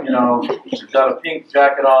 You know, he's got a pink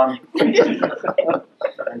jacket on. And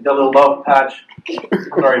got a little love patch.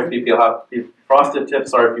 Sorry if people have frosted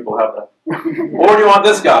tips. Sorry if people have that. Or do you want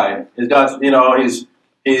this guy? He's got, you know,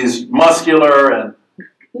 he's muscular and,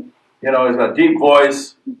 you know, he's got a deep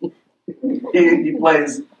voice. He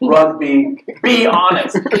plays rugby. Be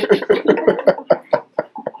honest.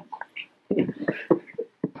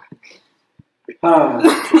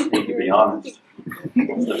 Just need to be honest.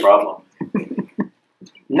 That's the problem.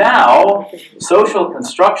 Now, social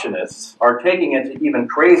constructionists are taking it to even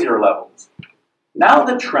crazier levels. Now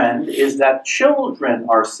the trend is that children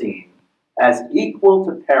are seen as equal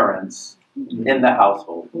to parents in the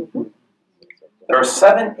household. There are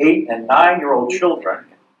 7, 8, and 9-year-old children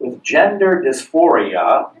with gender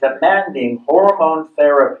dysphoria demanding hormone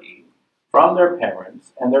therapy from their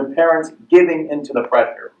parents and their parents giving into the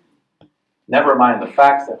pressure. Never mind the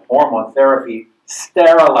fact that hormone therapy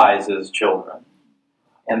sterilizes children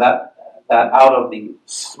and that out of the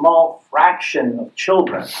small fraction of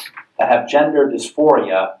children that have gender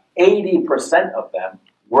dysphoria, 80% of them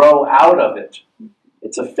grow out of it.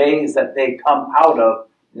 It's a phase that they come out of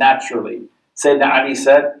naturally. Sayyidina Ali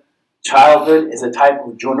said, childhood is a type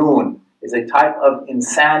of junoon, is a type of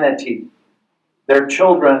insanity. They're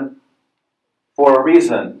children for a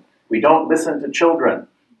reason. We don't listen to children.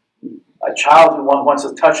 a child who wants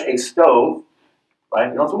to touch a stove, right?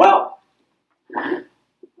 You don't say, well,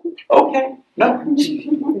 okay, no.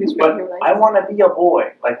 But I want to be a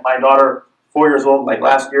boy. Like my daughter, 4 years old, like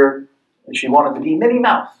last year, and she wanted to be Minnie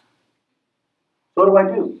Mouse. So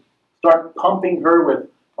what do? Start pumping her with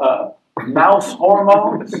mouse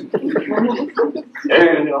hormones?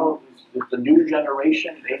 You know, the new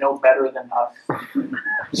generation, they know better than us.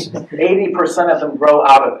 80% of them grow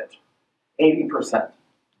out of it. 80%. Right?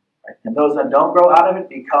 And those that don't grow out of it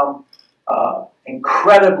become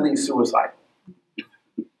incredibly suicidal.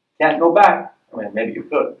 Can't go back. I mean, maybe you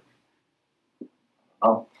could.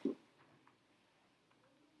 Oh.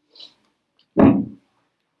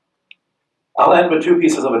 I'll end with two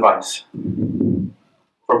pieces of advice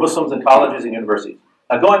for Muslims in colleges and universities.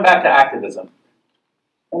 Now, going back to activism,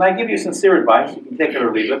 and I give you sincere advice, you can take it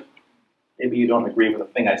or leave it. Maybe you don't agree with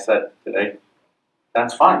the thing I said today.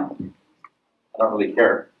 That's fine. I don't really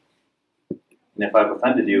care. And if I've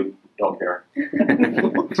offended you, don't care.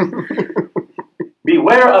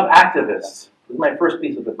 Beware of activists. This is my first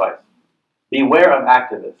piece of advice. Beware of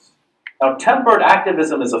activists. Now, tempered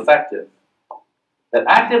activism is effective. That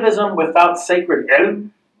activism without sacred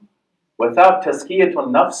ilm, without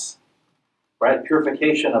tazkiyatun nafs, right,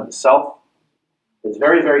 purification of the self, is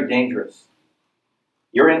very, very dangerous.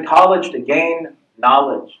 You're in college to gain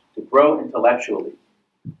knowledge, to grow intellectually,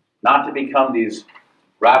 not to become these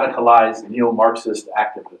radicalized neo-Marxist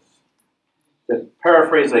activists. To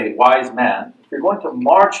paraphrase a wise man, if you're going to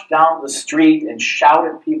march down the street and shout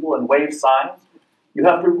at people and wave signs, you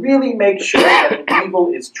have to really make sure that the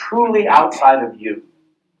evil is truly outside of you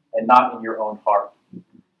and not in your own heart.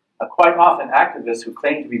 Now, quite often, activists who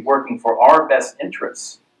claim to be working for our best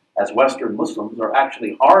interests as Western Muslims are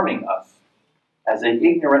actually harming us as they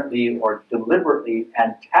ignorantly or deliberately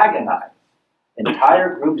antagonize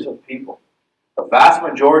entire groups of people, the vast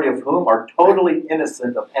majority of whom are totally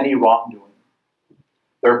innocent of any wrongdoing.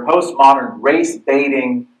 Their postmodern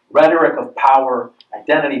race-baiting rhetoric of power,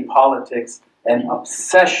 identity politics, and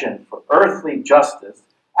obsession for earthly justice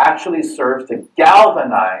actually serves to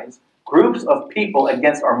galvanize groups of people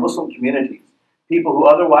against our Muslim communities, people who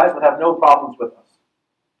otherwise would have no problems with us.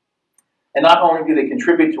 And not only do they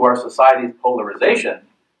contribute to our society's polarization,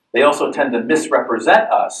 they also tend to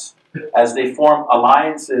misrepresent us as they form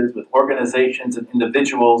alliances with organizations and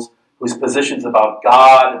individuals whose positions about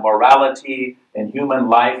God, morality, and human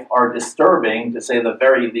life are disturbing, to say the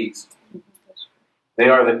very least. They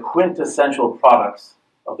are the quintessential products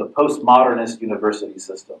of the postmodernist university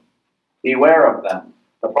system. Beware of them.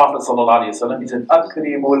 The Prophet ﷺ, he said,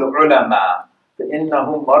 أَكْرِمُوا الْعُلَمَاءَ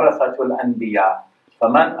فَإِنَّهُمْ وَرَثَةُ الْأَنْبِيَاءِ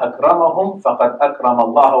فَمَنْ أَكْرَمَهُمْ فَقَدْ أَكْرَمَ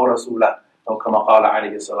اللَّهَ وَرَسُولَهُ أو كما قال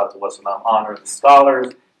عليه الصلاة والسلام. Honor the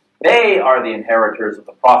scholars. They are the inheritors of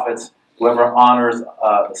the prophets. Whoever honors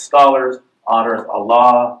the scholars honors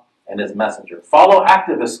Allah and His Messenger. Follow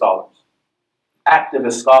activist scholars.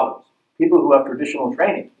 Activist scholars. People who have traditional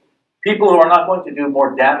training. People who are not going to do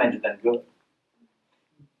more damage than good.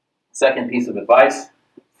 Second piece of advice,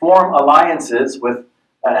 form alliances with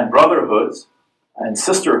and brotherhoods and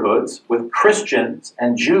sisterhoods with Christians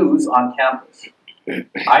and Jews on campus.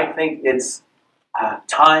 I think it's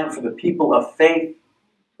time for the people of faith,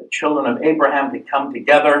 the children of Abraham, to come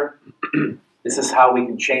together. This is how we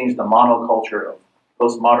can change the monoculture of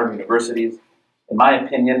postmodern universities. In my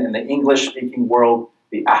opinion, in the English-speaking world,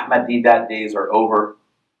 the Ahmadiyyat days are over.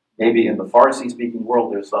 Maybe in the Farsi-speaking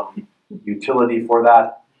world, there's some utility for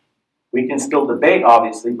that. We can still debate,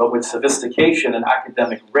 obviously, but with sophistication and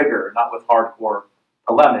academic rigor, not with hardcore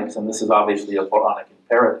polemics, and this is obviously a Quranic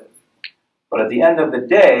imperative. But at the end of the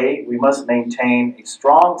day, we must maintain a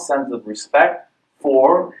strong sense of respect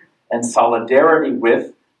for and solidarity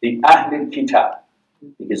with the Ahlul Kitab,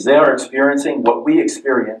 because they are experiencing what we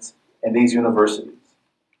experience in these universities.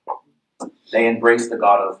 They embrace the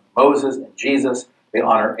God of Moses and Jesus. They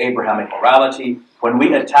honor Abrahamic morality. When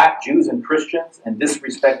we attack Jews and Christians and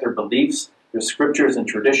disrespect their beliefs, their scriptures and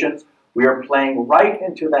traditions, we are playing right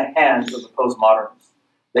into the hands of the postmodernists.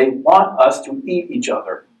 They want us to eat each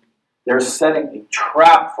other. They're setting a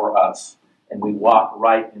trap for us, and we walk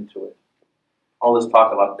right into it. All this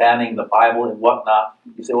talk about banning the Bible and whatnot,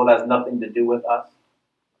 you say, well, that has nothing to do with us.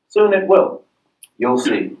 Soon it will. You'll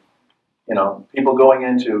see. You know, people going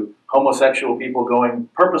into, homosexual people going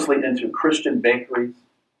purposely into Christian bakeries,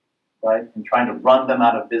 right, and trying to run them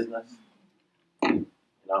out of business. You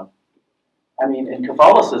know, I mean, in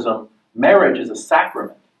Catholicism, marriage is a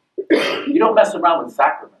sacrament. You don't mess around with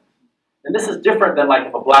sacraments. And this is different than like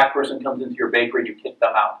if a black person comes into your bakery and you kick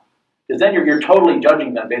them out. Because then you're totally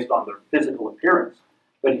judging them based on their physical appearance.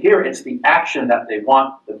 But here it's the action that they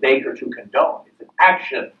want the baker to condone. It's an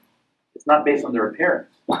action. It's not based on their appearance,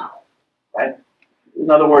 right? In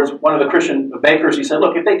other words, one of the Christian bakers, he said,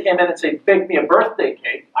 look, if they came in and say, bake me a birthday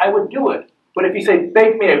cake, I would do it. But if you say,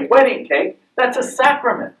 bake me a wedding cake, that's a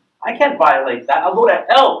sacrament. I can't violate that. I'll go to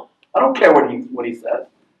hell. I don't care what he says.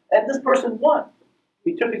 And this person won.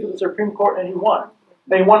 He took it to the Supreme Court and he won.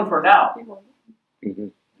 They won for now. Mm-hmm.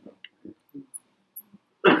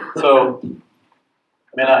 So, I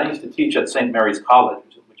mean, I used to teach at St. Mary's College,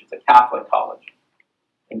 which is a Catholic college.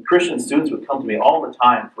 And Christian students would come to me all the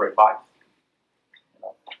time for advice.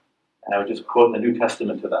 And I would just quote the New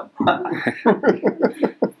Testament to them.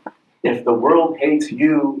 If the world hates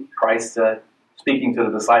you, Christ said, speaking to the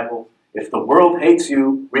disciples, if the world hates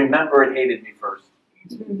you, remember it hated me first.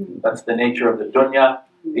 That's the nature of the dunya.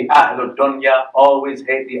 The ahlul dunya always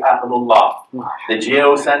hate the ahlullah. The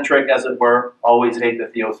geocentric, as it were, always hate the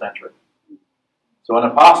theocentric. So when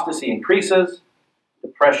apostasy increases,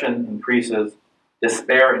 depression increases,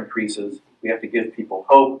 despair increases, we have to give people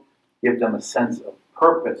hope, give them a sense of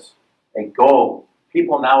purpose, a goal.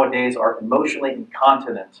 People nowadays are emotionally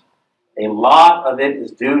incontinent. A lot of it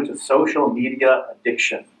is due to social media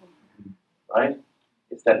addiction, right?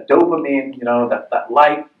 It's that dopamine, you know, that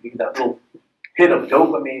like, that little hit of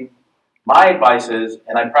dopamine. My advice is,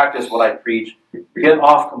 and I practice what I preach, get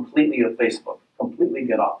off completely of Facebook. Completely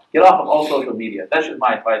get off. Get off of all social media. That's just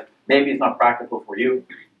my advice. Maybe it's not practical for you,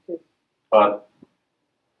 but,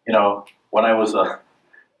 you know, when I was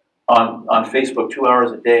on Facebook 2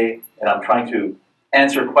 hours a day, and I'm trying to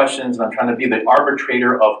answer questions, and I'm trying to be the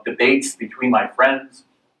arbitrator of debates between my friends,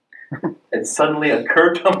 it suddenly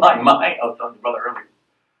occurred to my mind, I was telling your brother earlier,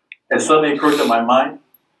 it suddenly occurred to my mind,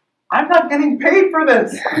 I'm not getting paid for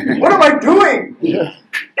this. What am I doing? Yeah.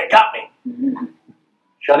 It got me.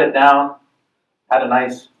 Shut it down, had a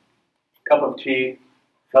nice cup of tea,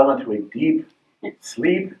 fell into a deep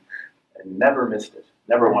sleep, and never missed it.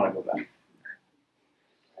 Never want to go back.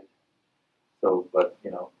 So, but,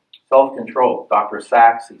 you know, self-control. Dr.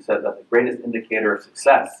 Sachs, he said that the greatest indicator of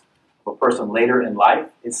success of a person later in life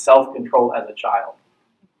is self-control as a child.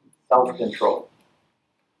 Self-control.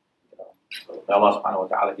 You know, so may Allah subhanahu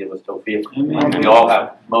wa ta'ala give us tawfiq. We all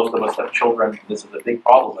have, most of us have children. This is a big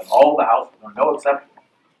problem in all the houses, no exception.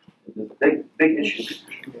 This is a big, big issue.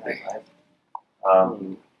 Right?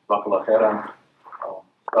 I'll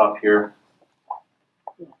stop here.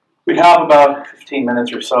 We have about 15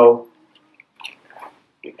 minutes or so.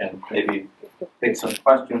 We can maybe take some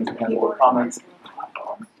questions and or comments.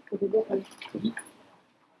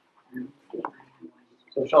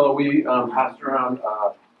 So, Inshallah, we passed around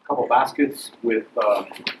a couple baskets with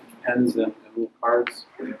pens and little cards.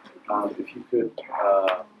 If you could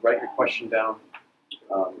write your question down,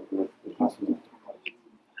 we'll pass them.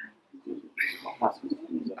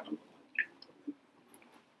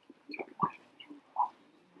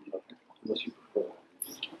 Unless you prefer.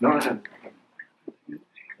 No.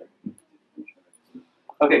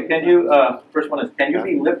 Okay, can you, first one is, can you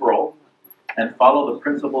be liberal and follow the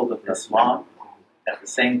principles of Islam at the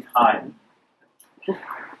same time?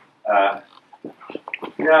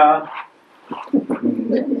 Yeah.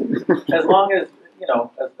 As long as, you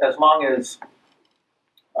know, as long as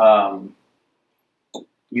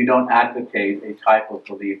you don't advocate a type of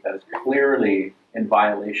belief that is clearly in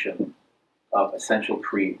violation of essential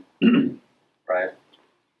creed, right?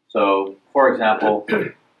 So, for example,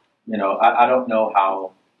 you know, I don't know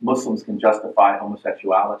how Muslims can justify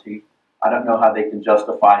homosexuality. I don't know how they can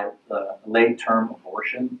justify late-term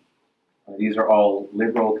abortion. These are all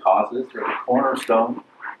liberal causes. They're the cornerstone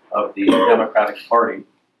of the Democratic Party.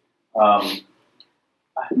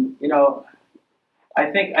 You know,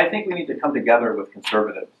 I think we need to come together with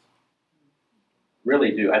conservatives.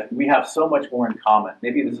 Really do. We have so much more in common.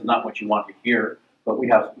 Maybe this is not what you want to hear, but we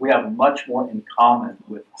have much more in common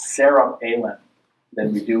with Sarah Palin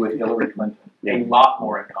than we do with Hillary Clinton. A lot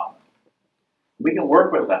more in common. We can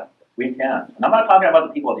work with them. We can. And I'm not talking about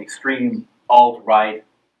the people of the extreme alt-right,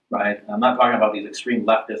 right? I'm not talking about these extreme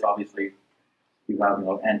leftists, obviously. You have, you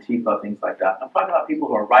know, Antifa, things like that. I'm talking about people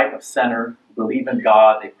who are right of center, believe in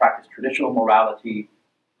God, they practice traditional morality,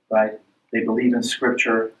 right? They believe in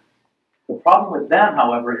Scripture. The problem with them,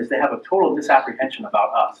 however, is they have a total misapprehension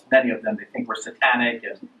about us. Many of them, they think we're satanic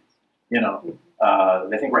and, you know,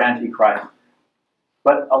 they think we're antichrist.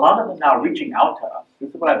 But a lot of them now reaching out to us. This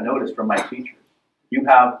is what I've noticed from my teachers. You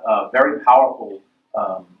have very powerful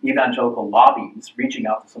evangelical lobbies reaching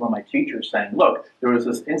out to some of my teachers saying, look, there was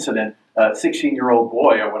this incident, a 16-year-old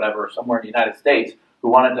boy or whatever, somewhere in the United States, who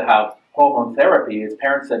wanted to have hormone therapy. His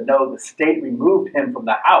parents said, no, the state removed him from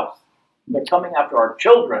the house. They're coming after our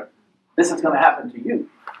children. This is going to happen to you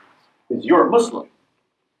because you're a Muslim.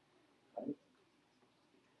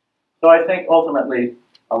 So I think ultimately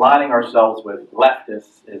aligning ourselves with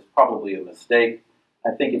leftists is probably a mistake.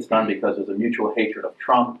 I think it's done because there's a mutual hatred of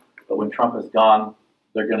Trump, but when Trump is gone,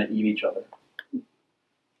 they're going to eat each other.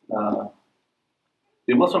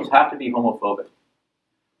 Do Muslims have to be homophobic?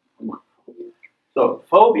 So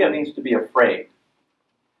phobia means to be afraid.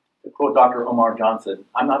 To quote Dr. Omar Johnson,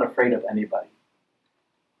 I'm not afraid of anybody.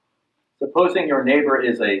 Supposing your neighbor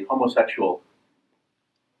is a homosexual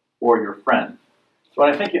or your friend. So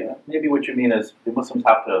I think maybe what you mean is the Muslims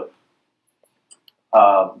have to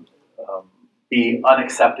be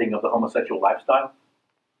unaccepting of the homosexual lifestyle.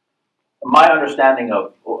 My understanding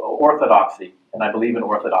of orthodoxy, and I believe in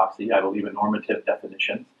orthodoxy, I believe in normative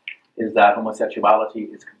definitions, is that homosexuality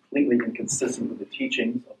is completely inconsistent with the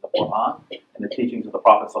teachings of the Quran and the teachings of the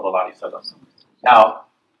Prophet ﷺ. Now,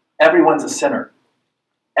 everyone's a sinner.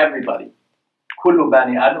 Everybody. Kullu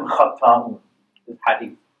bani adam khata'un is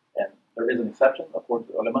hadith. And there is an exception, according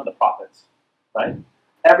to the ulama, the prophets. Right?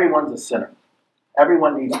 Everyone's a sinner.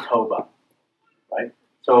 Everyone needs tawbah. Right?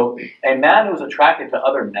 So a man who's attracted to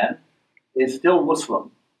other men is still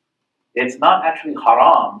Muslim. It's not actually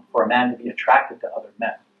haram for a man to be attracted to other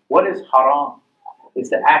men. What is haram? It's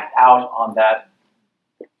to act out on that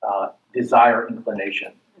desire,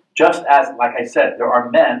 inclination. Just as, like I said, there are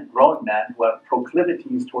men, grown men, who have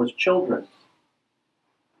proclivities towards children.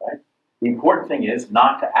 Right? The important thing is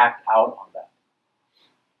not to act out on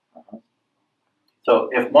that. So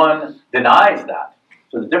if one denies that,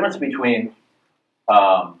 so the difference between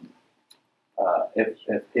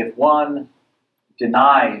if one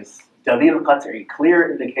denies dalil qat'i,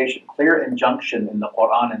 clear indication, clear injunction in the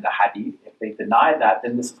Quran and the Hadith, if they deny that,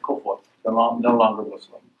 then this is kufr, they're no longer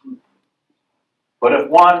Muslim. But if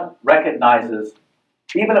one recognizes,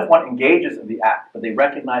 even if one engages in the act, but they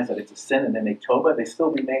recognize that it's a sin and they make tawbah, they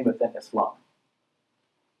still remain within Islam.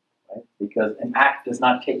 Right? Because an act does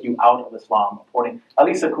not take you out of Islam, at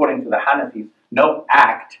least according to the Hanafis. No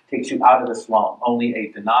act takes you out of Islam, only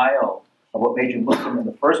a denial of what made you Muslim in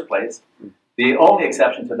the first place. The only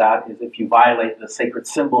exception to that is if you violate the sacred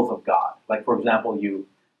symbols of God. Like, for example, you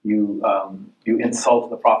insult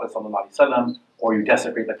the Prophet ﷺ, or you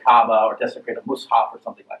desecrate the Kaaba, or desecrate a mushaf, or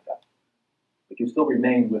something like that. But you still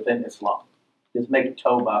remain within Islam. Just make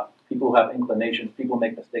tawbah. People who have inclinations, people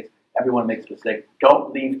make mistakes. Everyone makes mistakes.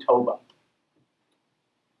 Don't leave tawbah.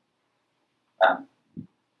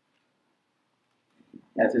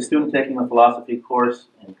 As a student taking a philosophy course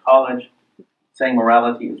in college, saying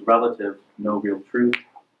morality is relative, no real truth,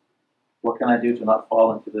 what can I do to not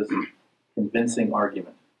fall into this convincing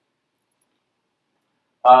argument?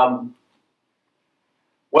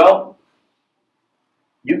 Well,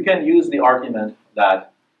 you can use the argument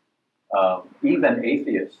that even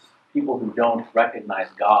atheists, people who don't recognize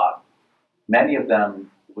God, many of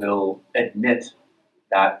them will admit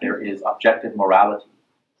that there is objective morality.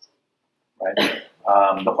 Right?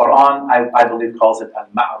 The Quran, I believe, calls it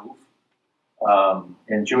al-ma'ruf.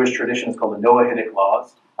 In Jewish tradition, it's called the Noahidic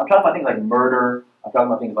laws. I'm talking about things like murder. I'm talking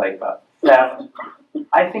about things like theft.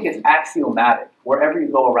 I think it's axiomatic wherever you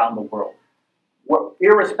go around the world,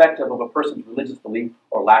 irrespective of a person's religious belief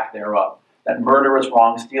or lack thereof, that murder is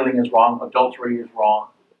wrong, stealing is wrong, adultery is wrong,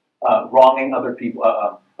 wronging other people,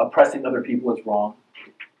 oppressing other people is wrong.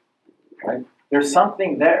 Right? There's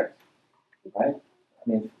something there. Right? I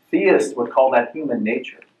mean, theists would call that human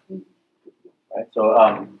nature. Right? So,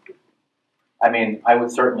 I mean, I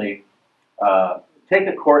would certainly take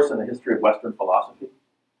a course in the history of Western philosophy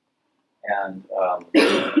and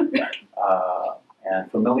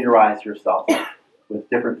familiarize yourself with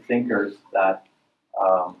different thinkers that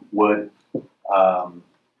would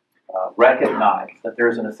recognize that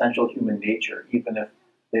there's an essential human nature, even if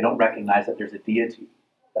they don't recognize that there's a deity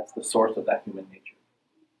that's the source of that human nature.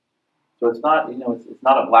 So it's not, it's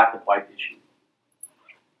not a black and white issue.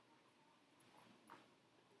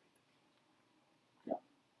 Yeah.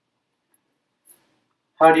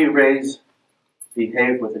 How do you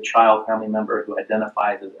behave with a child family member who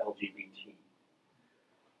identifies as LGBT?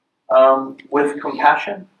 With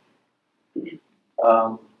compassion.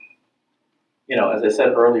 As I said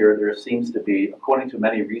earlier, there seems to be, according to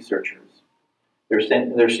many researchers, there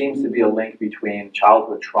seems to be a link between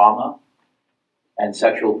childhood trauma and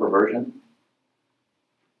sexual perversion.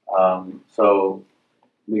 So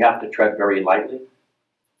we have to tread very lightly.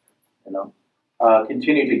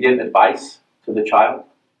 Continue to give advice to the child.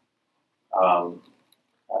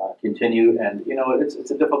 Continue, and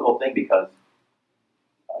it's a difficult thing because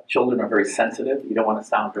children are very sensitive. You don't want to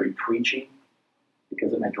sound very preachy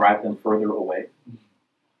because it may drive them further away.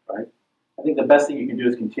 Right? I think the best thing you can do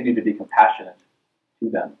is continue to be compassionate to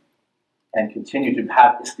them and continue to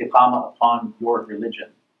have istiqamah upon your religion.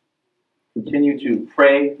 continue to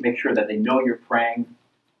pray, make sure that they know you're praying,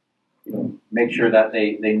 you know, make sure that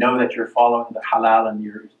they know that you're following the halal and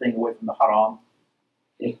you're staying away from the haram.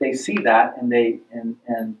 If they see that and they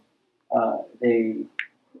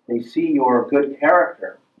see your good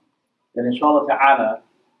character, then inshallah ta'ala,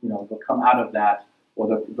 you know, they'll come out of that, or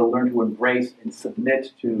they'll learn to embrace and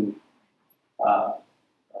submit to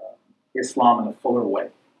Islam in a fuller way,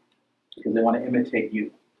 because they want to imitate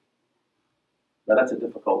you. But that's a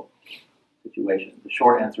difficult situation. The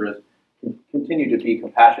short answer is continue to be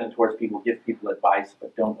compassionate towards people, give people advice,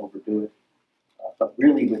 but don't overdo it. But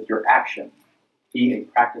really, with your action, be a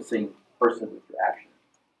practicing person with your action.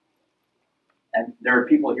 And there are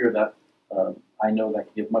people here that I know that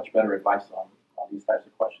can give much better advice on these types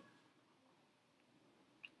of questions.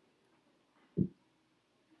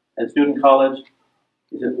 At student college,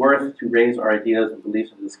 is it worth to raise our ideas and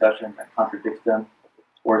beliefs in discussion that contradicts them,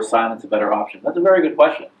 or is silence a better option? That's a very good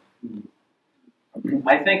question.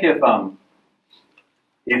 I think if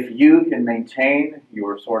you can maintain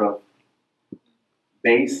your sort of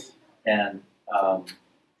base and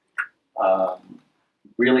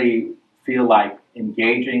really feel like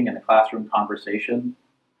engaging in a classroom conversation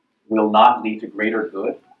will not lead to greater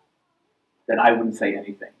good, then I wouldn't say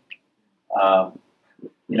anything.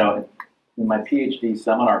 You know, in my PhD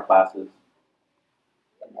seminar classes,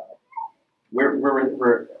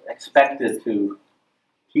 we're expected to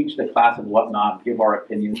teach the class and whatnot, give our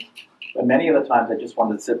opinions, but many of the times I just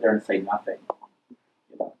wanted to sit there and say nothing,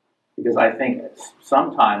 you know, because I think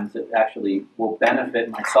sometimes it actually will benefit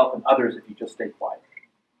myself and others if you just stay quiet.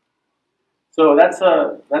 So that's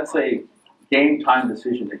a game time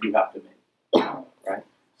decision that you have to make, right?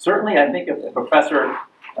 Certainly, I think if a professor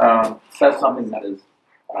says something that is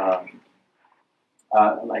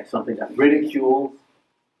like something that ridicules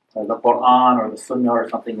the Quran or the Sunnah or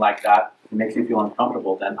something like that, it makes you feel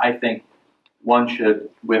uncomfortable, then I think one should,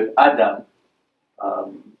 with adab,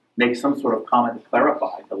 make some sort of comment to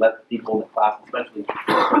clarify, to let people in the class, especially the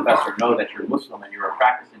professor, know that you're Muslim and you're a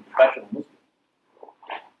practicing professional Muslim.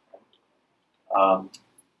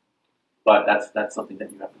 But that's something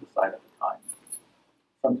that you have to decide at the time.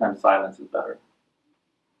 Sometimes silence is better.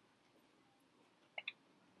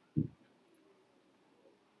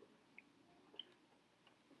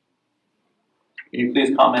 Can you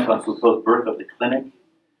please comment on Foucault's birth of the clinic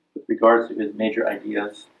with regards to his major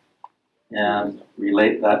ideas and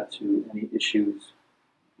relate that to any issues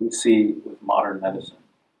we see with modern medicine?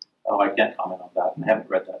 Oh, I can't comment on that. I haven't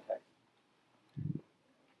read that text.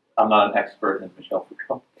 I'm not an expert in Michel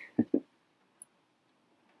Foucault.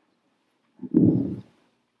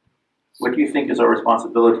 What do you think is our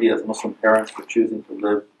responsibility as Muslim parents for choosing to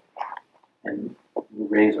live and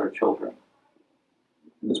raise our children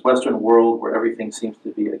in this Western world where everything seems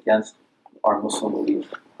to be against our Muslim beliefs?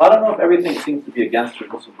 I don't know if everything seems to be against your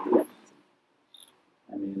Muslim beliefs.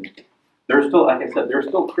 I mean, there's still, like I said, there are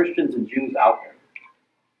still Christians and Jews out there,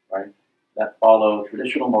 right, that follow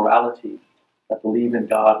traditional morality, that believe in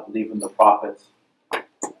God, believe in the prophets.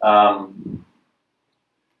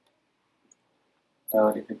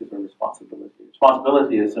 What do you think is our responsibility?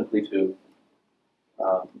 Responsibility is simply to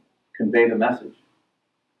convey the message.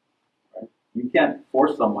 Right? You can't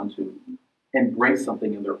force someone to embrace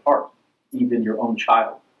something in their heart, even your own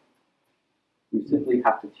child. You simply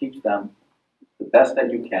have to teach them the best that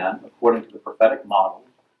you can according to the prophetic model.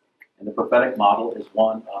 And the prophetic model is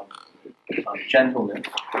one of gentleness.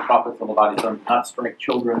 The Prophet did not strike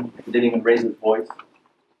children, he didn't even raise his voice.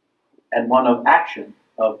 And one of action,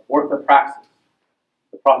 of orthopraxis.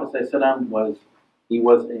 The Prophet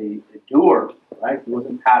was a doer, right? He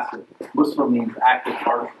wasn't passive. Muslim means active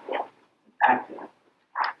participle, active.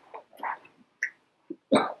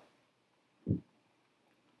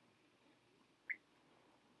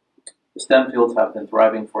 The STEM fields have been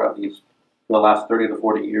thriving for the last 30 to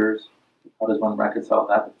 40 years. How does one reconcile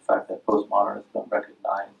that with the fact that postmodernists don't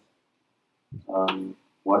recognize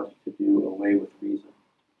what to do away with reason?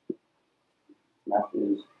 That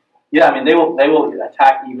is, yeah, I mean, they will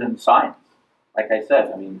attack even science. Like I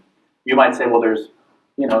said, I mean, you might say, well, there's,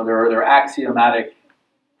 you know, there are axiomatic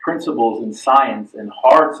principles in science, in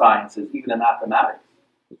hard sciences, even in mathematics.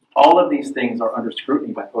 All of these things are under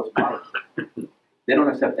scrutiny by postmodernists. They don't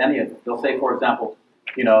accept any of it. They'll say, for example,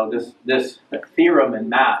 you know, this theorem in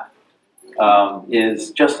math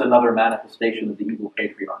is just another manifestation of the evil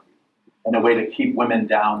patriarchy and a way to keep women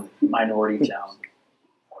down, keep minorities down.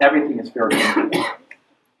 Everything is fair game.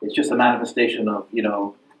 It's just a manifestation of, you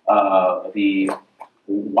know, the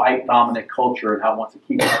white dominant culture and how it wants to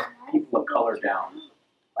keep people of color down,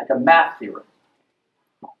 like a math theorem.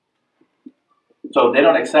 So they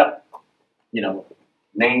don't accept, you know,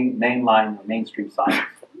 mainline, mainstream science.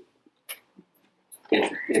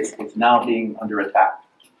 It's now being under attack.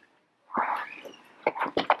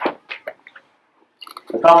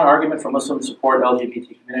 The common argument for Muslim support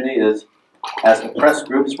LGBT community is, as oppressed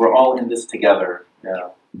groups, we're all in this together. Yeah.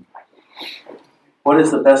 What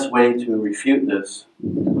is the best way to refute this?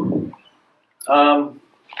 Are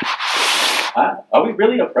we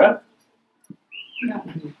really oppressed? No.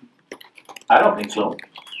 I don't think so.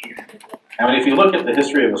 I mean, if you look at the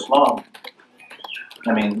history of Islam,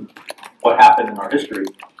 I mean, what happened in our history?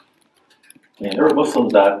 I mean, there were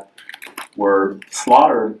Muslims that were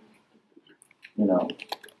slaughtered, you know,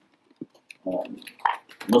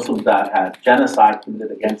 Muslims that had genocide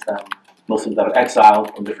committed against them, Muslims that are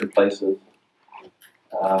exiled from different places.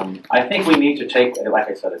 I think we need to take, like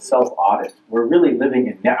I said, a self-audit. We're really living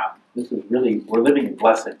in ni'am. This is really, we're living in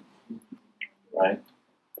blessing, right?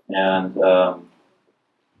 And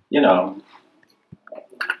you know,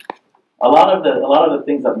 a lot of the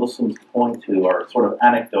things that Muslims point to are sort of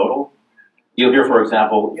anecdotal. You'll hear, for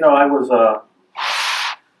example, you know, I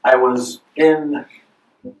was in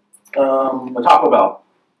a Taco Bell,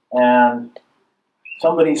 and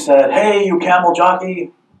somebody said, "Hey, you camel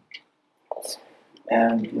jockey,"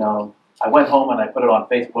 and you know, I went home and I put it on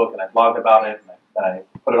Facebook and I blogged about it and I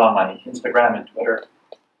put it on my Instagram and Twitter.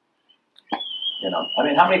 You know, I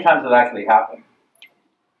mean, how many times did it actually happen?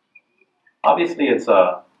 Obviously, it's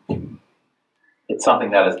something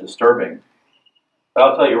that is disturbing. But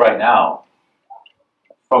I'll tell you right now,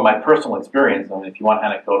 from my personal experience, I mean, if you want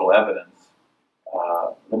anecdotal evidence,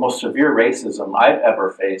 the most severe racism I've ever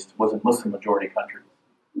faced was in Muslim-majority countries.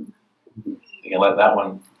 You can let that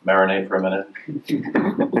one marinate for a minute.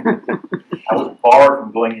 I was barred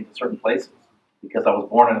from going into certain places because I was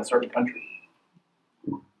born in a certain country.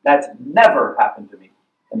 That's never happened to me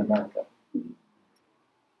in America.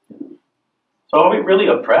 So are we really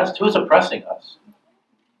oppressed? Who's oppressing us?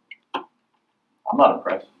 I'm not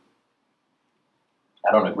oppressed.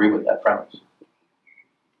 I don't agree with that premise.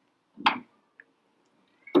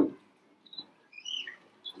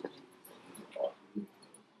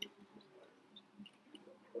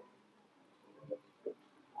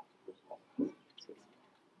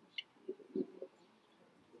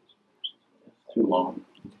 Too long.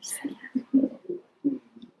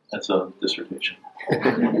 That's a dissertation.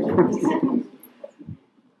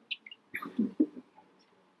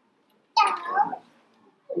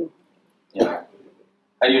 Yeah.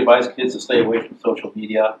 How do you advise kids to stay away from social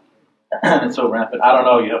media? It's so rampant. I don't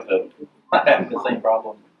know. You have to. I have the same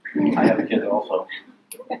problem. I have a kid also.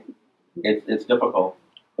 It's difficult.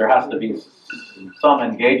 There has to be some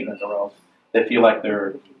engagement, or else they feel like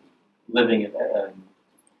they're living in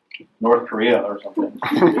North Korea or something.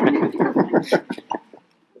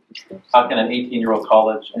 How can an 18-year-old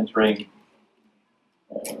college entering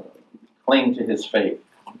cling to his faith?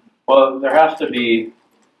 Well, there has to be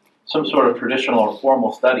some sort of traditional or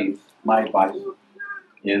formal studies. My advice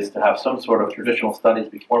is to have some sort of traditional studies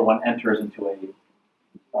before one enters into a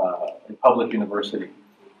public university.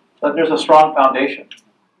 But there's a strong foundation.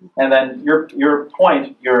 And then your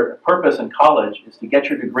point, your purpose in college is to get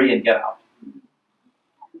your degree and get out.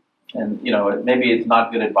 And, you know, maybe it's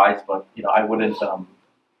not good advice, but, you know, I wouldn't,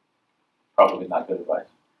 probably not good advice.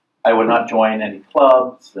 I would not join any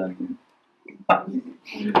clubs, and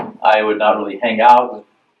I would not really hang out with.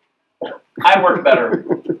 I work better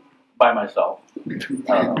by myself.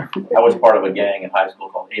 I was part of a gang in high school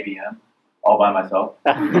called ABM, all by myself.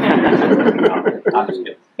 No, I'm just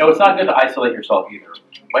kidding. No, it's not good to isolate yourself either.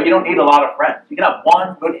 But you don't need a lot of friends. You can have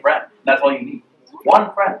one good friend. That's all you need.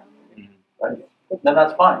 One friend. Right? Then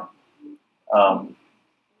that's fine.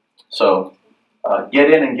 So get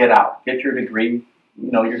in and get out. Get your degree.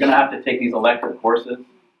 You know, you're going to have to take these elective courses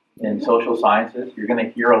in social sciences. You're going to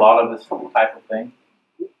hear a lot of this type of thing,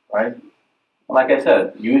 right? Like I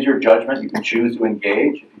said, use your judgment. You can choose to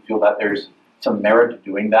engage if you feel that there's some merit to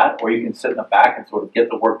doing that, or you can sit in the back and sort of get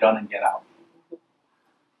the work done and get out.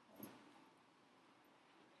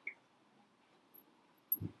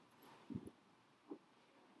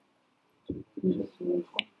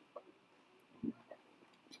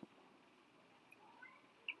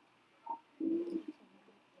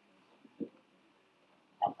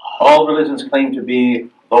 All religions claim to be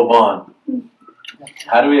the one.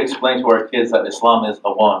 How do we explain to our kids that Islam is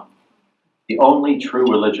the one, the only true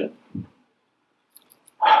religion?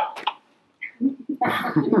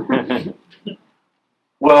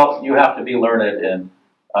 Well, you have to be learned in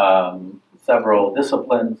several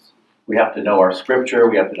disciplines. We have to know our scripture.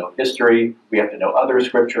 We have to know history. We have to know other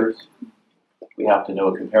scriptures. We have to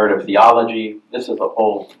know comparative theology. This is a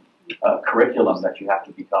whole curriculum that you have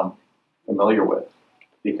to become familiar with.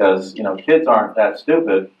 because kids aren't that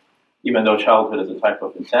stupid, even though childhood is a type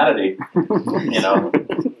of insanity.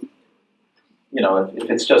 If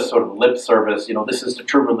it's just sort of lip service, this is the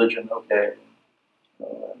true religion, okay.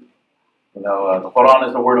 The Quran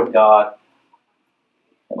is the word of God.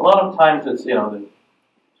 And a lot of times it's,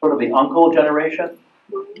 sort of the uncle generation.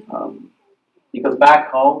 Because back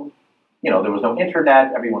home, there was no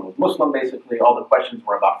internet, everyone was Muslim basically, all the questions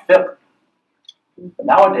were about fiqh. But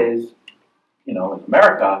nowadays, in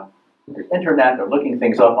America, there's internet, they're looking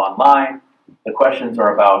things up online. The questions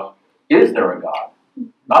are about, is there a God?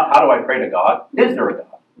 Not how do I pray to God? Is there a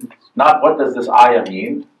God? Not what does this ayah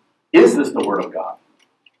mean? Is this the word of God?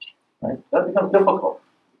 Right? That becomes difficult.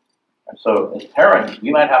 And so as parents,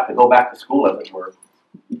 we might have to go back to school, as it were,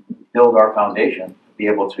 build our foundation to be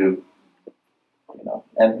able to,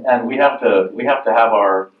 and we have to have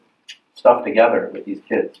our stuff together with these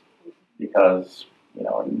kids, because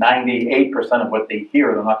 98% of what they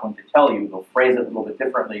hear, they're not going to tell you. They'll phrase it a little bit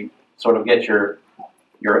differently, sort of get your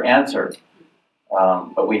answer.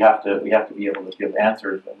 But we have to be able to give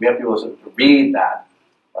answers. We have to be able to read that,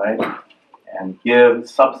 right, and give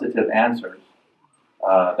substantive answers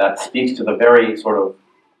that speaks to the very sort of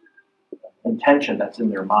intention that's in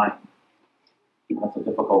their mind. That's a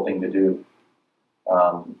difficult thing to do,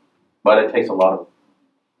 but it takes a lot of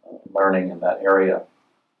learning in that area.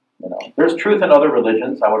 There's truth in other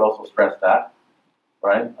religions. I would also stress that,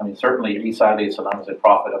 right? I mean, certainly Isa alayhi salam is a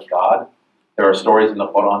prophet of God. There are stories in the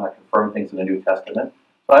Quran that confirm things in the New Testament.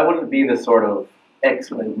 So I wouldn't be this sort of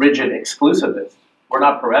rigid exclusivist. We're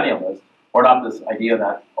not perennialists. We're not this idea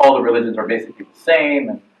that all the religions are basically the same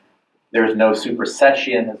and there's no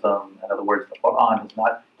supersessionism. In other words, the Quran does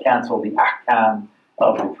not cancel the ahkam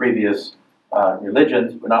of the previous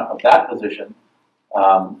religions. We're not of that position.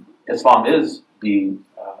 Islam is the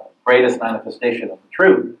greatest manifestation of the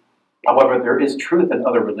truth. However, there is truth in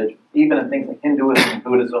other religions, even in things like Hinduism and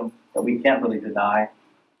Buddhism that we can't really deny.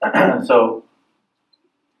 So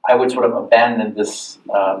I would sort of abandon this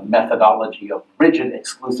methodology of rigid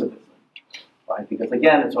exclusivism, right? Because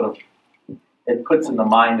again, it puts in the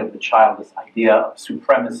mind of the child this idea of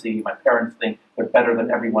supremacy. My parents think they're better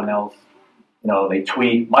than everyone else. They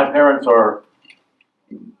tweet, my parents are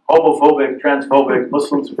homophobic, transphobic,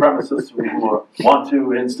 Muslim supremacists who want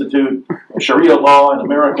to institute Sharia law in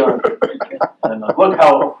America. And look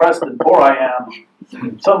how oppressed and poor I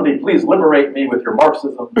am. Somebody please liberate me with your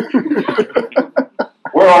Marxism.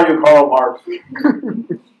 Where are you, Karl Marx?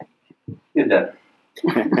 He's dead.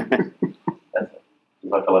 That's it.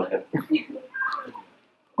 Jazakallah khair.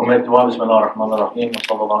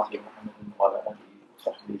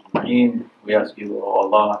 We ask you, O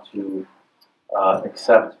Allah, to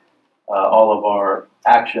accept all of our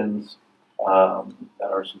actions that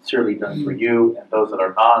are sincerely done for you and those that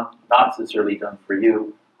are not sincerely done for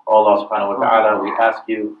you. O Allah subhanahu wa ta'ala, we ask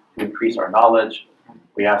you to increase our knowledge.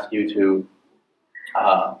 We ask you to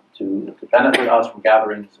benefit us from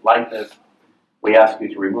gatherings like this. We ask you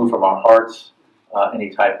to remove from our hearts any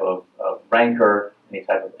type of rancor, any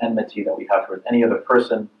type of enmity that we have towards any other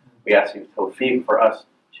person. We ask you tawfiq for us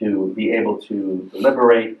to be able to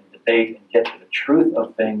deliberate and debate and get to the truth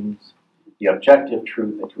of things, the objective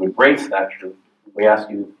truth, and to embrace that truth. We ask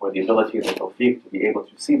you for the ability of the tawfiq to be able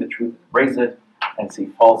to see the truth, embrace it, and see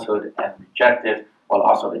falsehood and reject it.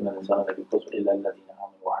 وَالْعَصْرِ إِنَّ الْإِنسَانَ لَفِي خُسْرٍ إِلَّا الَّذِينَ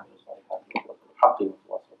آمَنُوا وَعَمِلُوا الصَّالِحَاتِ وَتَوَاصَوْا بِالْحَقِّ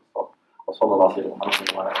وَتَوَاصَوْا بِالصَّبْرِ وصلى الله عليه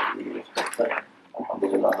وسلم وعلى آله وصحبه وسلم. الحمد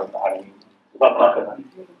لله رب العالمين.